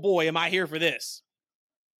 oh boy, am I here for this.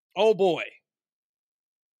 Oh boy.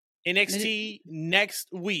 NXT next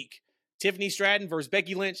week. Tiffany Stratton versus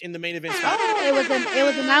Becky Lynch in the main event spot. Oh, it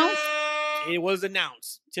was announced. It was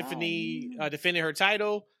announced. Tiffany defended her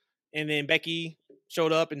title, and then Becky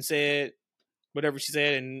showed up and said whatever she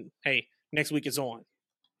said, and hey, next week it's on.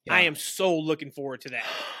 Yeah. I am so looking forward to that.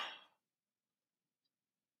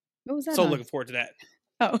 What was that? So looking forward to that.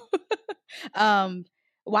 Oh,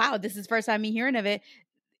 wow! This is the first time me hearing of it.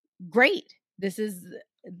 Great. This is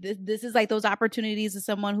like those opportunities of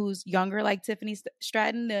someone who's younger, like Tiffany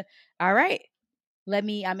Stratton. All right,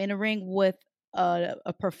 I'm in a ring with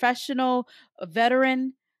a professional, a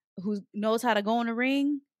veteran who knows how to go in the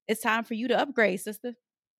ring. It's time for you to upgrade, sister.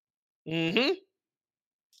 Mm-hmm.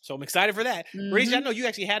 So I'm excited for that. Mm-hmm. Rachel, I know you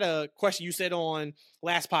actually had a question you said on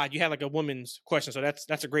last pod. You had like a woman's question, so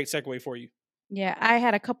that's a great segue for you. Yeah, I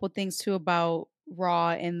had a couple things too about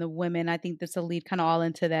Raw and the women. I think this will lead kind of all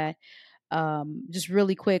into that. Just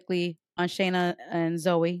really quickly on Shayna and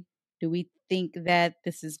Zoe, do we think that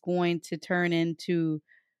this is going to turn into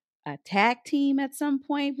a tag team at some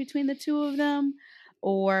point between the two of them?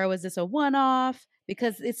 Or was this a one-off?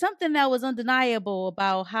 Because it's something that was undeniable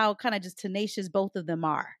about how kind of just tenacious both of them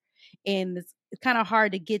are. And it's kind of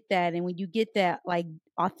hard to get that. And when you get that like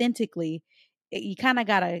authentically, you kind of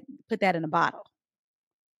got to put that in a bottle.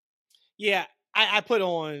 Yeah, I put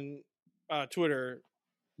on Twitter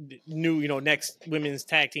new, next women's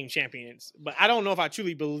tag team champions. But I don't know if I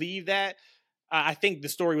truly believe that. I think the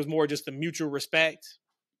story was more just the mutual respect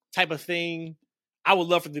type of thing. I would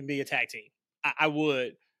love for them to be a tag team. I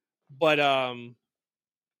would. But I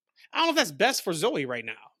don't know if that's best for Zoe right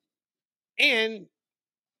now. And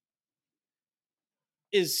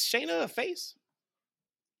is Shayna a face?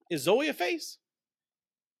 Is Zoe a face?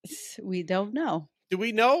 We don't know. Do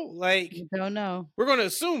we know? Like, we don't know. We're going to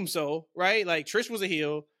assume so, right? Like, Trish was a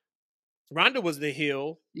heel. Ronda was the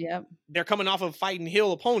heel. Yep. They're coming off of fighting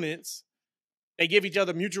heel opponents. They give each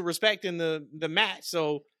other mutual respect in the match.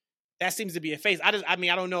 So that seems to be a face. I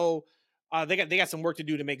don't know. They got some work to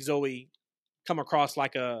do to make Zoe come across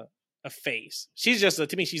like a face. She's just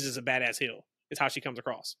to me, she's just a badass heel. Is how she comes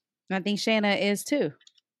across. I think Shayna is too.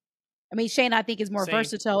 I mean, Shayna, I think, is more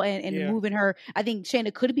versatile and moving her. I think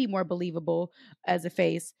Shayna could be more believable as a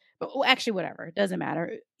face. But actually, whatever. It doesn't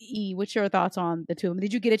matter. E, what's your thoughts on the two of them?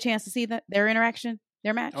 Did you get a chance to see their interaction,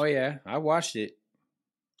 their match? Oh, yeah. I watched it.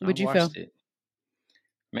 What'd you feel?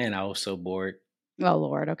 Man, I was so bored. Oh,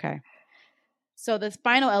 Lord. Okay. So the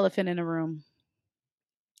final elephant in the room.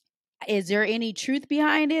 Is there any truth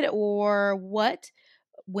behind it or what?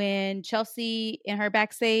 When Chelsea in her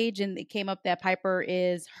backstage and it came up that Piper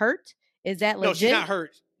is hurt, is that legit? No, she's not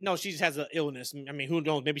hurt. No, she just has an illness. I mean, who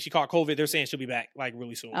knows? Maybe she caught COVID. They're saying she'll be back like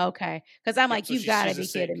really soon. Okay, because I'm like, you've got to be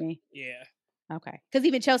kidding me. Yeah. Okay, because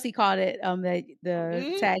even Chelsea called it.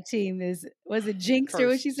 The tag team was it Jinx or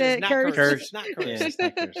what she said? Curse. Not curse. Yeah, it's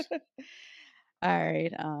not curse. All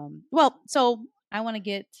right. Well, so I want to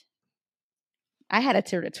get. I had a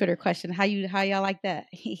Twitter question. How y'all like that?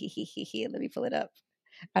 Let me pull it up.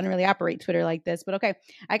 I don't really operate Twitter like this, but okay.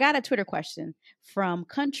 I got a Twitter question from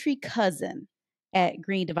Country Cousin at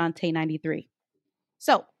Green Devontae 93.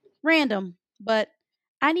 So random, but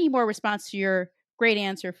I need more response to your great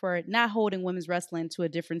answer for not holding women's wrestling to a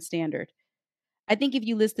different standard. I think if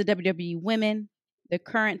you list the WWE women, the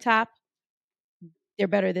current top, they're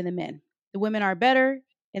better than the men. The women are better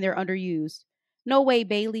and they're underused. No way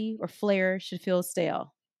Bayley or Flair should feel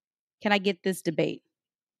stale. Can I get this debate?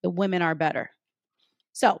 The women are better.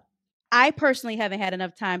 So I personally haven't had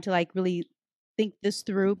enough time to like really think this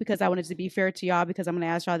through because I wanted to be fair to y'all because I'm going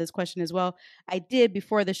to ask y'all this question as well. I did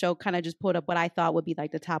before the show kind of just pulled up what I thought would be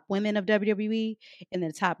like the top women of WWE and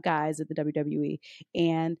the top guys of the WWE.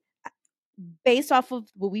 And based off of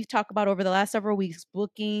what we've talked about over the last several weeks,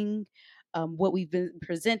 booking, what we've been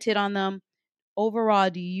presented on them, overall,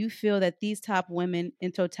 do you feel that these top women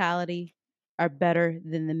in totality are better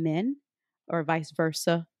than the men or vice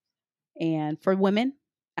versa? And for women,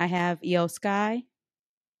 I have Io Sky,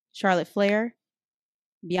 Charlotte Flair,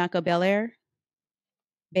 Bianca Belair,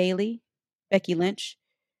 Bayley, Becky Lynch,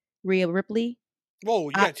 Rhea Ripley. Whoa,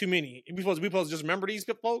 you got too many. We supposed to just remember these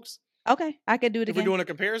folks? Okay, I could do it if again. We're doing a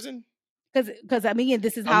comparison? Because I mean,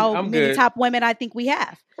 this is how I'm many good. top women I think we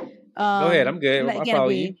have. Go ahead, I'm good. I'll follow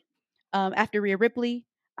you. After Rhea Ripley,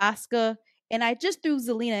 Asuka, and I just threw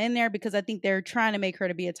Zelina in there because I think they're trying to make her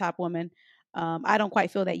to be a top woman. I don't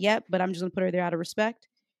quite feel that yet, but I'm just going to put her there out of respect.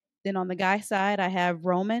 Then on the guy side, I have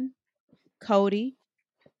Roman, Cody,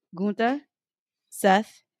 Gunther,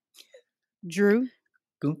 Seth, Drew,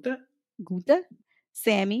 Gunther,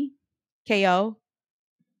 Sammy, KO,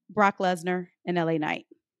 Brock Lesnar, and LA Knight.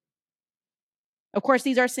 Of course,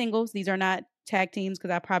 these are singles. These are not tag teams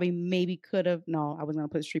because I probably maybe could have. No, I was going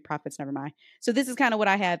to put Street Profits. Never mind. So this is kind of what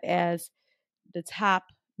I have as the top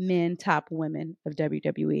men, top women of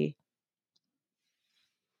WWE.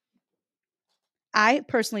 I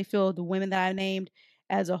personally feel the women that I named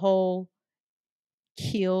as a whole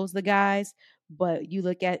kills the guys, but you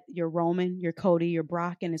look at your Roman, your Cody, your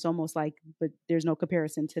Brock, and it's almost like, but there's no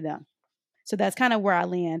comparison to them. So that's kind of where I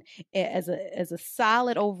land. As a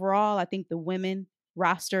solid overall, I think the women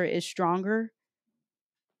roster is stronger.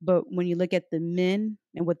 But when you look at the men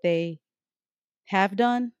and what they have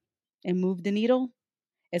done and moved the needle,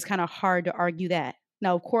 it's kind of hard to argue that.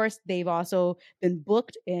 Now, of course, they've also been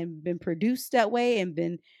booked and been produced that way and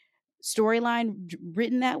been storyline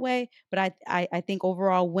written that way. But I think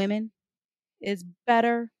overall women is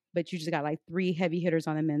better, but you just got like 3 heavy hitters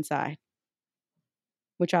on the men's side.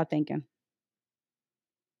 What y'all thinking?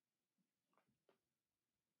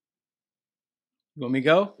 You want me to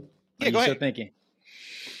go? Yeah, Are go you ahead. still thinking?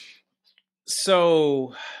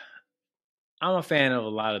 So I'm a fan of a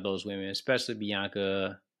lot of those women, especially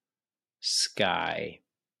Bianca, Sky.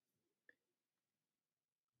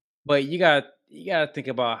 But you got to think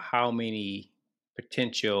about how many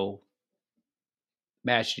potential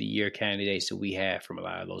match of the year candidates that we have from a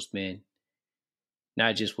lot of those men.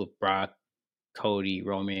 Not just with Brock, Cody,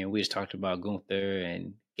 Roman. We just talked about Gunther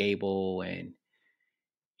and Gable and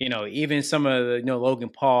even some of the Logan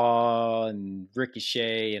Paul and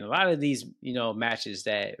Ricochet and a lot of these matches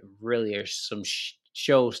that really are some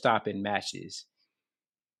show stopping matches.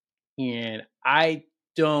 And I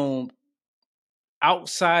don't,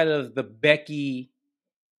 outside of the Becky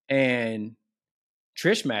and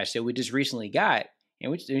Trish match that we just recently got,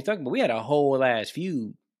 and we talking about, we had a whole last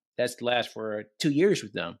feud that's last for 2 years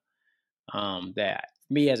with them. That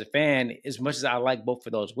me as a fan, as much as I like both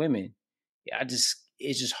of those women,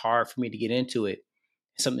 it's just hard for me to get into it.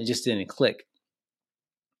 Something just didn't click.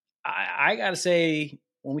 I gotta say,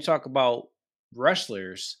 when we talk about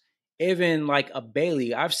wrestlers, even like a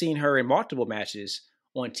Bayley, I've seen her in multiple matches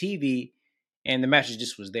on TV, and the matches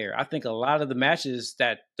just was there. I think a lot of the matches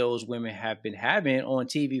that those women have been having on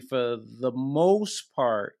TV, for the most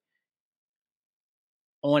part,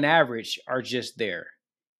 on average, are just there.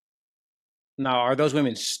 Now, are those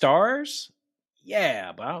women stars?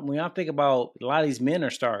 Yeah, but when I think about, a lot of these men are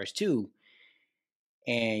stars too.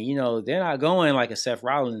 And, they're not going like a Seth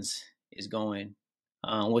Rollins is going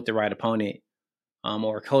with the right opponent,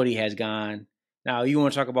 or Cody has gone. Now, you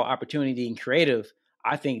want to talk about opportunity and creative.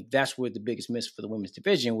 I think that's where the biggest miss for the women's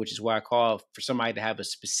division, which is why I call for somebody to have a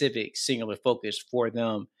specific singular focus for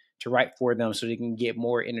them, to write for them, so they can get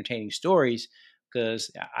more entertaining stories. Because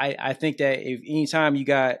I think that if anytime you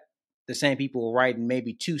got the same people writing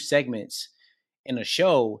maybe 2 segments in a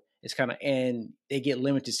show, it's kind of, and they get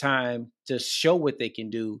limited time to show what they can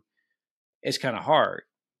do, it's kind of hard.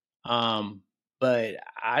 But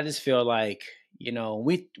I just feel like, when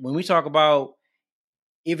we talk about,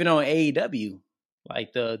 even on AEW,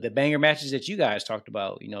 like the banger matches that you guys talked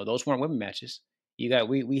about, those weren't women matches.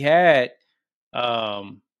 We had a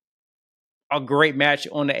great match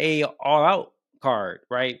on the All Out card,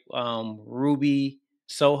 right? Ruby,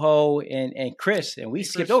 Soho, and Chris, and we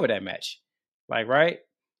skipped over that match. Like, right?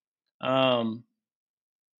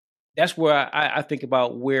 That's where I think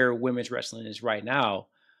about where women's wrestling is right now.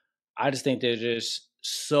 I just think there's just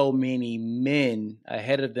so many men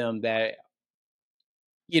ahead of them that,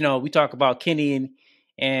 we talk about Kenny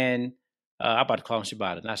and I'm about to call him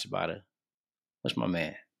Shibata, not Shibata. What's my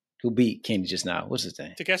man who beat Kenny just now? What's his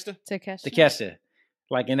name? Takeshita.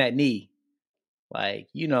 Like in that knee. Like,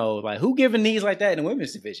 like who giving knees like that in the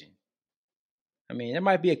women's division? I mean, there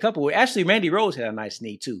might be a couple. Actually, Mandy Rose had a nice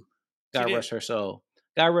knee too. God rest her soul.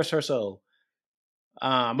 God rest her soul.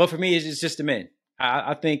 But for me, it's just the men.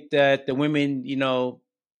 I think that the women,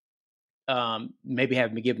 maybe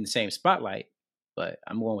haven't been given the same spotlight, but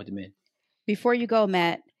I'm going with the men. Before you go,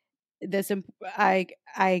 Matt, I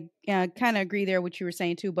kind of agree there what you were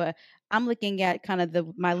saying too, but I'm looking at kind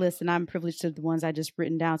of my list, and I'm privileged to the ones I just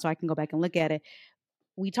written down so I can go back and look at it.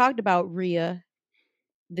 We talked about Rhea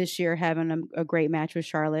this year having a great match with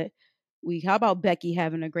Charlotte. How about Becky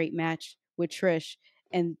having a great match with Trish?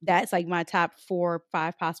 And that's like my top 4 or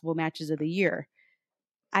 5 possible matches of the year.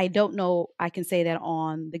 I don't know I can say that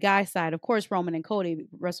on the guy side. Of course, Roman and Cody,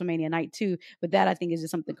 WrestleMania night 2, but that I think is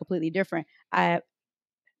just something completely different. I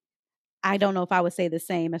don't know if I would say the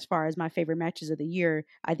same as far as my favorite matches of the year.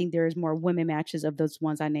 I think there is more women matches of those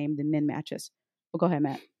ones I named than men matches. Well, go ahead,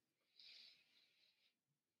 Matt.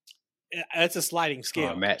 It's a sliding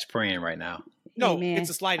scale. Matt's praying right now. No, it's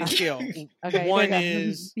a sliding scale. Okay, one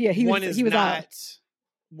is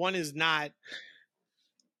not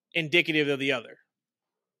indicative of the other.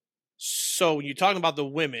 So when you're talking about the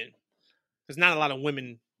women, there's not a lot of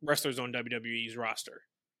women wrestlers on WWE's roster.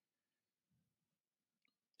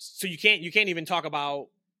 So you can't even talk about,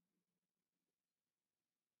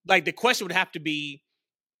 like, the question would have to be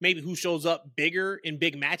maybe who shows up bigger in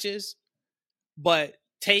big matches, but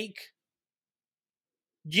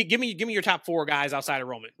give me your top 4 guys outside of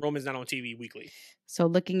Roman. Roman's not on TV weekly. So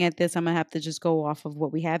looking at this, I'm gonna have to just go off of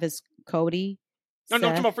what we have is Cody. No, I'm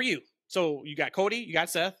talking about for you. So you got Cody, you got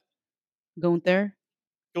Seth, Gunther,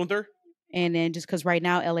 and then just because right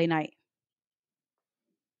now LA Knight.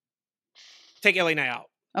 Take LA Knight out.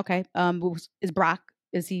 Okay. Is Brock?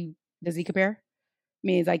 Does he compare? I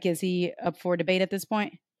mean, is he up for debate at this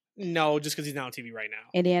point? No, just because he's not on TV right now.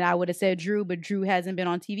 And then I would have said Drew, but Drew hasn't been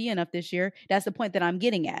on TV enough this year. That's the point that I'm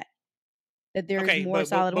getting at. That there's more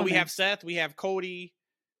solid women. But we have Seth, we have Cody.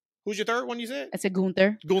 Who's your third one you said? I said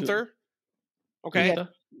Gunther. Okay.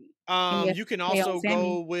 You can also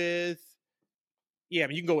go with, you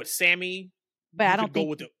can go with Sammy. But I don't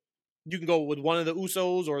think you can go with one of the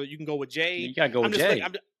Usos, or you can go with Jay. You gotta go with Jay.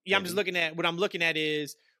 I'm just looking at, what I'm looking at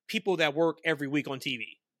is people that work every week on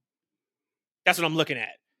TV. That's what I'm looking at.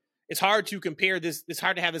 It's hard to compare this. It's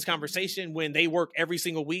hard to have this conversation when they work every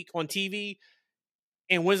single week on TV.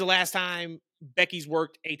 And when's the last time Becky's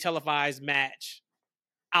worked a televised match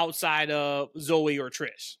outside of Zoe or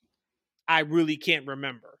Trish? I really can't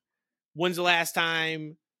remember. When's the last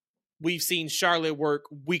time we've seen Charlotte work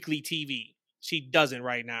weekly TV? She doesn't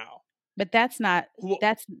right now. But that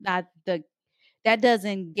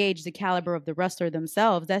doesn't gauge the caliber of the wrestler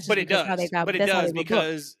themselves. That's just how they got. But it does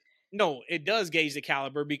because it does gauge the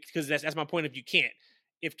caliber, because that's my point. If you can't,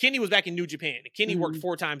 if Kenny was back in New Japan, Kenny worked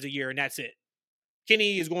 4 times a year and that's it.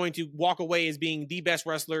 Kenny is going to walk away as being the best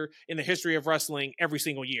wrestler in the history of wrestling every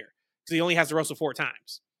single year, because he only has to wrestle 4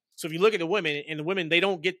 times. So if you look at the women, they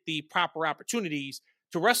don't get the proper opportunities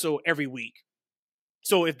to wrestle every week.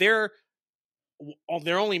 So if their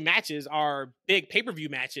only matches are big pay-per-view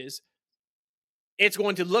matches, it's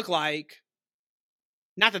going to look like,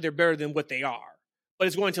 not that they're better than what they are, but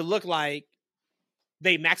it's going to look like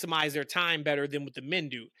they maximize their time better than what the men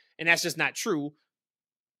do. And that's just not true.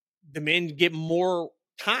 The men get more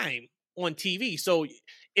time on TV. So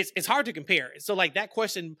it's hard to compare. So like that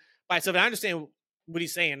question by itself, and I understand what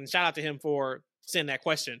he's saying, and shout out to him for saying that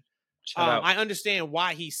question. I understand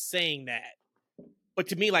why he's saying that. But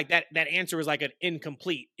to me, like that answer is like an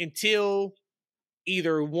incomplete until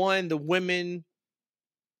either one, the women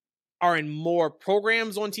are in more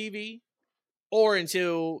programs on TV, or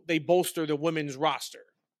until they bolster the women's roster.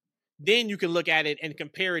 Then you can look at it and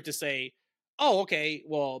compare it to say, oh, okay,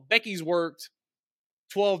 well, Becky's worked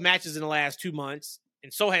 12 matches in the last 2 months,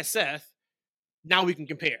 and so has Seth. Now we can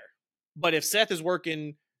compare. But if Seth is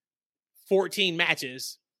working 14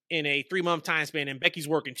 matches in a 3-month time span and Becky's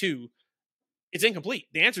working 2, it's incomplete.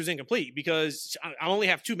 The answer is incomplete, because I only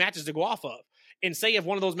have 2 matches to go off of. And say if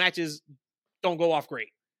one of those matches don't go off great,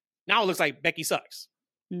 now it looks like Becky sucks.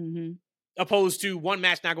 Mm-hmm. Opposed to one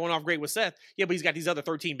match not going off great with Seth. Yeah, but he's got these other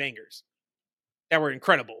 13 bangers that were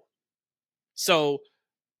incredible. So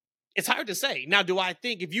it's hard to say. Now, do I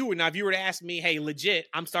think if you were to ask me, hey, legit,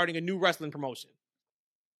 I'm starting a new wrestling promotion,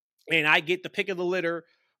 and I get the pick of the litter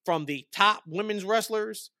from the top women's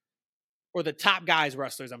wrestlers or the top guys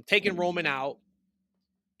wrestlers, I'm taking Roman out,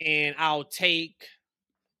 and I'll take,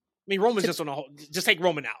 Roman's just take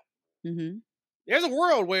Roman out. Mm-hmm. There's a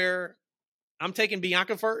world where I'm taking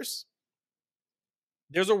Bianca first.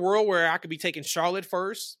 There's a world where I could be taking Charlotte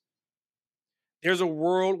first. There's a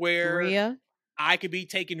world where I could be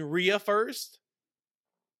taking Rhea first.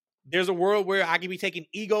 There's a world where I could be taking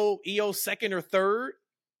Io second or third.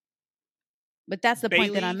 But that's the Bayley,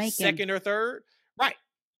 point that I'm making. Second or third. Right.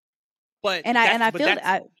 But I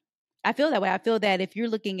feel that way. I feel that if you're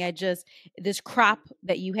looking at just this crop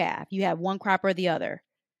that you have one crop or the other,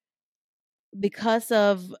 because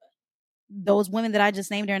of those women that I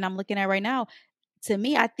just named there and I'm looking at right now, to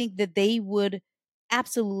me, I think that they would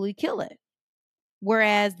absolutely kill it.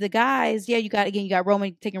 Whereas the guys, you got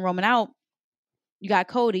Roman, taking Roman out. You got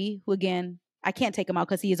Cody, who again, I can't take him out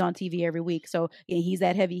because he is on TV every week. So he's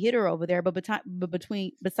that heavy hitter over there. But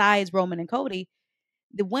besides Roman and Cody,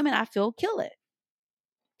 the women I feel kill it.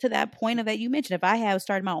 To that point of that you mentioned, if I have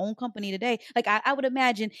started my own company today, like I would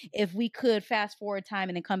imagine if we could fast forward time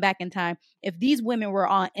and then come back in time, if these women were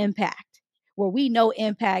on Impact, where we know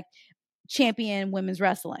Impact champion women's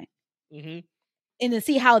wrestling, mm-hmm. and to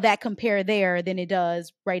see how that compare there than it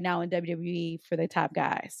does right now in WWE for the top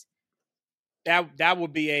guys. That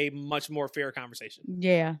would be a much more fair conversation.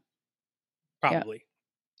 Yeah. Probably.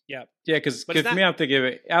 Yeah. Yeah, because But it's me, not- I'm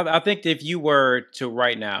thinking. I think if you were to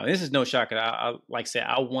right now, this is no shock. I like I said,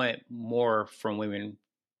 I want more from women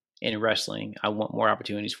in wrestling. I want more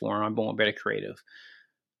opportunities for them. I want better creative.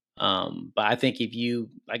 But I think if you,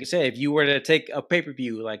 like I said, if you were to take a pay per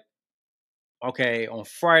view, like okay, on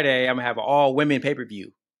Friday I'm gonna have an all women pay per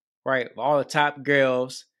view, right? All the top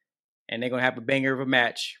girls, and they're gonna have a banger of a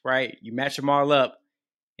match, right? You match them all up,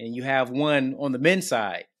 and you have one on the men's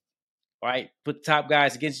side, right? Put the top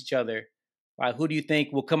guys against each other. Like, who do you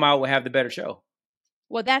think will come out will have the better show?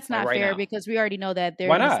 Well, that's Like not right fair now, because we already know that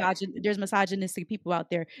why not? there's misogynistic people out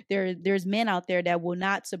there. There's men out there that will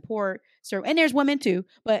not support certain, and there's women too.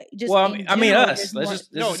 But just Well, in I mean general, us. there's Let's more.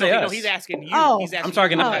 just no, say us. he's asking you. Oh. He's asking I'm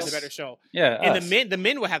talking you to who has us. the better show. Yeah, And us. the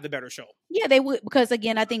men will have the better show. Yeah, they would, because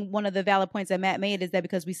again, I think one of the valid points that Matt made is that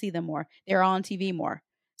because we see them more, they're on TV more.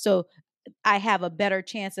 So I have a better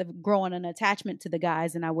chance of growing an attachment to the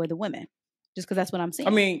guys than I would the women, just because that's what I'm seeing.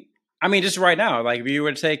 I mean, just right now, like if you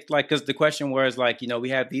were to take like, because the question was like, we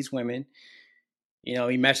have these women,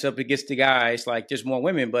 he matched up against the guys, like there's more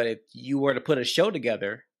women, but if you were to put a show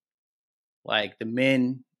together, like the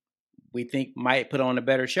men, we think might put on a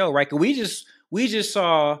better show, right? Because we just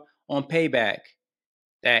saw on Payback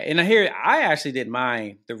that, and I actually didn't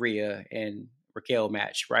mind the Rhea and Raquel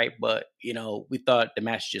match, right? But we thought the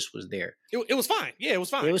match just was there. It was fine. Yeah, it was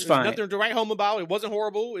fine. It was fine. Nothing to write home about. It wasn't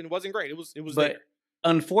horrible and it wasn't great. It was But there.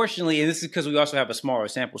 Unfortunately, and this is because we also have a smaller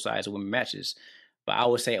sample size of women matches, but I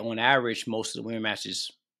would say on average, most of the women matches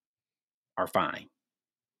are fine.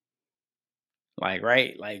 Like,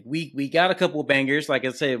 right? Like we got a couple of bangers. Like I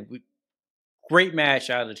said, great match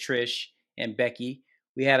out of Trish and Becky.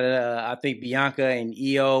 We had I think Bianca and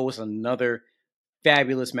Io was another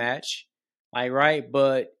fabulous match. Like, right?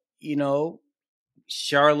 But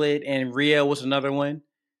Charlotte and Rhea was another one.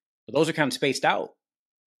 But those are kind of spaced out.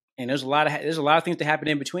 And there's a lot of things that happen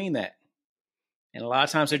in between that. And a lot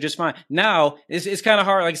of times they're just fine. Now, it's kind of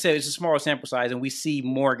hard. Like I said, it's a smaller sample size, and we see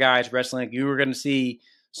more guys wrestling. You were going to see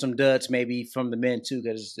some duds maybe from the men too,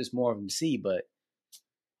 because it's more of them to see. But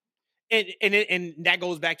and that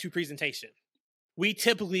goes back to presentation. We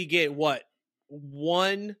typically get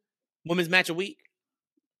one women's match a week.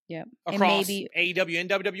 Yeah, across AEW and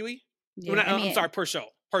WWE. Yeah, I'm sorry, per show.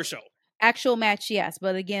 Actual match, yes,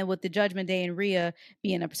 but again, with the Judgment Day and Rhea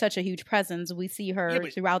being such a huge presence, we see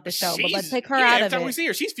her throughout the show. But let's take her out of it. Every time we see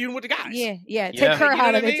her, she's feuding with the guys. Yeah. Take her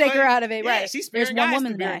out of it. Take her out of it. Right. She's there's one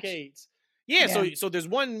women's match. Yeah. So there's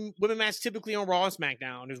one women's match typically on Raw and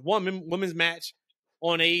SmackDown. There's one women's match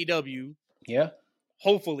on AEW. Yeah.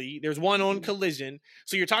 Hopefully, there's one on Collision.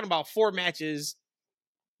 So you're talking about 4 matches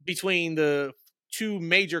between the 2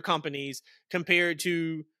 major companies compared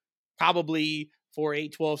to probably 4,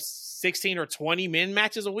 8, 12, 16, or 20 men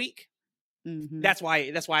matches a week. Mm-hmm. That's why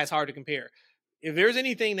it's hard to compare. If there's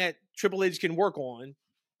anything that Triple H can work on,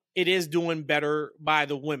 it is doing better by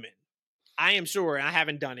the women. I am sure, and I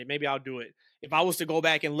haven't done it. Maybe I'll do it. If I was to go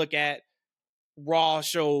back and look at Raw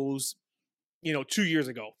shows, 2 years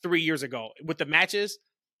ago, 3 years ago, with the matches,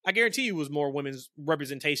 I guarantee you it was more women's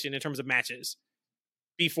representation in terms of matches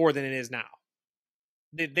before than it is now.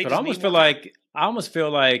 But I almost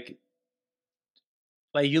feel like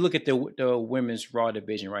you look at the women's Raw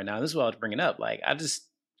division right now. This is what I was bringing up. Like, I just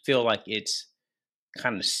feel like it's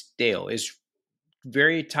kind of stale. It's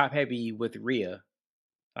very top heavy with Rhea.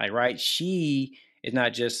 Like, right? She is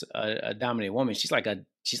not just a dominant woman. She's like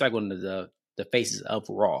one of the faces of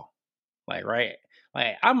Raw. Like, right?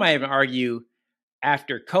 Like, I might even argue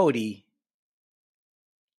after Cody,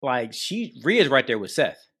 like Rhea's right there with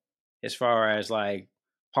Seth as far as like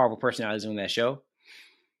powerful personalities on that show.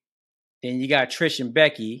 Then you got Trish and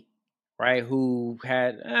Becky, right, who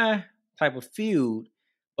had type of feud,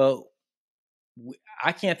 but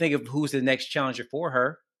I can't think of who's the next challenger for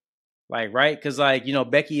her. Like, right? Because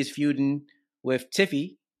Becky is feuding with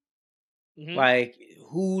Tiffy. Mm-hmm. Like,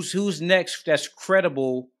 who's next that's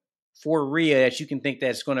credible for Rhea that you can think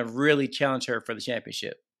that's going to really challenge her for the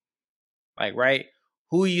championship? Like, right?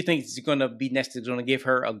 Who do you think is going to be next that's going to give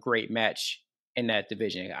her a great match in that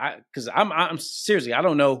division? Because I'm seriously, I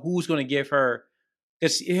don't know who's going to give her.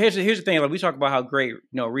 Because here's the thing: like we talk about how great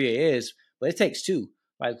Rhea is, but it takes 2.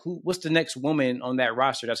 Like, what's the next woman on that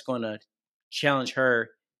roster that's going to challenge her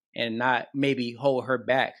and not maybe hold her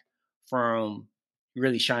back from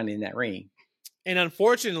really shining in that ring? And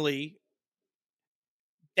unfortunately,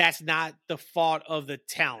 that's not the fault of the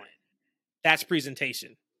talent. That's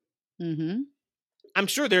presentation. Mm-hmm. I'm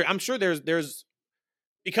sure there's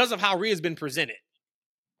because of how Rhea's been presented.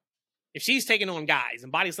 If she's taking on guys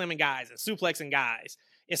and body slamming guys and suplexing guys,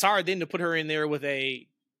 it's hard then to put her in there with a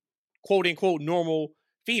quote unquote normal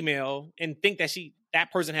female and think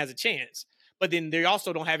that person has a chance. But then they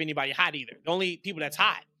also don't have anybody hot either. The only people that's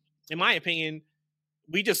hot, in my opinion,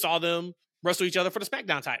 we just saw them wrestle each other for the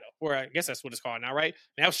SmackDown title, or I guess that's what it's called now, right?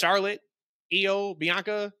 Now Charlotte, Io,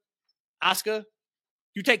 Bianca, Asuka.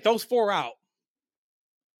 You take those 4 out,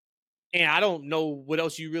 and I don't know what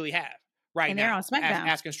else you really have right And now. they're on SmackDown.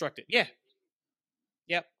 As constructed. Yeah.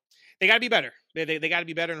 Yep. They got to be better. They got to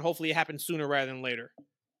be better, and hopefully it happens sooner rather than later,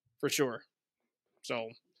 for sure. So,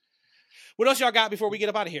 what else y'all got before we get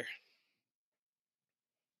up out of here?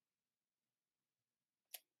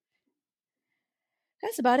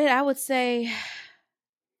 That's about it. I would say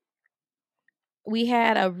we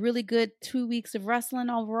had a really good 2 weeks of wrestling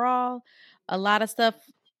overall. A lot of stuff,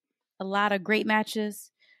 a lot of great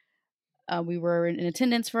matches. We were in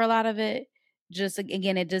attendance for a lot of it. Just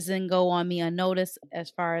again, it doesn't go on me unnoticed as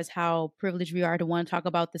far as how privileged we are to want to talk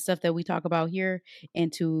about the stuff that we talk about here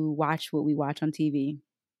and to watch what we watch on TV.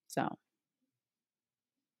 So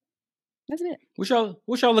that's it. What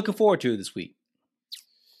y'all looking forward to this week?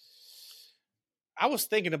 I was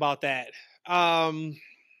thinking about that.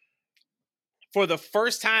 For the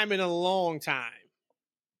first time in a long time,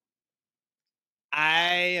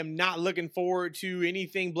 I am not looking forward to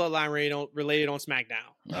anything Bloodline related on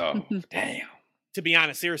SmackDown. Oh, damn. To be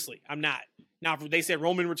honest, seriously, I'm not. Now, if they said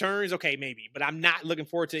Roman returns, okay, maybe. But I'm not looking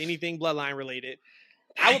forward to anything Bloodline related.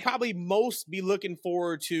 I would probably most be looking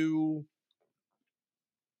forward to...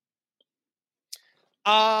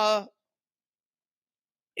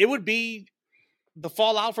 it would be the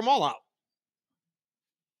fallout from All Out.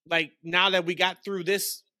 Like, now that we got through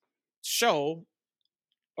this show,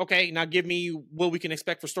 okay, now give me what we can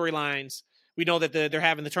expect for storylines. We know that they're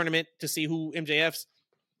having the tournament to see who MJF's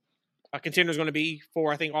contender is going to be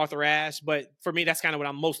for, I think, Arthur Ashe. But for me, that's kind of what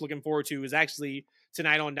I'm most looking forward to, is actually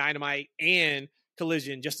tonight on Dynamite and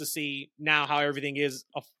Collision, just to see now how everything is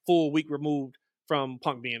a full week removed from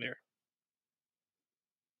Punk being there.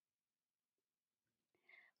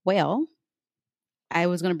 Well, I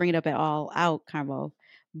was going to bring it up at All Out combo,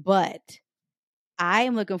 but I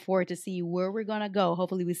am looking forward to see where we're going to go.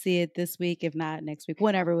 Hopefully we see it this week, if not next week,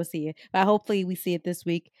 whenever we'll see it. But hopefully we see it this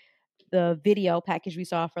week. The video package we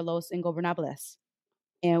saw for Los Ingobernables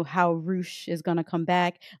and how Roosh is going to come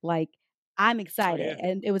back. Like, I'm excited. Oh, yeah.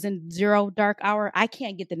 And it was in Zero Dark Hour. I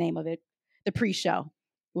can't get the name of it. The pre-show.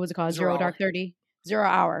 What was it called? Zero Dark 30? 0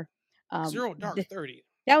 Hour. Zero Dark 30.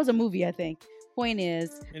 That was a movie, I think. Point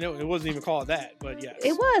is... And it wasn't even called that, but yes.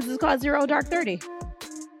 It was. It's called Zero Dark 30.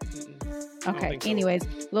 Okay. So. Anyways,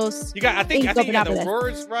 Los I think you got the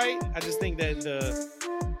words right. I just think that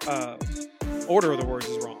the order of the words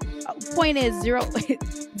is wrong. Point is zero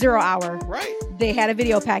hour. Right. They had a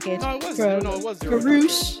video package. No, it wasn't. No, it was Zero.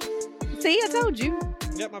 Roosh. See, I told you.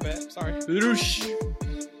 Yep, my bad. Sorry. Roosh.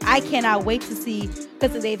 I cannot wait to see,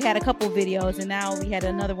 because they've had a couple videos and now we had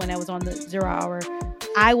another one that was on the 0 hour.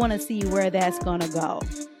 I want to see where that's gonna go.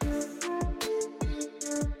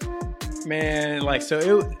 Man,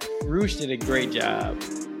 Roosh did a great job.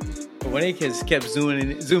 But when they just kept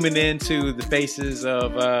zooming into the faces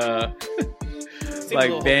of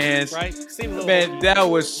like bands, hokey, right? Man, hokey. that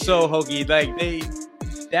was so hokey. Like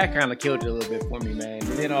that kind of killed it a little bit for me, man.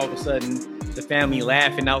 And then all of a sudden, the family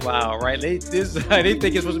laughing out loud, right? They think it's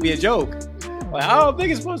supposed to be a joke. Like, I don't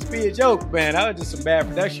think it's supposed to be a joke, man. That was just some bad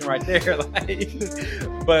production right there.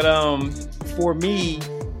 But for me,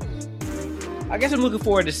 I guess I'm looking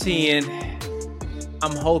forward to seeing.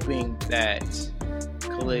 I'm hoping that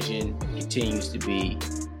Collision continues to be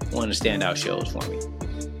one of the standout shows for me.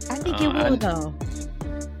 I think it will, though.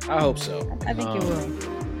 I hope so. I think it will.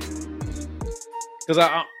 Because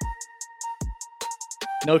I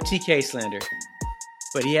no TK slander,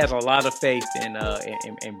 but he has a lot of faith in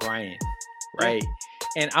Brian, right?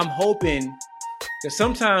 And I'm hoping, because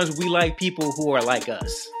sometimes we like people who are like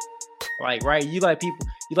us, like, right? You like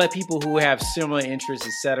people who have similar interests,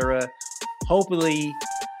 etc. Hopefully,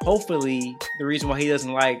 the reason why he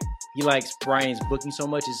likes Brian's booking so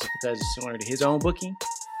much is because it's similar to his own booking.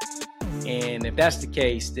 And if that's the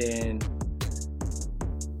case, then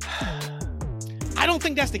I don't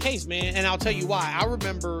think that's the case, man. And I'll tell you why. I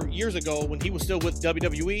remember years ago when he was still with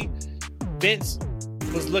WWE, Vince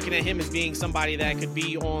was looking at him as being somebody that could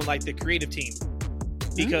be on like the creative team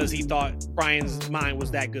because he thought Brian's mind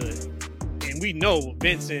was that good. And we know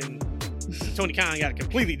Vince and Tony Khan got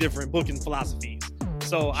completely different booking philosophies.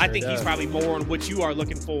 So I think he's probably more on what you are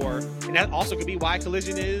looking for. And that also could be why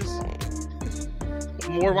Collision is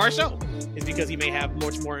more of our show. Is because he may have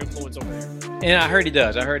much more influence over there. And I heard he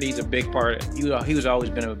does. I heard he's a big part. He was always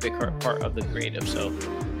been a big part of the creative. So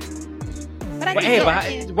But I But think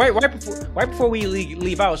hey, right before we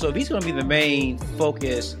leave out, so if he's going to be the main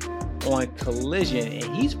focus on Collision,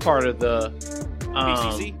 and he's part of the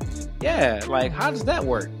BCC. Yeah, like how does that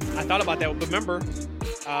work? I thought about that. Remember,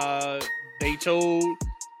 they told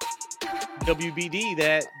WBD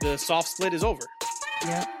that the soft split is over.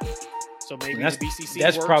 Yeah. So maybe That's- the BCC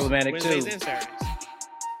that's works problematic, Wednesdays too. and Saturdays.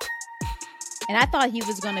 And I thought he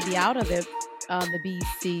was going to be out of the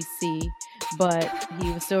BCC, but he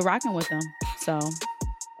was still rocking with them. So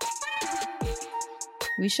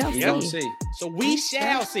we shall We see. don't see. So we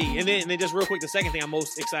shall see. And then just real quick, the second thing I'm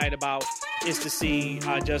most excited about is to see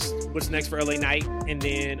just what's next for LA Knight, and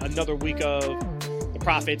then another week of the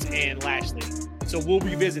Prophets and Lashley. So we'll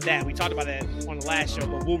revisit that. We talked about that on the last show,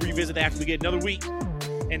 but we'll revisit that after we get another week.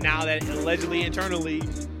 And now that allegedly internally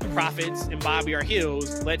the Prophets and Bobby are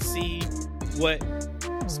heels, let's see what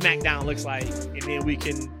SmackDown looks like, and then we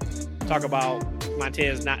can talk about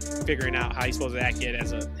Montez not figuring out how he's supposed to act yet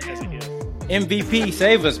as a heel. MVP,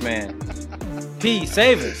 save us, man. P,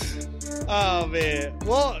 save us. Oh man.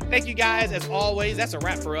 Well, thank you guys as always. That's a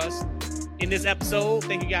wrap for us in this episode.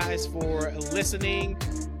 Thank you guys for listening.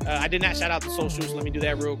 I did not shout out the socials, so let me do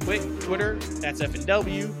that real quick. Twitter, that's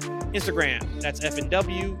FNW. Instagram, that's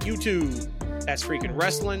FNW. YouTube, that's Freaking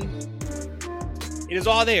Wrestling. It is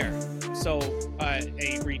all there. So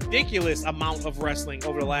a ridiculous amount of wrestling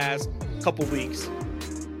over the last couple weeks.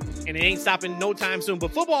 And it ain't stopping no time soon.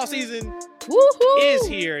 But football season is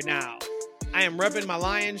here now. I am repping my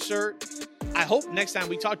Lions shirt. I hope next time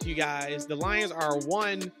we talk to you guys, the Lions are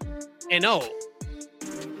 1-0.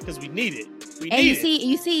 Because we need it. You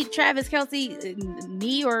see Travis Kelce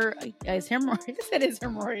knee or his hemorrhoid. He said his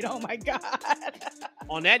hemorrhoid. Oh my God.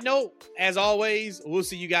 On that note, as always, we'll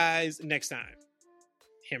see you guys next time.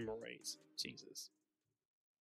 Hemorrhoids. Jesus.